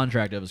decent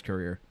contract of his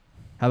career.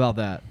 How about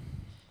that?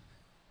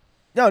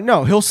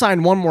 No, he'll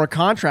sign one more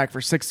contract for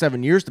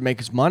 6-7 years to make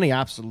his money.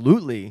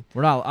 Absolutely.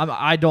 We're not.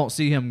 I don't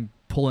see him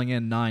pulling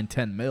in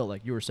 9-10 mil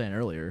like you were saying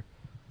earlier.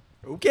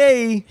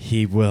 Okay.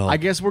 He will. I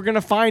guess we're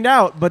gonna find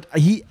out, but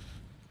he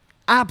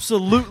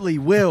absolutely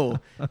will.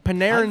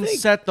 Panarin think-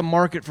 set the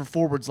market for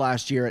forwards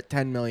last year at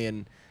 $10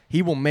 million.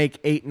 He will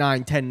make $8,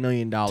 $9, $10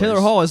 million. Taylor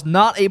Hall is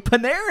not a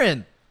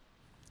Panarin.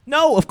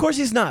 No, of course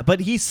he's not.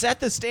 But he set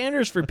the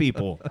standards for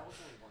people.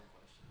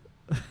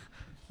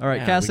 All right,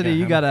 Yeah, Cassidy, we got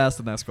you him. got to ask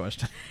the next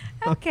question.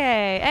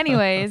 Okay.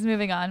 Anyways,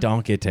 moving on.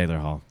 Don't get Taylor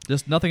Hall.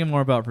 Just nothing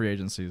more about free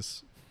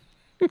agencies.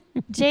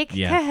 Jake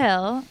Yeah.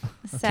 Cahill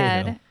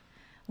said,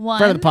 Cahill.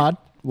 Friend of the pod.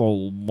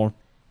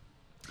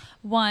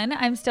 One,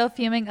 I'm still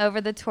fuming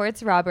over the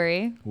Torts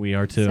robbery. We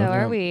are too. So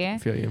are Yeah, we. I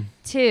feel you.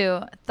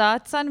 2,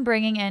 thoughts on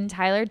bringing in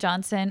Tyler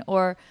Johnson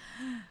or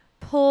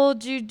Paul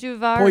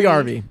Jujuvari?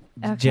 Poyarvi.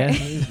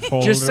 Okay.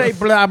 Just say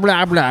blah,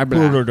 blah, blah,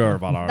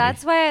 blah.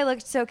 That's why I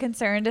looked so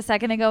concerned a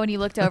second ago when you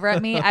looked over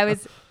at me. I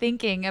was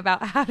thinking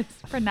about how to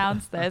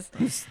pronounce this,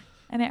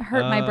 and it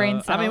hurt my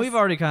brain cells. I mean, we've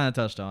already kind of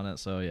touched on it,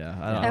 so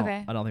yeah.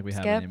 Okay. I don't think we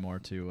have Skip. any more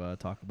to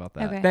talk about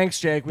that. Okay.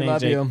 Thanks, Jake. We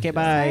love you. Okay,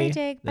 Sorry, bye.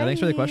 Jake. Yeah,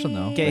 thanks for the question,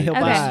 though. Okay, he'll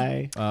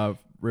Okay. bye.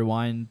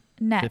 Rewind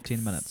Next.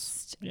 15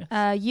 minutes. Yes.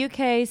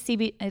 UK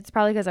CB. It's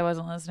probably because I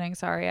wasn't listening.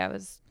 Sorry, I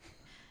was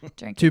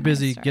drinking. Too my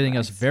busy getting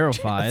us Starbucks.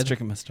 verified.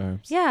 Drinking my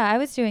Starbucks. Yeah, I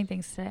was doing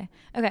things today.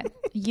 Okay.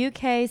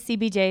 UK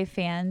CBJ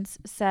fans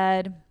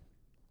said,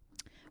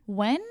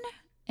 when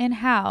and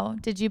how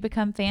did you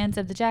become fans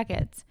of the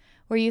Jackets?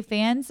 Were you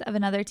fans of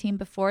another team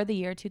before the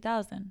year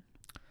 2000?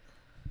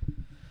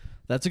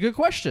 That's a good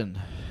question.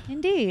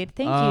 Indeed.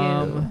 Thank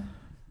you,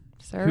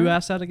 sir. Who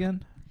asked that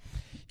again?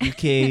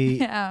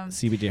 UK Um,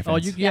 CBJ Oh,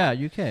 fans.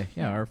 UK.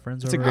 Yeah, our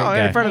friends It's a over great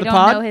there. guy. Friend I of the don't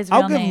pod. know his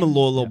real I'll give name. him a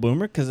little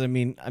boomer because I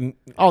mean I'm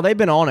Oh, they've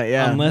been on it,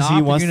 yeah. Unless he Not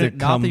the wants to not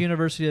come. the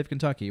University of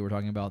Kentucky. We're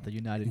talking about the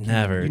United Kingdom.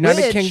 Never.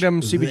 United Which-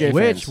 Kingdom CBJ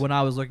Which, fans. when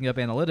I was looking up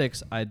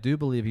analytics, I do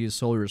believe he's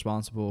solely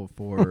responsible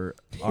for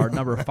our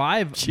number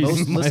 5 Jeez,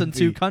 most might listened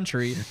to be.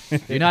 country,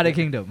 the United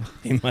Kingdom.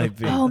 He might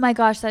be. Oh my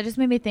gosh, that just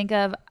made me think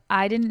of,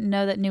 I didn't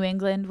know that New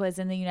England was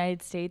in the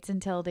United States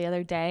until the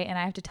other day, and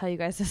I have to tell you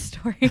guys this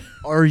story.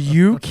 Are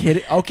you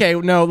kidding? Okay,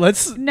 no,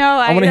 let's. No,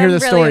 I wanna hear I'm the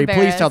really story. Please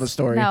embarrassed. tell the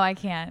story. No, I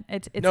can't.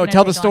 It's No, gonna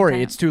tell the take a long story.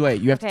 time. It's too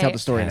late. You have to tell Okay. the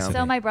story now.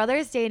 So my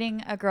brother's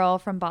dating a girl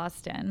from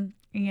Boston,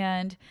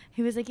 and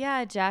he was like,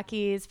 "Yeah,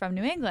 Jackie's from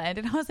New England,"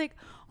 and I was like,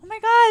 "Oh my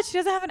God, she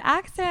doesn't have an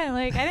accent!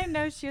 Like, I didn't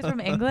know she was from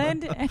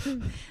England."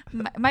 And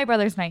my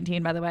brother's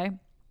 19, by the way.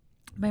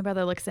 My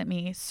brother looks at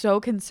me so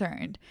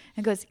concerned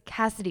and goes,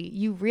 "Cassidy,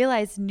 you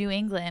realize New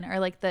England are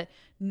like the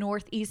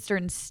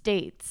northeastern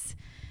states?"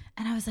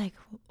 And I was like,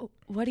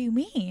 "What do you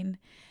mean?"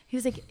 He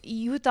was like,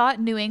 "You thought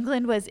New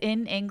England was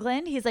in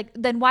England?" He's like,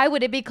 "Then why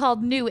would it be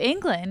called New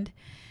England?"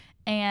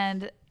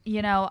 And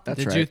you know,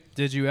 That's Did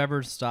right. you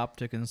ever stop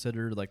to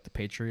consider like the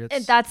Patriots?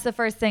 and that's the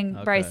first thing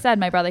Bryce Okay. said.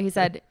 My brother, he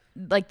said,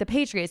 like the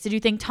Patriots. Did you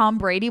think Tom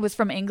Brady was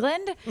from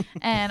England?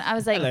 And I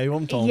was like, Hello,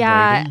 I'm Tom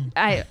yeah,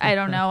 Brady. I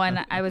don't know.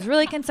 And I was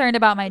really concerned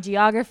about my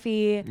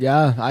geography.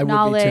 Yeah, I would be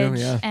Knowledge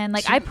too. Yeah. and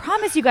like I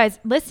promise you guys,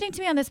 listening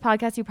to me on this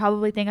podcast, you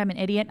probably think I'm an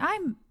idiot.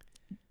 I'm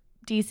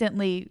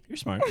decently You're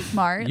smart.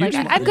 smart. You Like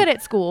just- I'm good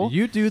at school.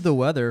 You do the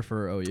weather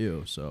for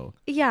OU, so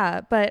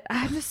Yeah, but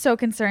I'm just so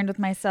concerned with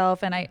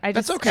myself, and I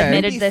That's just okay.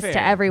 admitted To be this fair.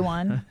 to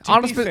everyone. To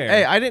Honestly, be fair.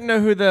 hey, I didn't know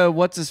who the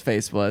what's his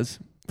face was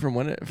from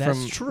when it. That's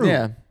from, true.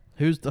 Yeah,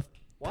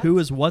 who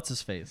is what's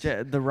his face?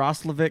 the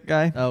Roslovic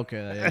guy.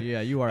 Okay, yeah,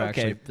 you are Okay,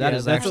 actually. yeah, That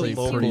is that's At a actually least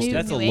local- you pretty knew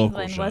that's a New local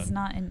England was shot.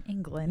 not in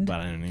England. But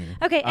I don't even.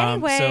 Okay, So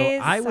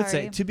anyways, I would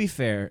sorry. say, to be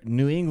fair,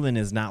 New England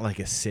is not like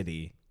a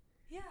city.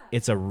 Yeah.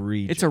 It's a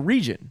region. It's a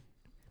region,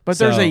 but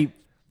there's So- a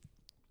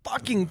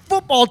fucking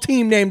football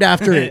team named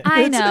after it.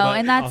 I know,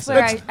 and that's awesome.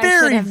 where That's I very,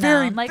 should have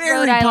very, known. Like very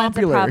Rhode Island's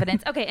popular. a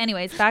Providence. Okay,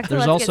 anyways, back to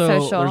There's Let's Get also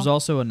Social. there's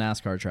also a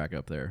NASCAR track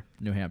up there,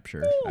 New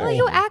Hampshire. Well,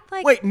 you act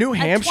like Wait, New a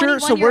Hampshire?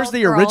 So 21-year-old where's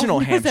the girl original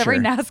who knows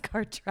every Hampshire?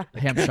 NASCAR track.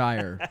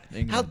 Hampshire, How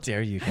England.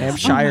 dare you?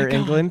 Hampshire,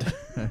 England.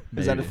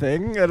 Is that a Maybe.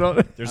 thing? I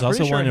don't. There's I'm also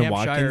pretty sure one in Hampshire-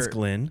 Watkins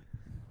Glen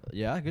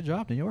Yeah, good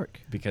job, New York.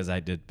 because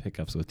I did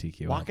pickups with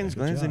TQ. out Watkins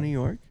there. Glen's in job. New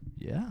York.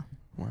 Yeah.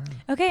 Wow.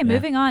 Okay,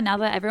 moving on. Now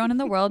that everyone in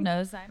the world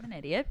knows I'm an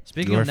idiot.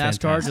 Speaking You're of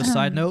NASCAR, fantastic. just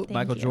side note, Thank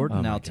Michael you. Jordan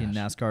Oh now my team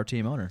gosh. NASCAR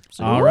team owner.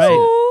 So All right.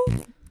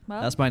 Ooh.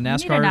 Well, that's my we need a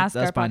NASCAR.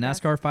 That's my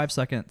podcast. NASCAR 5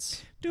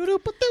 seconds. Ooh,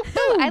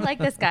 I like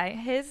this guy.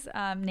 His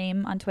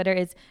name on Twitter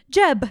is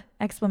Jeb!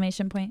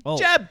 Exclamation point. Oh,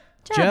 Jeb.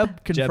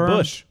 Jeb confirmed.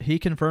 Bush. He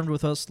confirmed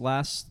with us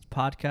last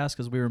podcast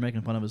because we were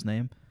making fun of his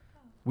name.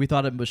 We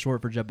thought it was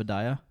short for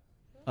Jebediah.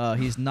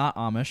 He's not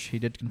Amish. He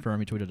did confirm.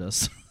 He tweeted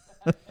us.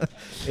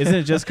 Isn't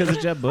it just because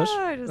of Jeb Bush?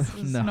 Oh, I just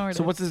No. snorted.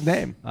 So what's his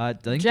name? I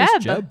think Jeb?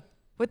 just Jeb.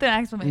 With an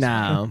exclamation.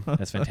 No.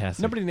 That's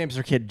fantastic. Nobody names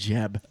their kid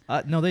Jeb.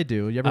 No, they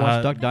do. You ever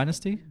watch Duck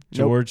Dynasty?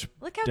 George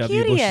Look how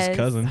W. cute he Bush's is.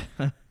 cousin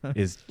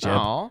is Jeb.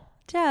 Aw.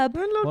 Jeb.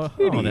 Well,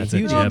 Oh, that's a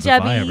Huge. Jeb if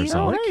Jebby. I ever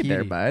saw Oh, it. hey there,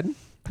 Kitty. bud.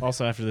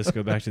 Also, after this,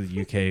 go back to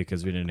the UK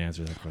because we didn't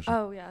answer that question.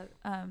 Oh yeah.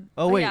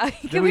 Oh, wait. yeah.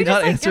 Did Can we just, not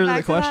like, get answer the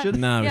back to that? question?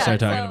 No, we Yeah, started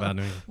talking so about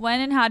it. When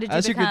and how did you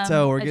As you become can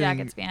tell, we're a getting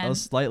Jackets fan?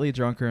 slightly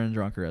drunker and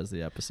drunker as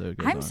the episode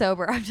goes on. I'm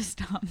sober. I'm just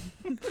dumb.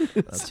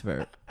 That's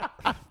fair.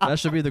 That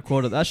should be the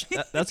quote of that's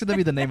going to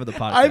be the name of the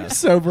podcast. I'm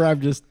sober. I'm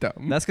just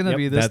dumb. That's going to Yep,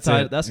 be this that's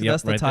title. it. That's Yep,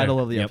 that's the right title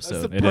there. of the Yep. episode.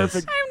 That's the It is.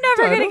 perfect. I'm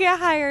never Title. gonna get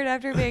hired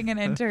after being an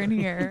intern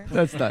here.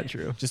 That's not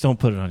true. Just don't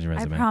put it on your I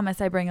resume.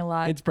 promise I bring a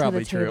lot. It's probably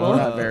to the true. table. I'll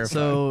not verify.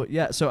 So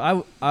yeah, so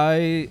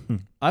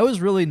I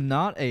was really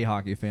not a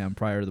hockey fan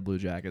prior to the Blue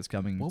Jackets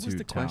coming What to was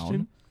the town.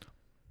 question?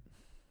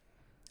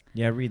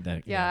 Yeah, read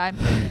that. Yeah, I'm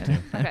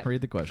okay. Read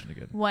the question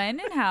again. When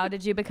and how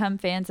did you become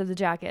fans of the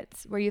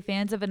Jackets? Were you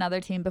fans of another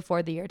team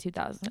before the year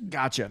 2000?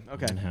 Gotcha.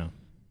 Okay. And how?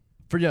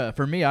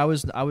 For me, I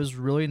was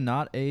really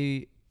not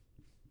a.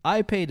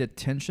 I paid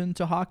attention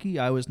to hockey.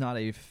 I was not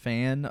a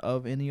fan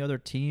of any other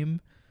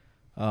team.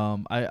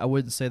 I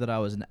wouldn't say that I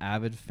was an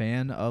avid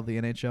fan of the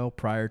NHL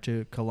prior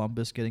to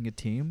Columbus getting a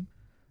team.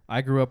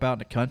 I grew up out in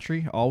the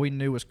country. All we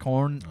knew was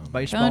corn,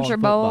 baseball, Country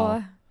and football.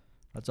 boy.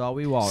 That's all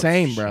we watched.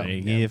 Same, bro.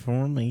 Shake it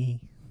for me.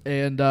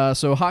 And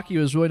so hockey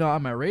was really not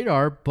on my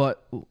radar,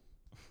 but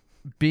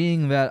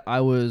being that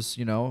I was,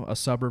 a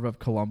suburb of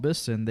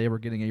Columbus and they were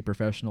getting a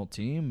professional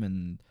team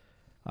and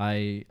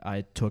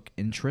I took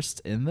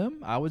interest in them,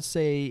 I would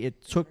say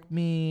it took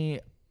me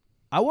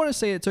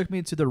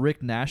to the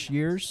Rick Nash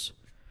years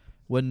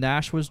when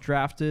Nash was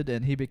drafted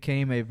and he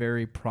became a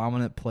very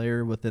prominent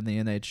player within the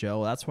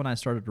NHL. That's when I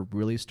started to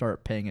really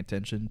start paying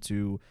attention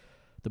to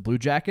the Blue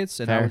Jackets,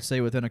 and I Fair. would say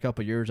within a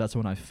couple of years, that's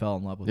when I fell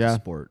in love with the Yeah.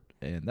 sport,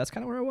 and that's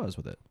kind of where I was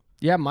with it.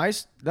 Yeah,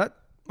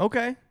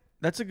 okay.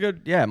 That's a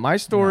good. Yeah, my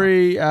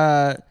story.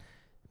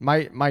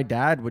 My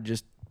dad would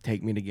just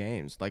take me to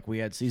games. Like we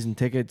had season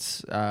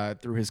tickets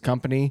through his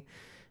company.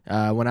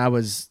 When I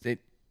was,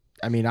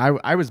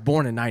 I was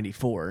born in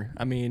 '94.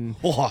 I mean,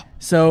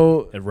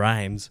 so It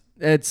rhymes.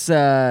 it's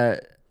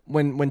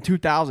when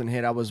 2000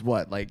 hit, I was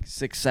what, like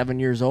 6-7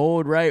 years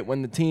old, right?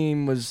 When the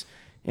team was.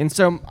 And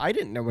so I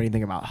didn't know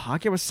anything about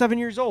hockey. I was 7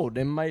 years old,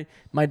 and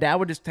my dad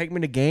would just take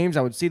me to games.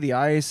 I would see the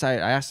ice. I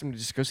asked him to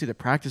just go see the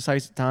practice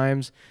ice at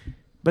times.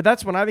 But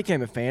that's when I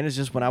became a fan, is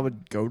just when I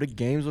would go to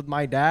games with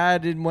my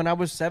dad, and when I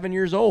was 7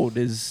 years old.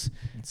 It's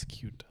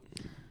cute.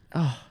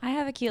 I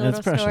have a cute That's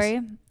little precious.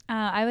 story.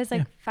 I was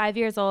like 5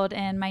 years old,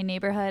 and my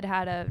neighborhood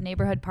had a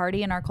neighborhood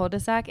party in our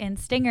cul-de-sac, and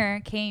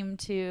Stinger came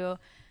to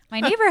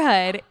my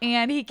neighborhood,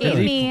 and he gave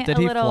me Did a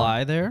he little.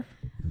 fly there?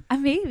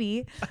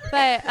 Maybe,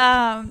 but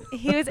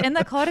he was in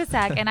the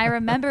cul-de-sac, and I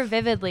remember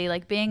vividly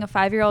like being a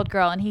 5-year-old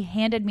girl, and he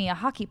handed me a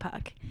hockey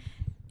puck,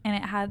 and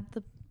it had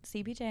the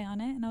CBJ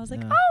on it, and I was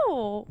like, Yeah.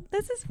 "Oh,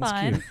 this is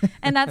fun!"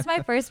 And that's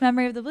my first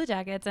memory of the Blue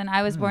Jackets, and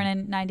I was born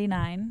in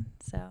 '99,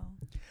 so.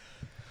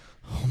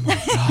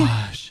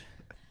 Gosh.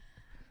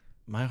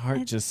 My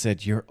heart just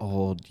said, "You're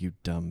old, you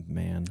dumb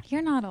man."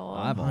 You're not old.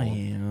 I'm I old.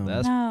 am.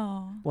 That's,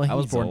 No. Well, I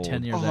was he's born old.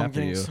 10 years I'm after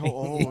getting you. so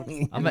old.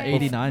 I'm an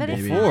 89 but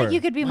baby. It's not like you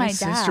could be my,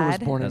 sister was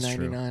dad. born in That's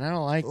true. '99. I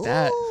don't like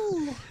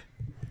that.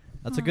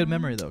 That's a good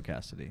memory, though,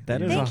 Cassidy.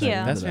 That is Thank awesome. you.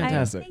 That's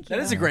fantastic. Thank That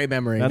you. is a great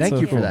memory. That's Thank so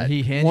you cool. for that.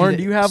 He handed Warren, you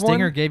do you have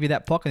Stinger one? gave you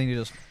that puck and he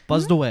just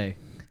buzzed away.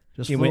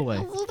 Just He flew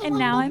went- away. And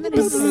now I'm an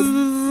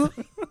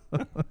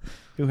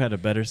Who had a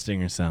better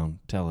stinger sound?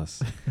 Tell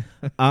us.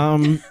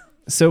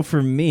 So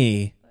for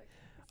me,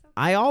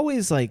 I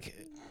always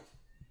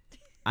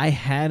I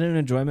had an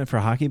enjoyment for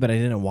hockey, but I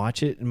didn't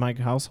watch it in my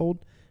household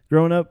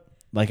growing up.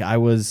 It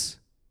was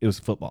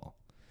football.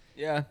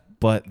 Yeah.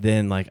 But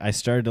then I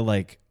started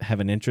to have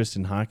an interest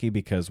in hockey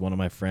because one of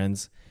my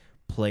friends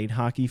played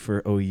hockey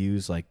for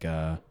OU's.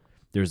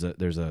 There's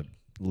a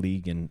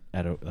league in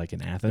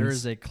Athens. There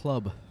is a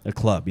club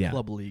club, yeah.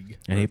 league.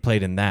 And he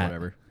played in that.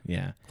 Whatever.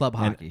 Yeah. Club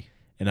And- hockey.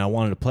 And I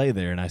wanted to play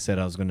there, and I said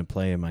I was going to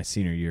play in my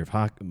senior year of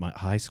my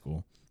high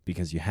school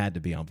because you had to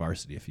be on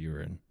varsity if you were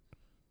in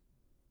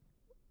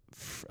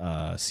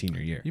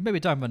senior year. You may be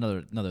talking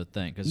about another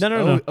thing. Cause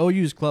No.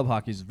 OU's club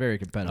hockey is very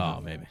competitive.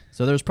 Oh, maybe.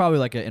 So there's probably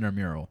like an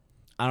intramural.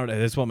 I don't know.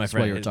 That's what my That's what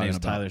friend, you were his talking name's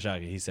about. Tyler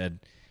Shockey. He said,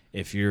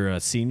 if you're a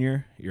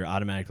senior, you're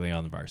automatically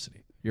on the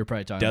varsity, You're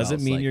probably talking Doesn't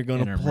about mean like you're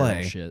gonna intramural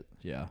play. shit.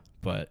 Yeah.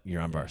 but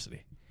you're on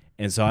varsity.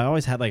 And so I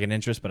always had an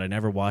interest, but I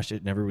never watched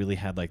it, never really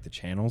had the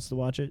channels to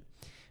watch it.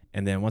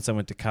 And then once I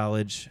went to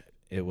college,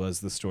 it was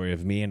the story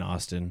of me and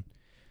Austin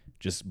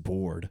just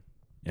bored.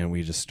 And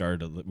we just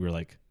started, we were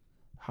like,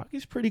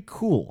 hockey's pretty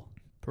cool.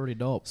 Pretty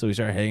dope. So we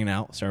started hanging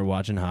out, started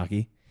watching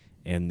hockey.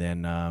 And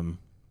then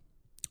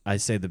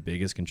I'd say the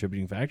biggest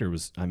contributing factor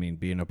was,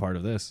 being a part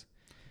of this.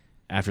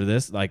 After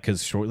this,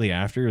 because shortly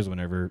after is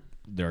whenever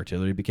the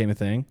artillery became a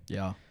thing.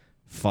 Yeah.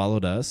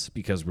 Followed us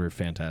because we're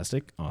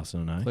fantastic, Austin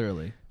and I.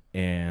 Clearly.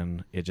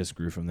 And it just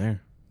grew from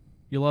there.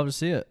 You love to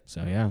see it.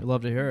 So, yeah. You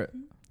love to hear it.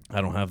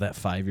 I don't have that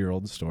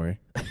 5-year-old story.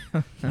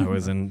 I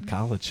was in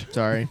college.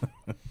 Sorry.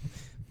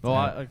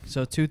 Well,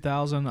 so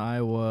 2000,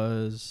 I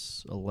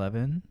was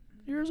 11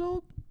 years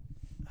old.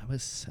 I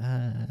was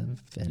 7.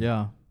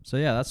 Yeah. So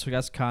yeah,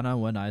 that's kind of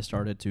when I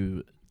started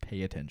to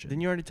pay attention.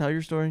 Didn't you already tell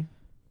your story?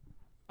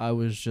 I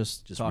was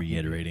just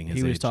reiterating his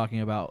He was age.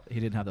 talking about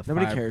he didn't have the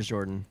Nobody 5 cares,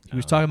 Jordan. He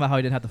was talking about how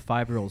he didn't have the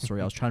 5-year-old story.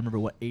 I was trying to remember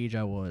what age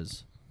I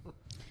was.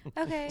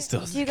 Okay.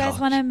 Still Do you guys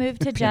want to move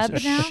to Piece Jeb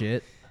of now?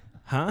 shit.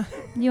 Huh?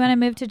 You want to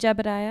move to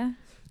Jebediah?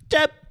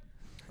 Jeb.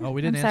 Oh,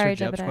 we didn't I'm sorry,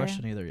 answer Jeb's Jebediah.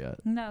 question either yet.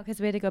 No, because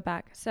we had to go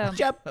back. So,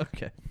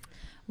 Okay.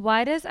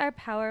 why does our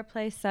power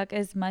play suck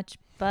as much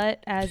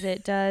butt as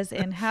it does,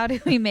 and how do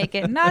we make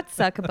it not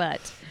suck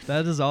butt?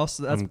 That is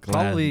also that's I'm glad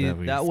probably that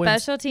we- that wins.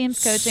 Special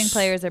teams coaching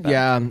players are both.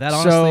 Yeah. That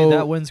honestly so,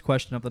 that wins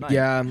question of the night.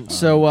 Yeah.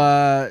 So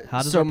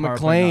how does so our power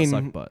play not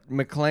suck McLean, butt?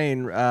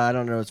 McLean, I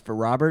don't know. It's for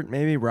Robert,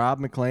 maybe Rob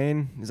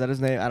McLean. Is that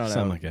his name? I don't know.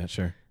 Something like that,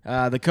 sure.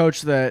 The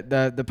coach,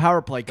 the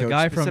power play The coach,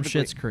 guy from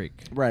specifically- Schitt's Creek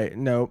Right?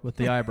 No, with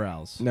the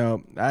eyebrows.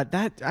 no.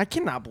 That I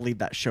cannot believe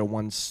that show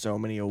won so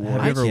many awards.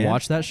 Have you ever can.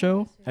 watched that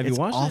show? Have It's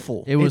you watched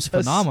awful. It was It's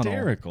phenomenal.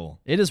 hysterical.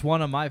 It is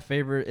one of my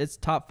favorite. It's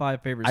top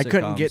 5 favorite. I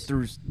couldn't sitcoms. get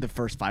through the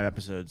first 5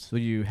 episodes. So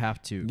you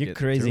have to. You're get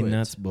crazy through it.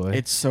 nuts, boy.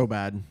 It's so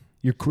bad.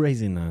 You're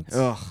crazy nuts.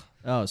 Ugh.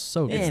 Oh, it's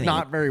so good. It's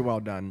not very well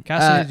done.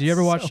 Cassidy, do you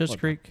ever watch so Schitt's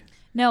Creek?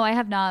 No, I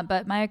have not,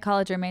 but my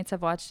college roommates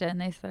have watched it,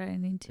 and they said I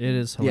need to. It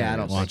is hilarious. Yeah, I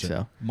don't Watch think it.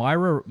 so.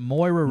 Moira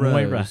Moira.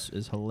 Rose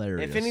is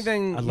hilarious. If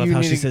anything, I love you how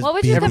need she to- says What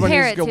would you Everyone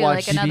compare needs it to to? go Like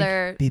watch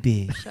another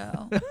BB.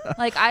 show.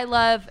 Like I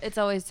love It's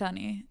Always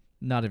Sunny.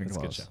 not even That's a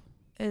good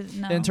close. show.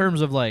 No. In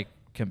terms of like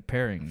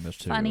comparing the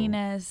two,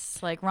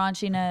 funniness, like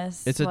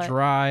raunchiness. it's a what-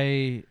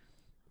 dry,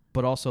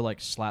 but also like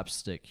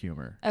slapstick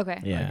humor. Okay.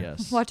 Yeah. I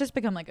guess. Watch us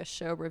become like a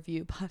show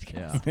review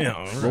podcast. Yeah.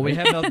 Yeah, Well, we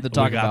have nothing to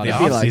talk got about. the It'd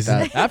be like off-season.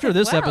 that. After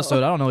this Wow. episode,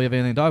 I don't know if we have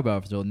anything to talk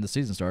about until the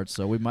season starts,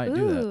 so we might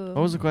do that. Ooh.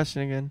 What was the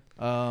question again?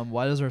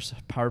 Why does our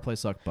power play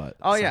suck butt?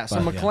 Oh yeah, so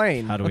But, yeah,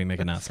 McLean. How do we make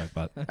a not suck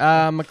butt?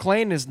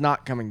 McLean is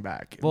not coming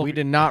back. Well, we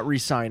did not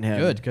re-sign him.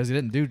 Good, because he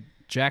didn't do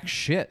jack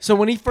shit. So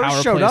when he first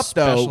Power showed play up,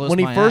 though, specialist, when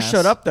he my first ass.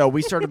 showed up, though,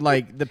 we started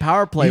like the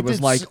power play He was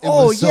did like, it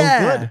oh was so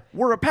yeah, good.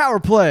 we're a power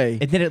play.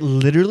 And then it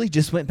literally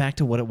just went back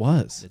to what it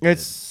was.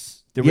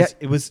 It's There yeah,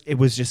 was it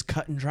was just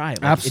cut and dry.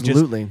 Like,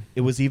 absolutely.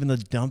 It was even the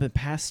dump and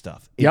pass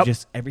stuff. It Yep.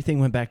 just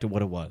everything went back to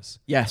what it was.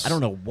 Yes. I don't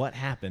know what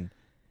happened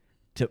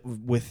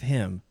with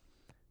him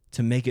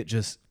to make it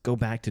just go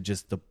back to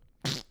just the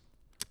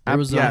There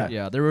was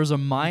yeah. there was a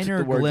minor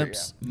the word,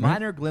 glimpse, yeah.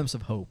 minor glimpse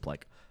of hope.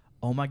 Like,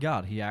 oh my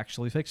god, he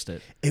actually fixed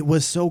it. it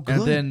was so good.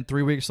 And then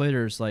 3 weeks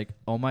later, it's like,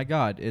 oh my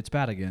god, it's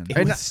bad again. it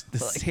And was the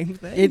same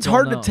thing. It's don't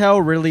hard know. to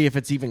tell really if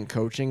it's even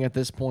coaching at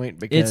this point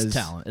because It's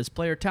talent. It's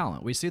player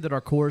talent. We see that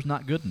our core is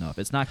not good enough.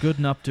 It's not good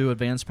enough to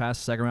advance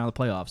past the second round of the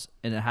playoffs,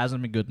 and it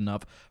hasn't been good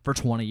enough for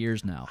 20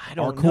 years now. I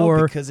don't our know,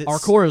 core, because our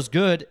it's- core is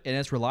good and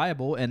it's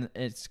reliable and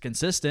it's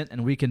consistent,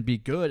 and we can be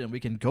good and we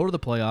can go to the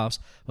playoffs.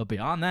 But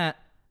beyond that,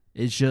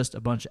 it's just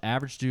a bunch of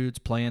average dudes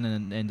playing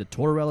in the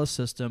Tortorella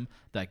system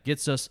that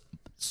gets us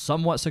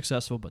somewhat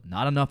successful, but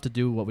not enough to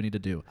do what we need to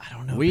do. I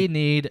don't know. We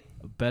need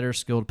better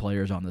skilled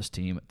players on this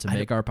team to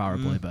make our power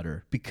play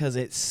better. Because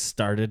it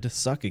started to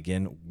suck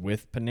again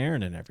with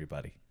Panarin and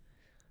everybody.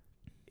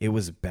 It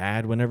was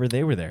bad whenever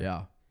they were there.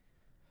 Yeah.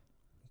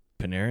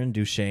 Panarin,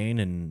 Duchesne,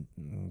 and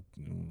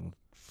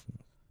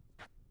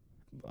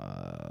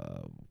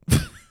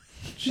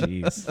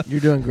jeez, you're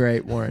doing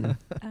great, Warren.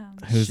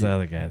 who's the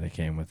other guy that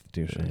came with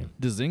Duchesne?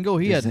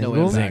 Dzingel, he had no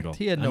Dzingel? impact. Dzingel.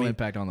 He had I no mean,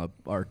 impact on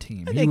our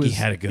team. I think he was-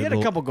 had a good. He had a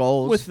little- couple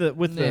goals.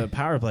 with the Yeah.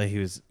 power play. He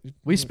was.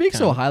 We speak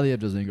so kinda- highly of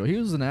Dzingel. He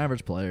was an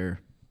average player.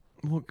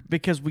 Well,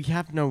 because we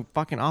have no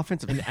fucking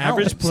offensive An talent.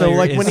 average So player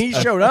like when is he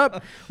showed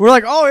up, we're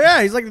like, oh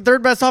yeah, he's like the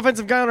third best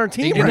offensive guy on our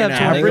team did right have now.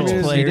 20 Average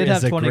goals. player He did have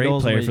is a 20 great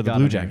goals player when he for the got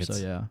Blue in there, Jackets.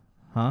 So yeah,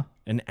 huh?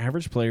 An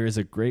average player is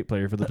a great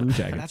player for the Blue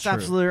Jackets. That's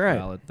absolutely right.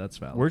 Valid. That's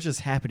valid. We're just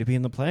happy to be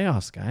in the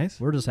playoffs, guys.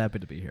 We're just happy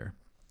to be here.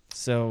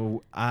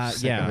 So Sick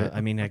of yeah, it.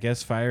 I mean, I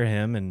guess fire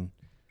him and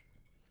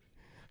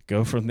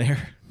go from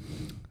there.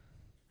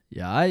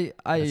 Yeah, I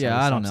That's how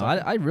I we don't know.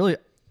 stop I really,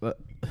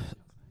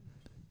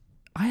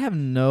 I have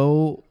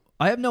no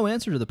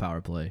answer to the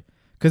power play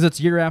because it's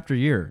year after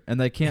year and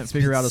they can't It's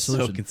figure been out a so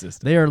solution.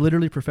 consistent. They are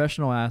literally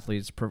professional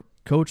athletes,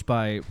 coached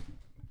by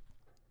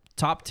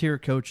top tier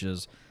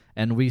coaches,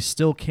 and we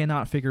still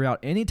cannot figure out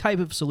any type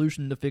of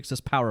solution to fix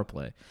this power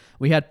play.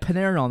 We had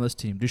Panarin on this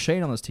team,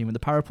 Duchesne on this team, and the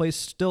power play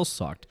still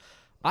sucked.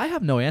 I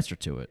have no answer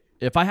to it.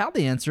 If I had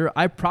the answer,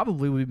 I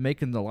probably would be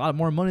making a lot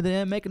more money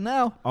than I'm making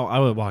now. Oh, I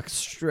would walk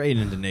straight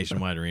into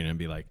Nationwide Arena and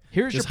be like,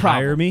 Here's just your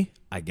problem." hire me.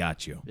 I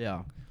got you.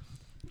 Yeah.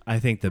 I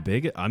think the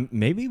big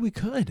maybe we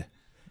could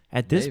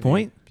at this Maybe.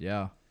 point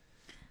Yeah.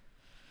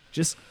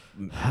 just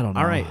I don't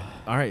know.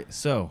 All right.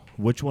 So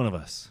which one of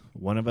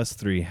us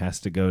three has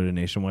to go to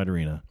Nationwide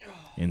Arena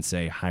and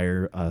say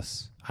hire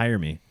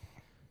me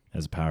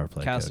as a power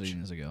play Cassidy coach?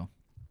 needs to go.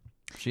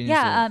 She needs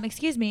Yeah. to,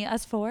 Excuse me.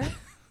 Us four.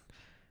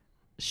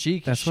 she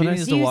That's she what I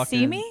needs Do to you walk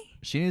see in. me?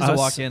 She needs to Us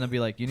walk in and be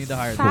like, "You need to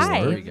hire these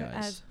Five three guys."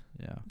 as-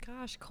 Yeah.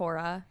 Gosh,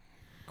 Cora.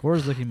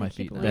 Cora's licking my keep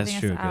feet. now. leaving That's us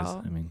true because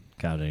out. I mean,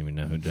 God, I didn't even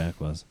know who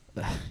Jack was.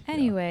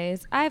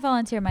 Anyways, I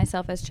volunteer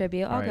myself as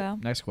tribute. All I'll right, go.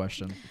 next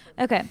question.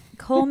 Okay.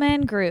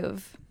 Coleman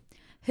Groove.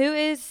 Who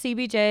is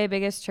CBJ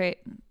biggest trade?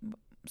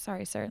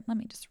 Sorry, sir. Let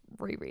me just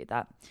reread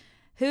that.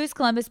 Who's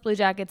Columbus Blue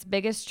Jackets'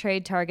 biggest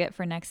trade target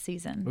for next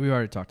season? We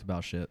already talked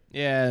about shit.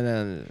 Yeah.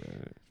 No.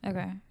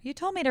 Okay. You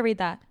told me to read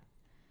that.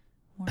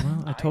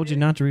 Well, I told you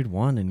not to read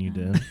one, and you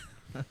did.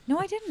 No,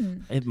 I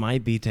didn't. It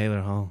might be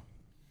Taylor Hall.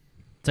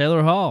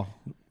 Taylor Hall.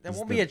 That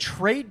won't be a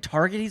trade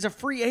target. He's a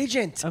free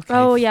agent. Okay.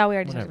 Oh, yeah, we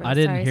already talked whatever. about I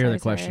this. didn't Sorry, hear sorry, the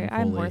question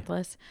sorry. I'm fully.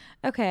 worthless.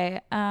 Okay.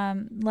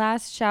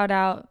 Last shout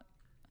out,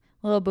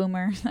 Little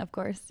Boomer, of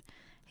course.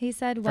 He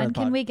said, the when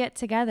can pod. we get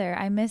together?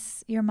 I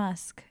miss your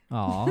Musk.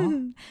 Aw.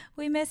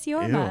 We miss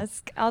your Ew.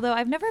 Musk. Although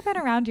I've never been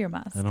around your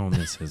Musk. I don't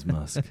miss his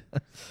musk.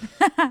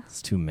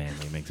 It's too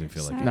manly. It makes me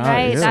feel like All No,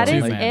 right, ew. that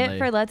is Too it manly.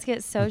 for Let's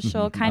Get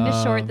Social. Kind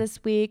of short Uh,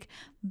 this week,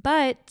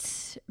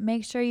 but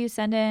make sure you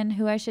send in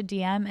who I should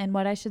DM and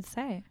what I should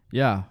say.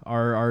 Yeah,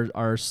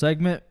 our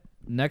segment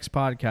next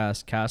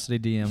podcast, Cassidy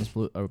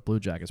DMs Blue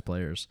Jackets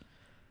players,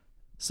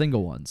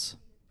 single ones.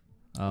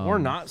 Or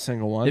not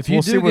single ones. if you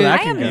we'll do see where get- that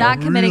I can am go.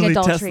 not committing really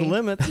adultery. test the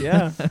limits.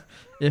 Yeah.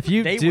 If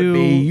you They do, would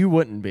be. You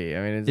wouldn't be. I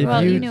mean, it's If not-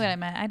 Well, you you knew what I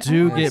meant. I do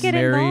don't want to get get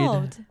married,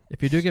 involved.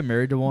 if you do get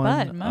married to But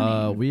one,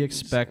 money. we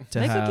expect to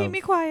They have. could keep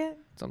me quiet.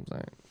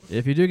 something.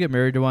 If you do get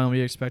married to one, we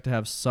expect to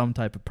have some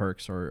type of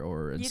perks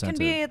or You incentive. can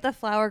be the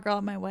flower girl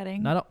at my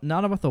wedding. not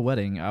about the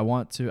wedding. I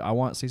want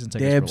season tickets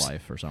Dibs. for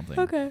life or something.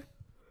 Okay.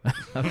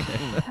 Okay.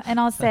 And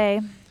I'll say,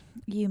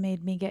 you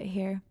made me get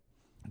here.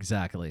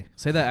 Exactly.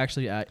 Say that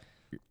actually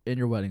in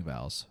your wedding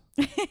vows.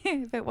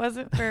 If it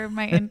wasn't for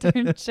my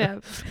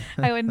internship,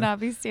 I would not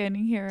be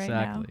standing here right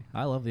Exactly.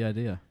 I love the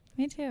idea. now.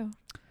 Me too.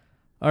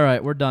 All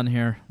right, we're done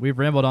here. We've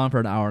rambled on for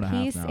an hour and a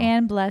Peace half now.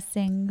 and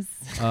blessings.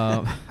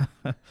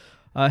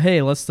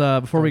 Hey, let's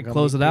before we Gonna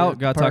close meet it you out, at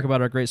got the to talk park.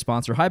 about our great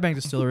sponsor, High Bank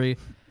Distillery,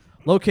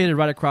 located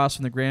right across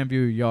from the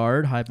Grandview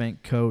Yard.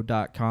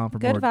 Highbankco.com for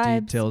Good more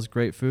vibes. details.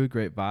 Great food,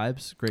 great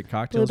vibes, great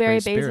cocktails, Blueberry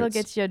great basil spirits.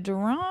 gets you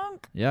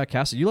drunk. Yeah,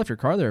 Cassie, you left your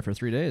car there for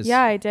 3 days.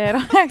 Yeah, I did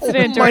on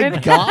accident, Oh my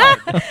Jordan. God.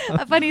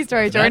 A funny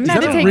story. Jordan Is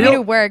had that to a take me real-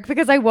 to work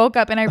because I woke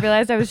up and I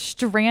realized I was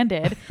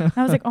stranded. And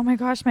I was like, oh my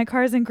gosh, my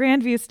car's in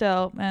Grandview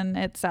still. And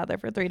it sat there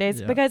for 3 days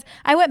Yeah. because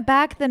I went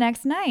back the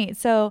next night.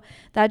 So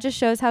that just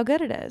shows how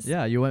good it is.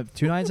 Yeah, you went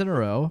 2 nights in a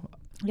row.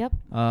 Yep.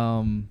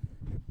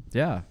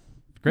 Yeah.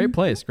 Great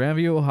place.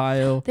 Grandview,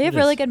 Ohio. They have It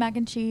really is. good mac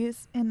and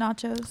cheese and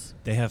nachos.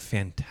 They have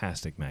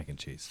fantastic mac and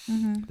cheese.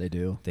 They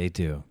do. They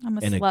do. I'm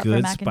a And a slut for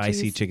good mac and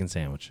spicy cheese. chicken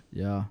sandwich.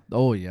 Yeah.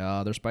 Oh,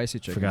 yeah. They're spicy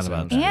chicken. Forgot about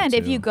sandwiches that. And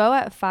if too. you go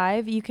at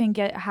 5, you can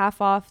get half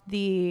off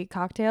the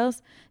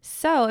cocktails.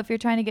 So if you're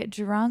trying to get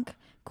drunk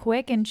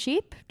quick and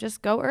cheap,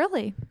 just go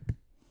early.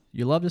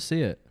 You love to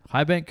see it.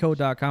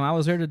 Highbankco.com. I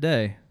was there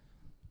today,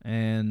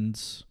 and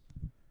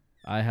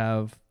I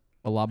have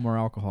a lot more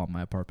alcohol in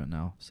my apartment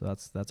now. So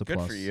that's a Good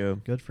plus. for you.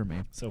 Good for me.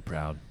 So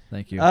proud.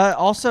 Thank you.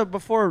 Also,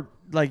 before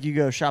you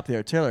go shop the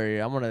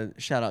artillery, I want to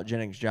shout out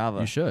Jennings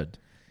Java. You should.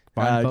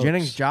 Find folks.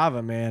 Jennings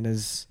Java, man,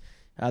 is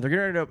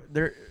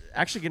they're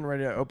actually getting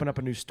ready to open up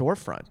a new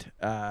storefront.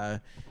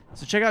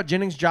 So check out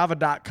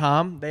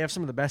JenningsJava.com. They have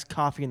some of the best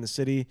coffee in the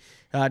city.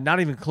 Not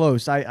even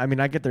close. I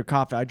mean, I get their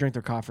coffee. I drink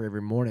their coffee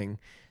every morning.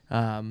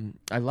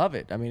 I love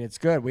it. I mean, it's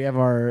good. We have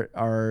our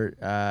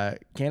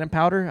cannon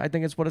powder. I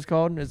think it's what it's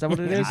called. Is that what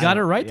it is? You got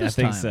it right Yeah, this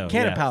I think time. so.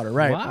 Cannon yeah. powder,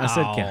 right? Wow. I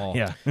said can.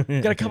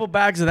 Yeah. Got a couple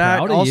bags of that.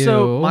 Proud of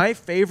Also, you. my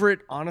favorite,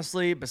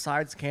 honestly,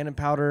 besides cannon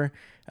powder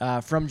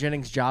from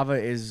Jennings Java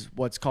is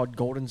what's called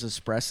Golden's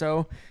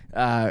Espresso.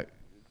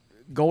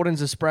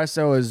 Golden's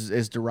Espresso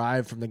is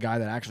derived from the guy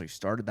that actually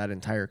started that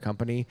entire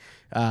company.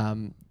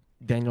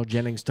 Daniel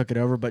Jennings took it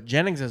over, but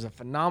Jennings is a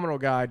phenomenal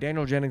guy.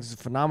 Daniel Jennings is a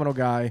phenomenal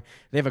guy.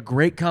 They have a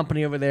great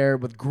company over there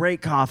with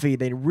great coffee.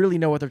 They really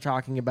know what they're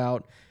talking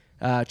about.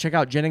 Check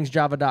out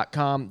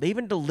JenningsJava.com. They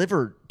even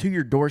deliver to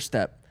your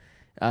doorstep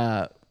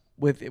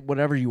with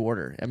whatever you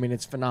order. I mean,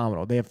 it's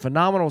phenomenal. They have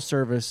phenomenal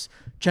service.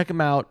 Check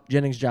them out,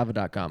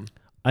 JenningsJava.com.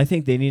 I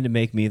think they need to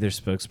make me their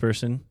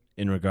spokesperson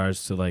in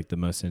regards to like the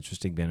most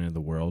interesting band in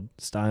the world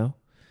style,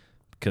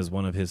 because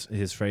one of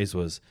his phrase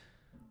was,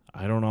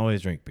 "I don't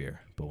always drink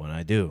beer, but when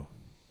I do,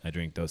 I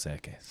drink Dos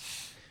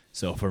Equis."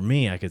 So for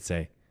me, I could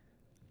say,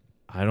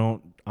 I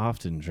don't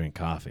often drink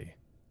coffee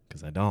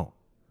because I don't,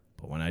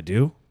 but when I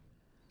do,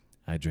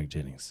 I drink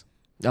Jennings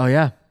Oh,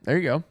 yeah. There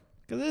you go.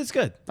 because it's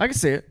good. I can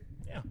see it.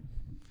 Yeah.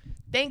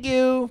 Thank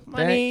you,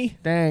 money.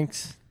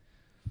 Thanks.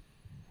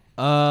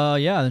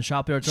 Yeah, then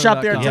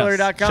shoptheartillery.com.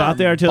 ShopTheArtillery.com.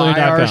 ShopTheArtillery.com.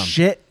 Buy our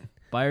shit.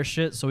 Buy our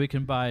shit so we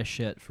can buy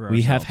shit for ourselves.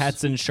 We have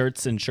hats and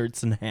shirts and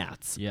shirts and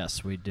hats.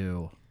 Yes, we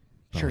do.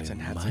 Shirts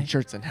and hats and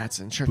shirts and hats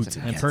and shirts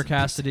and And hats. per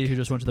Cassidy, who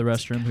just went to the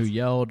restroom, who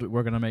yelled,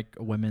 we're going to make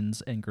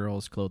women's and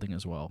girls' clothing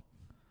as well.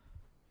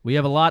 We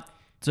have a lot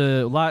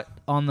a lot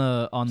on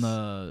the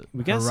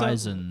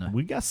horizon.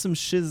 We got some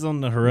shiz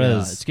on the Yeah,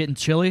 horizon. it's getting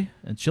chilly,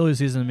 and chilly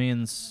season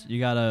means you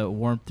gotta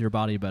warm your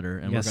body better,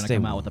 and You we're gotta gonna stay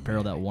come out warm, with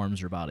apparel that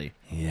warms your body.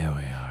 Yeah,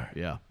 we are.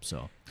 Yeah.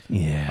 So,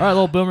 Yeah. all right,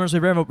 little boomers,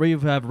 we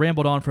have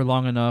rambled on for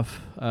long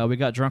enough. We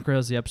got drunker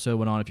as the episode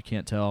went on. If you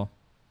can't tell,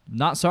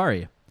 not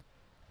sorry.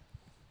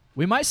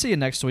 We might see you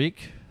next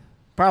week.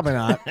 Probably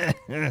not.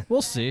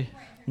 We'll see.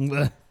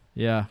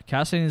 Yeah,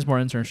 Cassidy needs more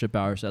internship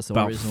hours. That's the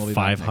About only reason we'll be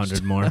 500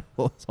 back more.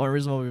 That's the only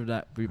reason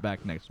we'll be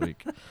back next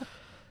week. All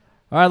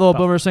right, little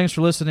boomers, thanks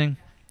for listening.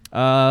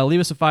 Leave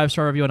us a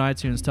 5-star review on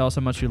iTunes. Tell us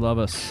how much you love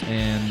us,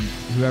 and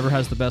whoever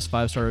has the best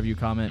 5-star review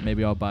comment,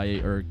 maybe I'll buy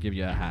you or give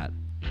you a hat.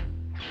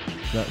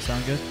 Does that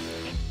sound good?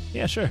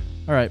 Yeah, sure.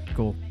 All right,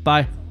 cool.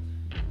 Bye.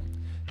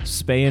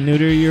 Spay and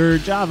neuter your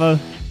Java.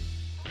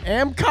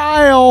 Am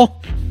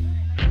Kyle.